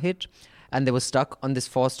Katrina hit, and they were stuck on this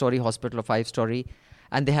 4-story hospital or 5-story,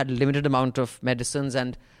 and they had limited amount of medicines,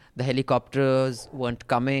 and the helicopters weren't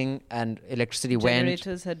coming, and electricity went.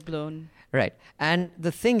 Generators had blown. Right. And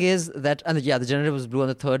the thing is that, the generator was blue on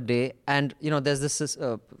the third day. And, there's this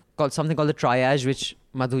something called the triage, which,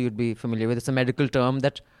 Madhu, you'd be familiar with. It's a medical term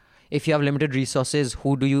that if you have limited resources,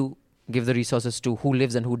 who do you give the resources to? Who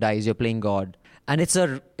lives and who dies? You're playing God. And it's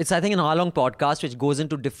I think, an hour-long podcast which goes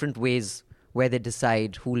into different ways where they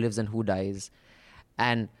decide who lives and who dies.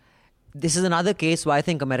 And this is another case why I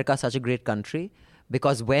think America is such a great country,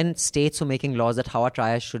 because when states are making laws that how a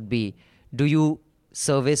triage should be, do you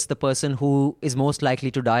service the person who is most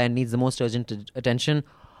likely to die and needs the most urgent attention,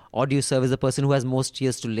 or do you service the person who has most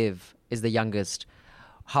years to live, is the youngest?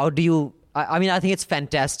 How do you... I mean, I think it's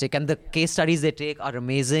fantastic, and the case studies they take are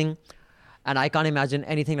amazing, and I can't imagine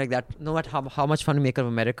anything like that, no matter how much fun we make of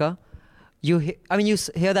America. You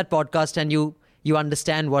hear that podcast and you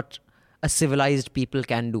understand what a civilized people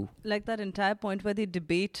can do. Like that entire point where they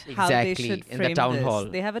debate how they should frame in the town this. hall.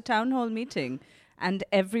 They have a town hall meeting and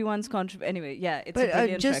everyone's anyway, yeah, it's a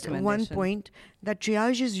brilliant just recommendation. one point, that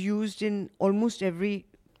triage is used in almost every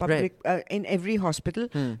public, in every hospital,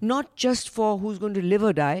 not just for who's going to live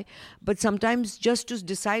or die, but sometimes just to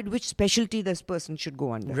decide which specialty this person should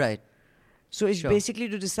go under. Right. So it's basically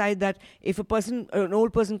to decide that if an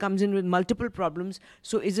old person comes in with multiple problems,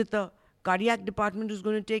 so is it the cardiac department who's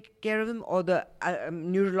going to take care of them, or the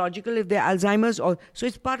neurological if they're Alzheimer's, or so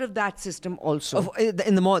it's part of that system also.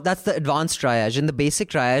 That's the advanced triage. In the basic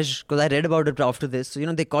triage, because I read about it after this, so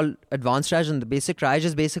they call advanced triage, and the basic triage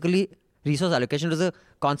is basically resource allocation. It was a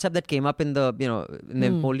concept that came up in the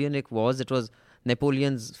Napoleonic Wars. It was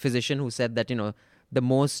Napoleon's physician who said that the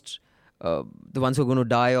most the ones who are going to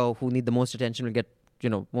die or who need the most attention will get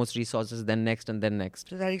most resources, then next and then next.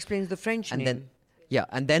 So that explains the French name.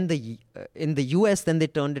 And then in the US, then they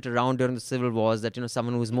turned it around during the civil wars that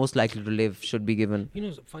someone who is most likely to live should be given.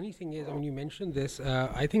 The funny thing is, when you mentioned this,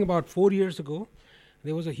 I think about 4 years ago,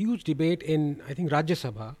 there was a huge debate in, I think, Rajya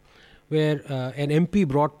Sabha, where an MP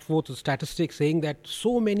brought forth a statistic saying that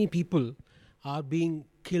so many people are being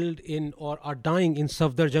killed in or are dying in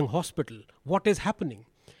Safdarjung Hospital. What is happening?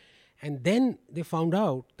 And then they found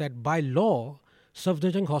out that by law,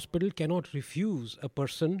 Safdarjung Hospital cannot refuse a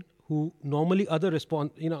person who normally other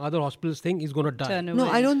hospitals think is going to die. No,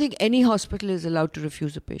 I don't think any hospital is allowed to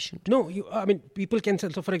refuse a patient. No, people can say,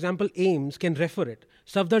 so for example, AIMS can refer it.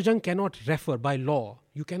 Safdarjung cannot refer by law.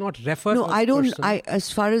 You cannot refer. No, I don't.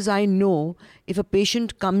 As far as I know, if a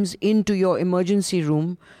patient comes into your emergency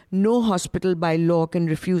room, no hospital by law can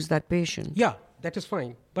refuse that patient. Yeah, that is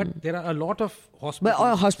fine. But there are a lot of hospitals.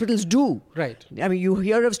 But hospitals do. Right. I mean, you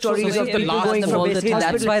hear of stories of people going from hospital.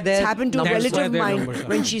 That's why it's happened to a relative of mine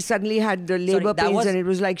when she suddenly had the labor pains and it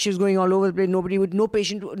was like she was going all over the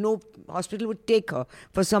place. No hospital would take her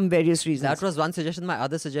for some various reasons. That was one suggestion. My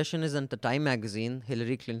other suggestion is in the Time magazine,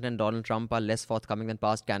 Hillary Clinton and Donald Trump are less forthcoming than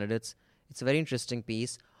past candidates. It's a very interesting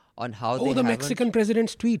piece on how the Mexican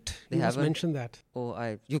president's tweet. They you must mention that.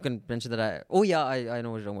 You can mention that. I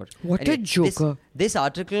know what you're talking about. What a joker. This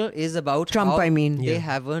article is about Trump, how they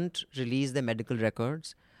haven't released their medical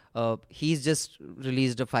records. He's just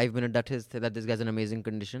released a 5-minute that this guy's in amazing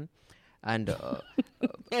condition. And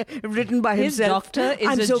written by his himself. doctor is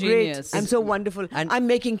I'm a so genius. Great. I'm so wonderful. And I'm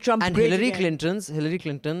making Trump and great Hillary again. Hillary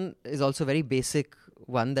Clinton is also a very basic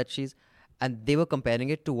one that and they were comparing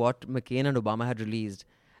it to what McCain and Obama had released.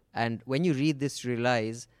 And when you read this, you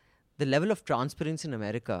realize the level of transparency in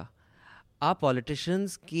America. Our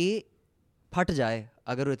politicians के फट जाए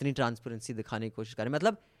अगर वो इतनी transparency दिखाने की कोशिश करें.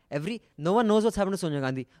 मतलब no one knows what's happened to Sonia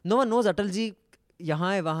Gandhi. No one knows Atal ji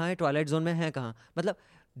यहाँ है वहाँ है Twilight Zone में हैं कहाँ. मतलब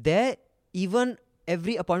there even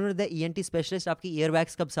every appointment with the ENT specialist आपकी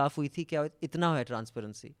earwax कब साफ हुई थी क्या इतना है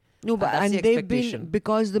transparency. No, but and they've been,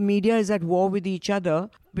 because the media is at war with each other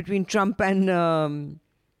between Trump and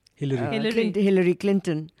Hillary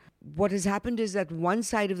Clinton. What has happened is that one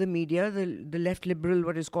side of the media, the left liberal,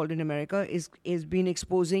 what is called in America, is been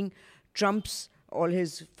exposing Trump's all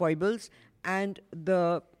his foibles, and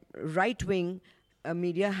the right wing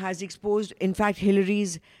media has exposed, in fact,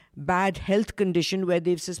 Hillary's bad health condition, where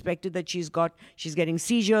they've suspected that she's getting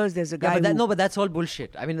seizures. There's a guy. But that's all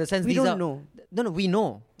bullshit. I mean, in the sense we don't know. No, we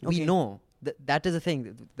know. Okay. We know. That is the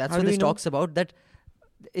thing. That's How what do this we know? talks about. That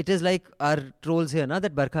it is like our trolls here,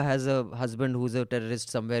 that Barkha has a husband who's a terrorist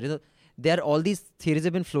somewhere. There are all these theories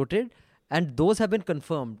have been floated, and those have been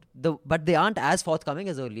confirmed. But they aren't as forthcoming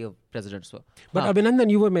as earlier presidents were. But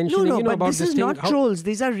Abhinandan, you were mentioning, but about this is not trolls.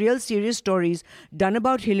 These are real serious stories done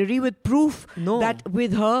about Hillary with proof that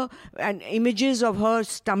with her and images of her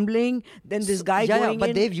stumbling, then this guy going but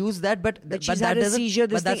in. they've used that, but she's had a seizure,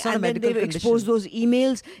 but that's not and a medical then they've condition. exposed those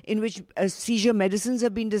emails in which seizure medicines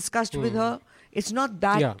have been discussed with her. It's not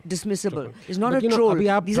that dismissible. It's not a troll.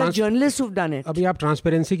 These are journalists who've done it. अभी आप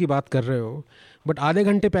transparency की बात कर रहे हो, but आधे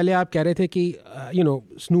घंटे पहले आप कह रहे थे कि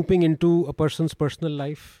snooping into a person's personal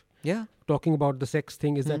life. Yeah. Talking about the sex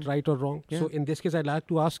thing, is that right or wrong? Yeah. So in this case, I'd like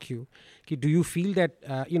to ask you, do you feel that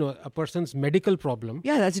a person's medical problem?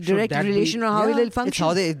 Yeah, that's a direct relation on how they'll function. It's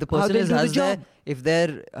how the person has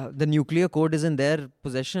the nuclear code is in their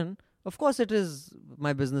possession, Of course, it is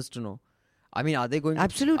my business to know. I mean, are they going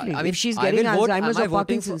Absolutely. to... I mean, if she's I getting will vote. Alzheimer's Am I or voting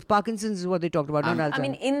Parkinson's, Parkinson's is what they talked about, not Alzheimer's. I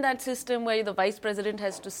mean, in that system where the vice president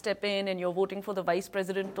has to step in and you're voting for the vice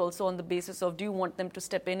president also on the basis of do you want them to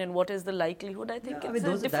step in and what is the likelihood, I think it's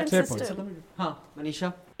a different system.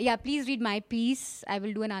 Manisha? Yeah, please read my piece. I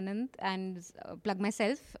will do an Anand and plug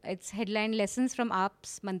myself. It's headline Lessons from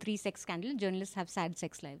AAP's Mantri Sex Scandal. Journalists have sad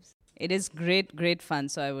sex lives. It is great fun,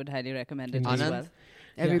 so I would highly recommend it as Anand? well.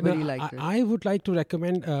 Everybody liked it. I would like to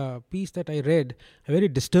recommend a piece that I read, a very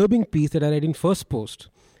disturbing piece that I read in First Post.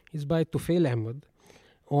 It's by Tufail Ahmed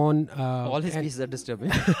on... All his pieces are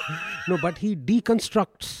disturbing. No, but he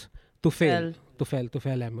deconstructs Tufail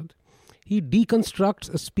Ahmed. He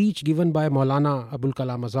deconstructs a speech given by Maulana Abul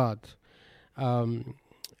Kalam Azad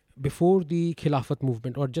before the Khilafat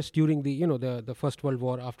movement, or just during the First World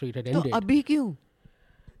War after it had So, ended. abhi kyun?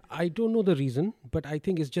 I don't know the reason, but I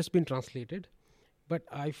think it's just been translated. But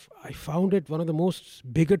I found it one of the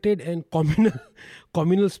most bigoted and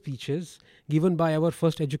communal speeches given by our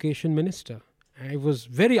first education minister. It was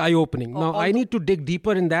very eye-opening. Now, I need to dig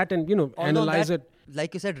deeper in that and, analyze it.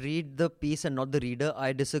 Like you said, read the piece and not the reader.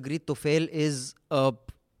 I disagree. Tufail is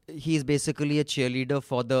he's basically a cheerleader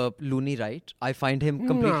for the loony right. I find him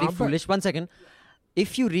completely foolish. One second.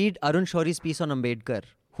 If you read Arun Shauri's piece on Ambedkar,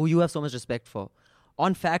 who you have so much respect for,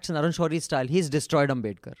 on facts and Arun Shauri's style, he's destroyed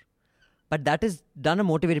Ambedkar. But that is done a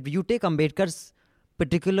motivated. You take Ambedkar's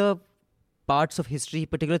particular parts of history,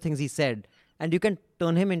 particular things he said, and you can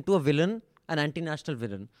turn him into a villain, an anti-national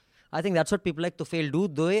villain. I think that's what people like Tufail do.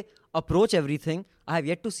 They approach everything. I have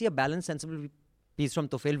yet to see a balanced, sensible piece from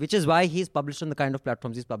Tufail, which is why he's published on the kind of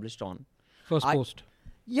platforms he's published on. First Post.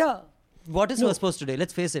 Yeah. What is First Post today?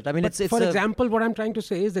 Let's face it. I mean, But it's for example, what I'm trying to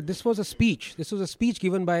say is that this was a speech. This was a speech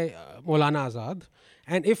given by Maulana Azad.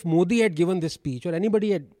 And if Modi had given this speech, or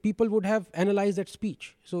people would have analyzed that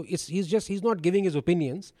speech. So he's not giving his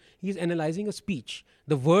opinions. He's analyzing a speech,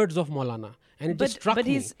 the words of Maulana. And it just struck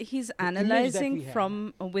me. But he's analyzing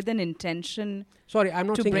with an intention. Sorry, I'm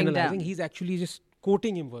not to saying bring analyzing. down. He's actually just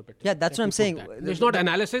quoting him verbatim. Yeah, that's what I'm saying. There's not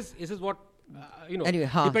analysis. This is what, Anyway,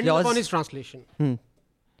 depending yours- upon his translation.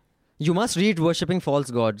 You must read Worshipping False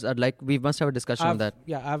Gods. We must have a discussion on that.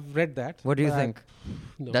 Yeah, I've read that. What do you think?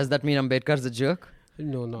 No. Does that mean Ambedkar's a jerk?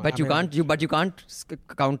 No. But you can't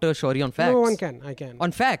counter Shauri on facts. No, one can. I can.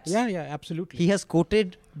 On facts? Yeah, absolutely. He has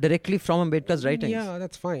quoted directly from Ambedkar's writings. Yeah,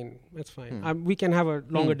 that's fine. We can have a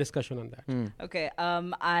longer discussion on that. Okay,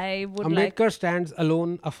 I would Ambedkar stands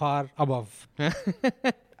alone, afar, above.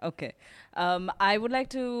 Okay. I would like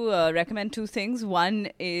to recommend two things. One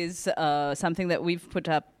is something that we've put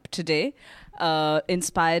up today,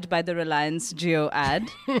 inspired by the Reliance Jio ad.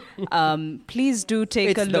 Please do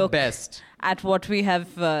take a look at what we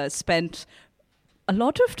have spent a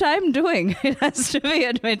lot of time doing, it has to be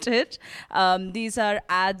admitted. These are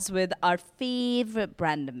ads with our favorite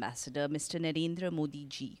brand ambassador, Mr. Narendra Modi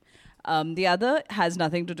ji. The other has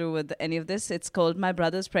nothing to do with any of this. It's called My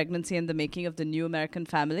Brother's Pregnancy and the Making of the New American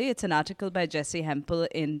Family. It's an article by Jessie Hempel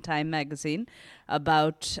in Time magazine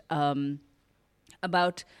about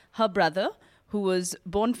her brother, who was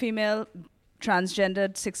born female,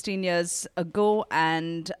 transgendered 16 years ago,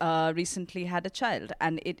 and recently had a child.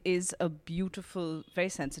 And it is a beautiful, very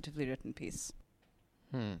sensitively written piece.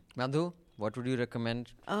 Madhu, what would you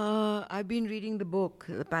recommend? I've been reading the book,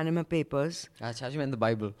 The Panama Papers. Achha, you meant the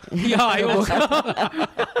Bible. Yeah, I was.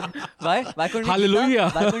 Why? Why couldn't Hallelujah.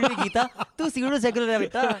 Why couldn't you Gita? Tu pseudo secular hai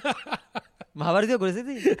beta. Mahabharati ko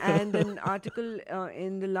gursi And an article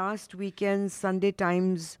in the last weekend's Sunday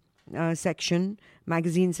Times section,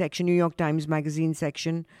 magazine section, New York Times magazine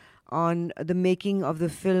section, on the making of the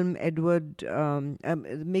film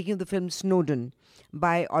making of the film Snowden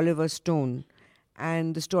by Oliver Stone,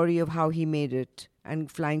 and the story of how he made it,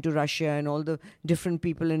 and flying to Russia and all the different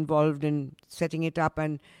people involved in setting it up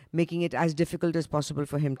and making it as difficult as possible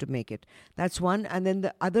for him to make it. That's one. And then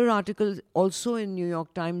the other article also in New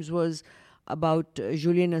York Times was about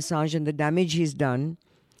Julian Assange and the damage he's done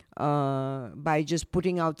by just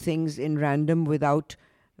putting out things in random without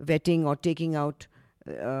vetting or taking out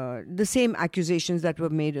the same accusations that were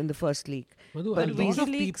made in the first leak. Madhu, But a lot of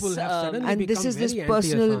WikiLeaks, people have suddenly and become this is this very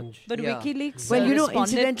personal- anti-Assange. But Yeah. WikiLeaks Well, responded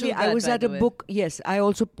incidentally, to I that, was by at the a way. book. Yes, I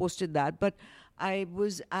also posted that. But I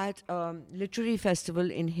was at a literary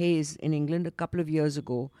festival in Hayes in England a couple of years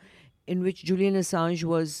ago, in which Julian Assange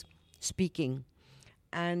was speaking.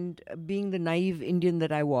 And being the naive Indian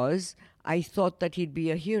that I was, I thought that he'd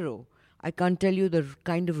be a hero. I can't tell you the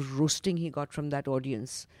kind of roasting he got from that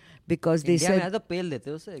audience, because they India mein said aisa pale dete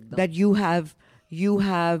ho usse ekdam. that you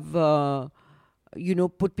have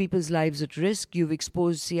put people's lives at risk. You've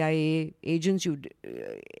exposed CIA agents.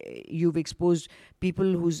 You've exposed people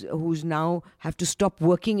who's now have to stop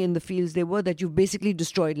working in the fields they were. That you've basically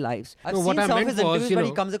destroyed lives. I've No, seen what I some of meant his was, interviews, but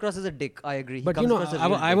he comes across as a dick. I agree. But he comes across as a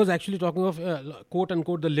real I dick. was actually talking of quote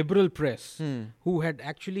unquote the liberal press, who had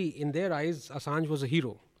actually, in their eyes, Assange was a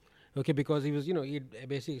hero. Okay, because he was, he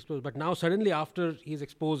basically exposed. But now suddenly, after he's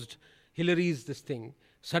exposed Hillary's this thing,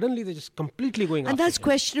 suddenly they're just completely going And after that's him.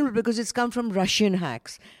 questionable because it's come from Russian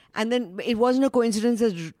hacks. And then it wasn't a coincidence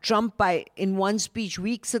that Trump, in one speech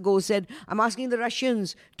weeks ago, said, I'm asking the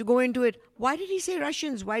Russians to go into it. Why did he say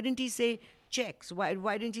Russians? Why didn't he say Czechs? Why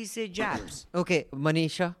didn't he say Japs? Okay,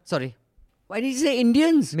 Manisha. Sorry. Why did he say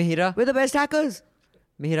Indians? Mihira. We're the best hackers.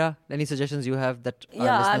 Mihira, any suggestions you have that our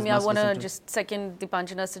Yeah, listeners I must want to listen to? just second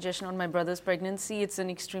Dipanjana's suggestion on my brother's pregnancy. It's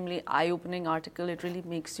an extremely eye-opening article. It really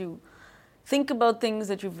makes you think about things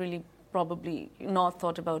that you've really probably not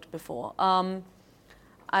thought about before.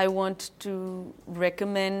 I want to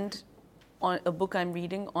recommend a book I'm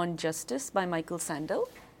reading on justice by Michael Sandel.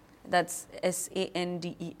 That's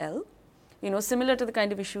Sandel. Similar to the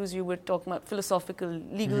kind of issues you were talking about, philosophical,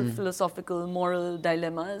 legal, philosophical, moral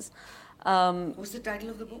dilemmas. What's the title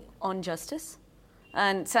of the book? On justice.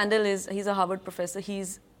 And Sandel he's a Harvard professor.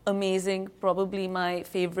 He's amazing, probably my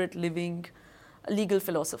favorite living legal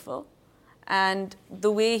philosopher. And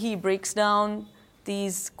the way he breaks down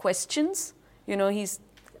these questions,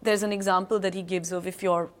 there's an example that he gives of if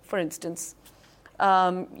you're, for instance,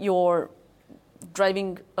 you're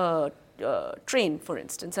driving a train, for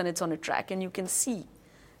instance, and it's on a track, and you can see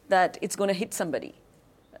that it's going to hit somebody,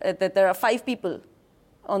 that there are 5 people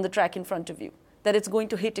on the track in front of you, that it's going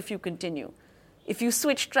to hit if you continue. If you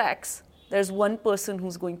switch tracks, there's one person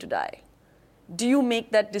who's going to die. Do you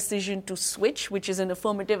make that decision to switch, which is an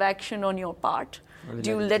affirmative action on your part? Do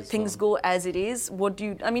you let things go as it is? What do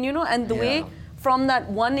you, and the way from that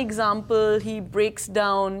one example, he breaks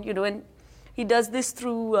down, and he does this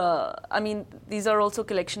through, these are also a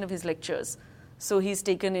collection of his lectures. So he's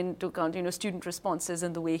taken into account, student responses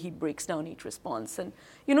and the way he breaks down each response. And,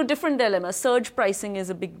 different dilemmas. Surge pricing is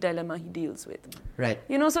a big dilemma he deals with. Right.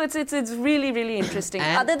 So it's really, really interesting.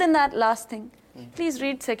 And other than that, last thing, please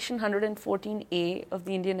read Section 114A of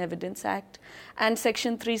the Indian Evidence Act and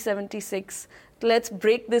Section 376. Let's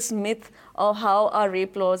break this myth of how our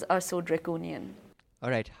rape laws are so draconian. All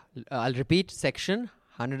right. I'll repeat Section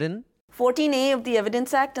 114A 14A of the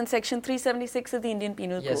Evidence Act and Section 376 of the Indian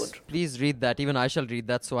Penal Yes, Code. please read that. Even I shall read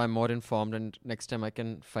that, so I'm more informed, and next time I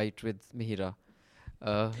can fight with Mihira.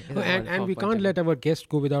 And we can't let our guest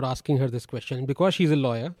go without asking her this question. Because she's a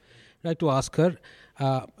lawyer, I'd like to ask her,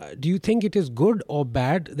 do you think it is good or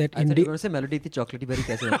bad that I thought you were India... going to say melody thi chocolatey berry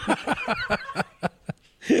kaise?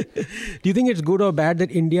 Do you think it's good or bad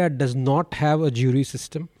that India does not have a jury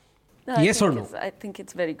system? No, Yes or no? I think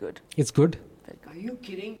it's very good. It's good? Are you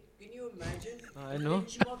kidding? Can you imagine? I know.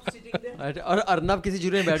 Benchmark sitting there. और अर्नब किसी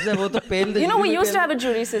jury में बैठ जाए वो तो pale the You know, jury we में used to pale. have a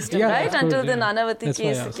jury system, Yeah, right? of course, Until the yeah. Nanavati That's why I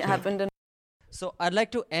case asked, yeah. happened. So I'd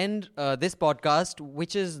like to end this podcast,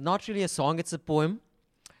 which is not really a song, it's a poem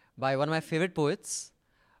by one of my favorite poets,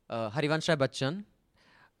 Harivansh Rai Bachchan,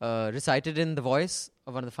 recited in the voice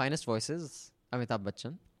of one of the finest voices, Amitabh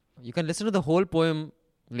Bachchan. You can listen to the whole poem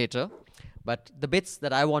later, but the bits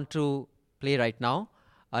that I want to play right now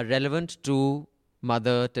are relevant to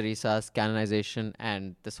Mother Teresa's canonization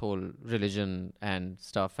and this whole religion and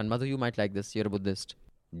stuff. And Madhu, you might like this, you're a Buddhist.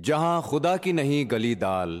 जहां खुदा की नहीं गली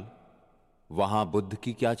दाल, वहां बुद्ध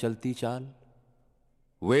की क्या चलती चाल।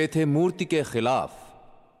 वे थे मूर्ति के खिलाफ,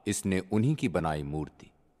 इसने उन्हीं की बनाई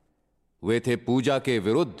मूर्ति। वे थे पूजा के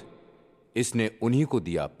विरुद्ध, इसने उन्हीं को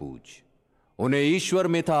दिया पूज। उन्हें ईश्वर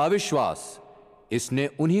में था अविश्वास, इसने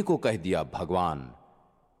उन्हीं को कह दिया भगवान।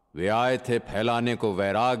 वे आए थे फैलाने को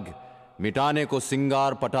वैराग्य, मिटाने को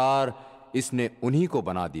सिंगार पटार, इसने उन्हीं को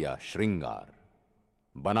बना दिया श्रृंगार।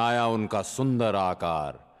 बनाया उनका सुंदर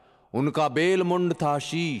आकार, उनका बेल मुंड था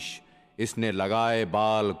शीश, इसने लगाए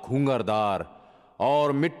बाल घूंगरदार।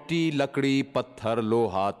 और मिट्टी लकड़ी पत्थर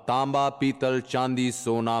लोहा तांबा पीतल चांदी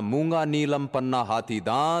सोना मूंगा नीलम पन्ना हाथी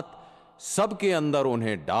दांत, सबके अंदर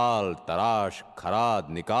उन्हें डाल तराश खराद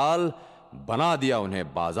निकाल, बना दिया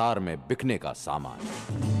उन्हें बाजार में बिकने का सामान।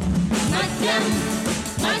 मध्यम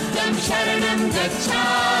मध्यम शरणं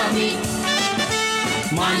गच्छामि,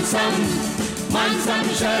 मांसं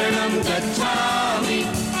मांसं शरणं गच्छामि,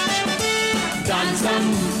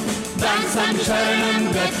 दांसं दांसं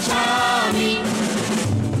शरणं गच्छामि।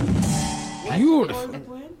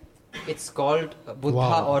 Beautiful. It's called Buddha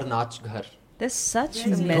Wow. or Nach Ghar. There's such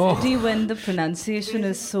melody when the pronunciation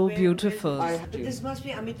is so beautiful. But this must be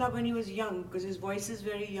Amitabh when he was young, because his voice is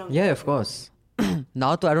very young. Yeah, of course.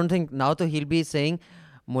 Now to he'll be saying,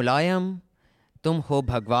 Mulayam, tum ho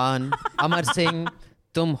Bhagwan, Amar Singh,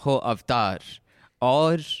 tum ho Avatar.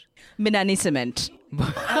 Or Minani Cement.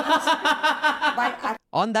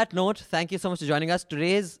 on that note, thank you so much for joining us.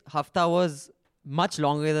 Today's hafta was much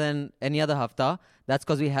longer than any other hafta. That's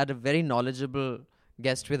because we had a very knowledgeable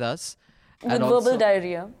guest with us. With And verbal also-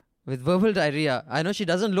 diarrhea. With verbal diarrhea. I know she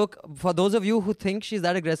doesn't look, for those of you who think she's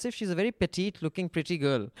that aggressive, she's a very petite looking pretty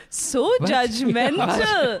girl. So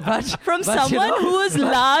judgmental. From but someone you know- who is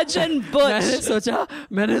large and butch.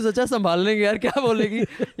 मैंने सोचा संभाल लेंगे यार, क्या बोलेगी,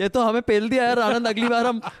 ये तो हमें पेल दिया यार आनंद, अगली बार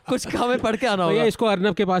हम कुछ हमें पढ़ के आना भैया होगा. इसको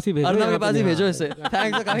अर्नब के पास ही भेजो. अर्नब के यहाँ पास पे ही नहीं. भेजो इसे.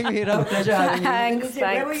 Thanks for coming, Meera. Pleasure having you. Thanks,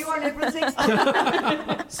 Where were thanks. you on April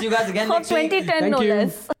 6th? See you guys again For next week. 2010, Thank no you.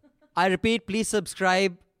 less. I repeat, please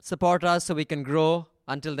subscribe, support us so we can grow.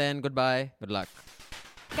 Until then, goodbye, good luck.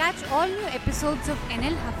 Catch all new episodes of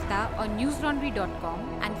NL Hafta on newslaundry.com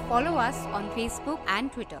and follow us on Facebook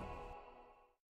and Twitter.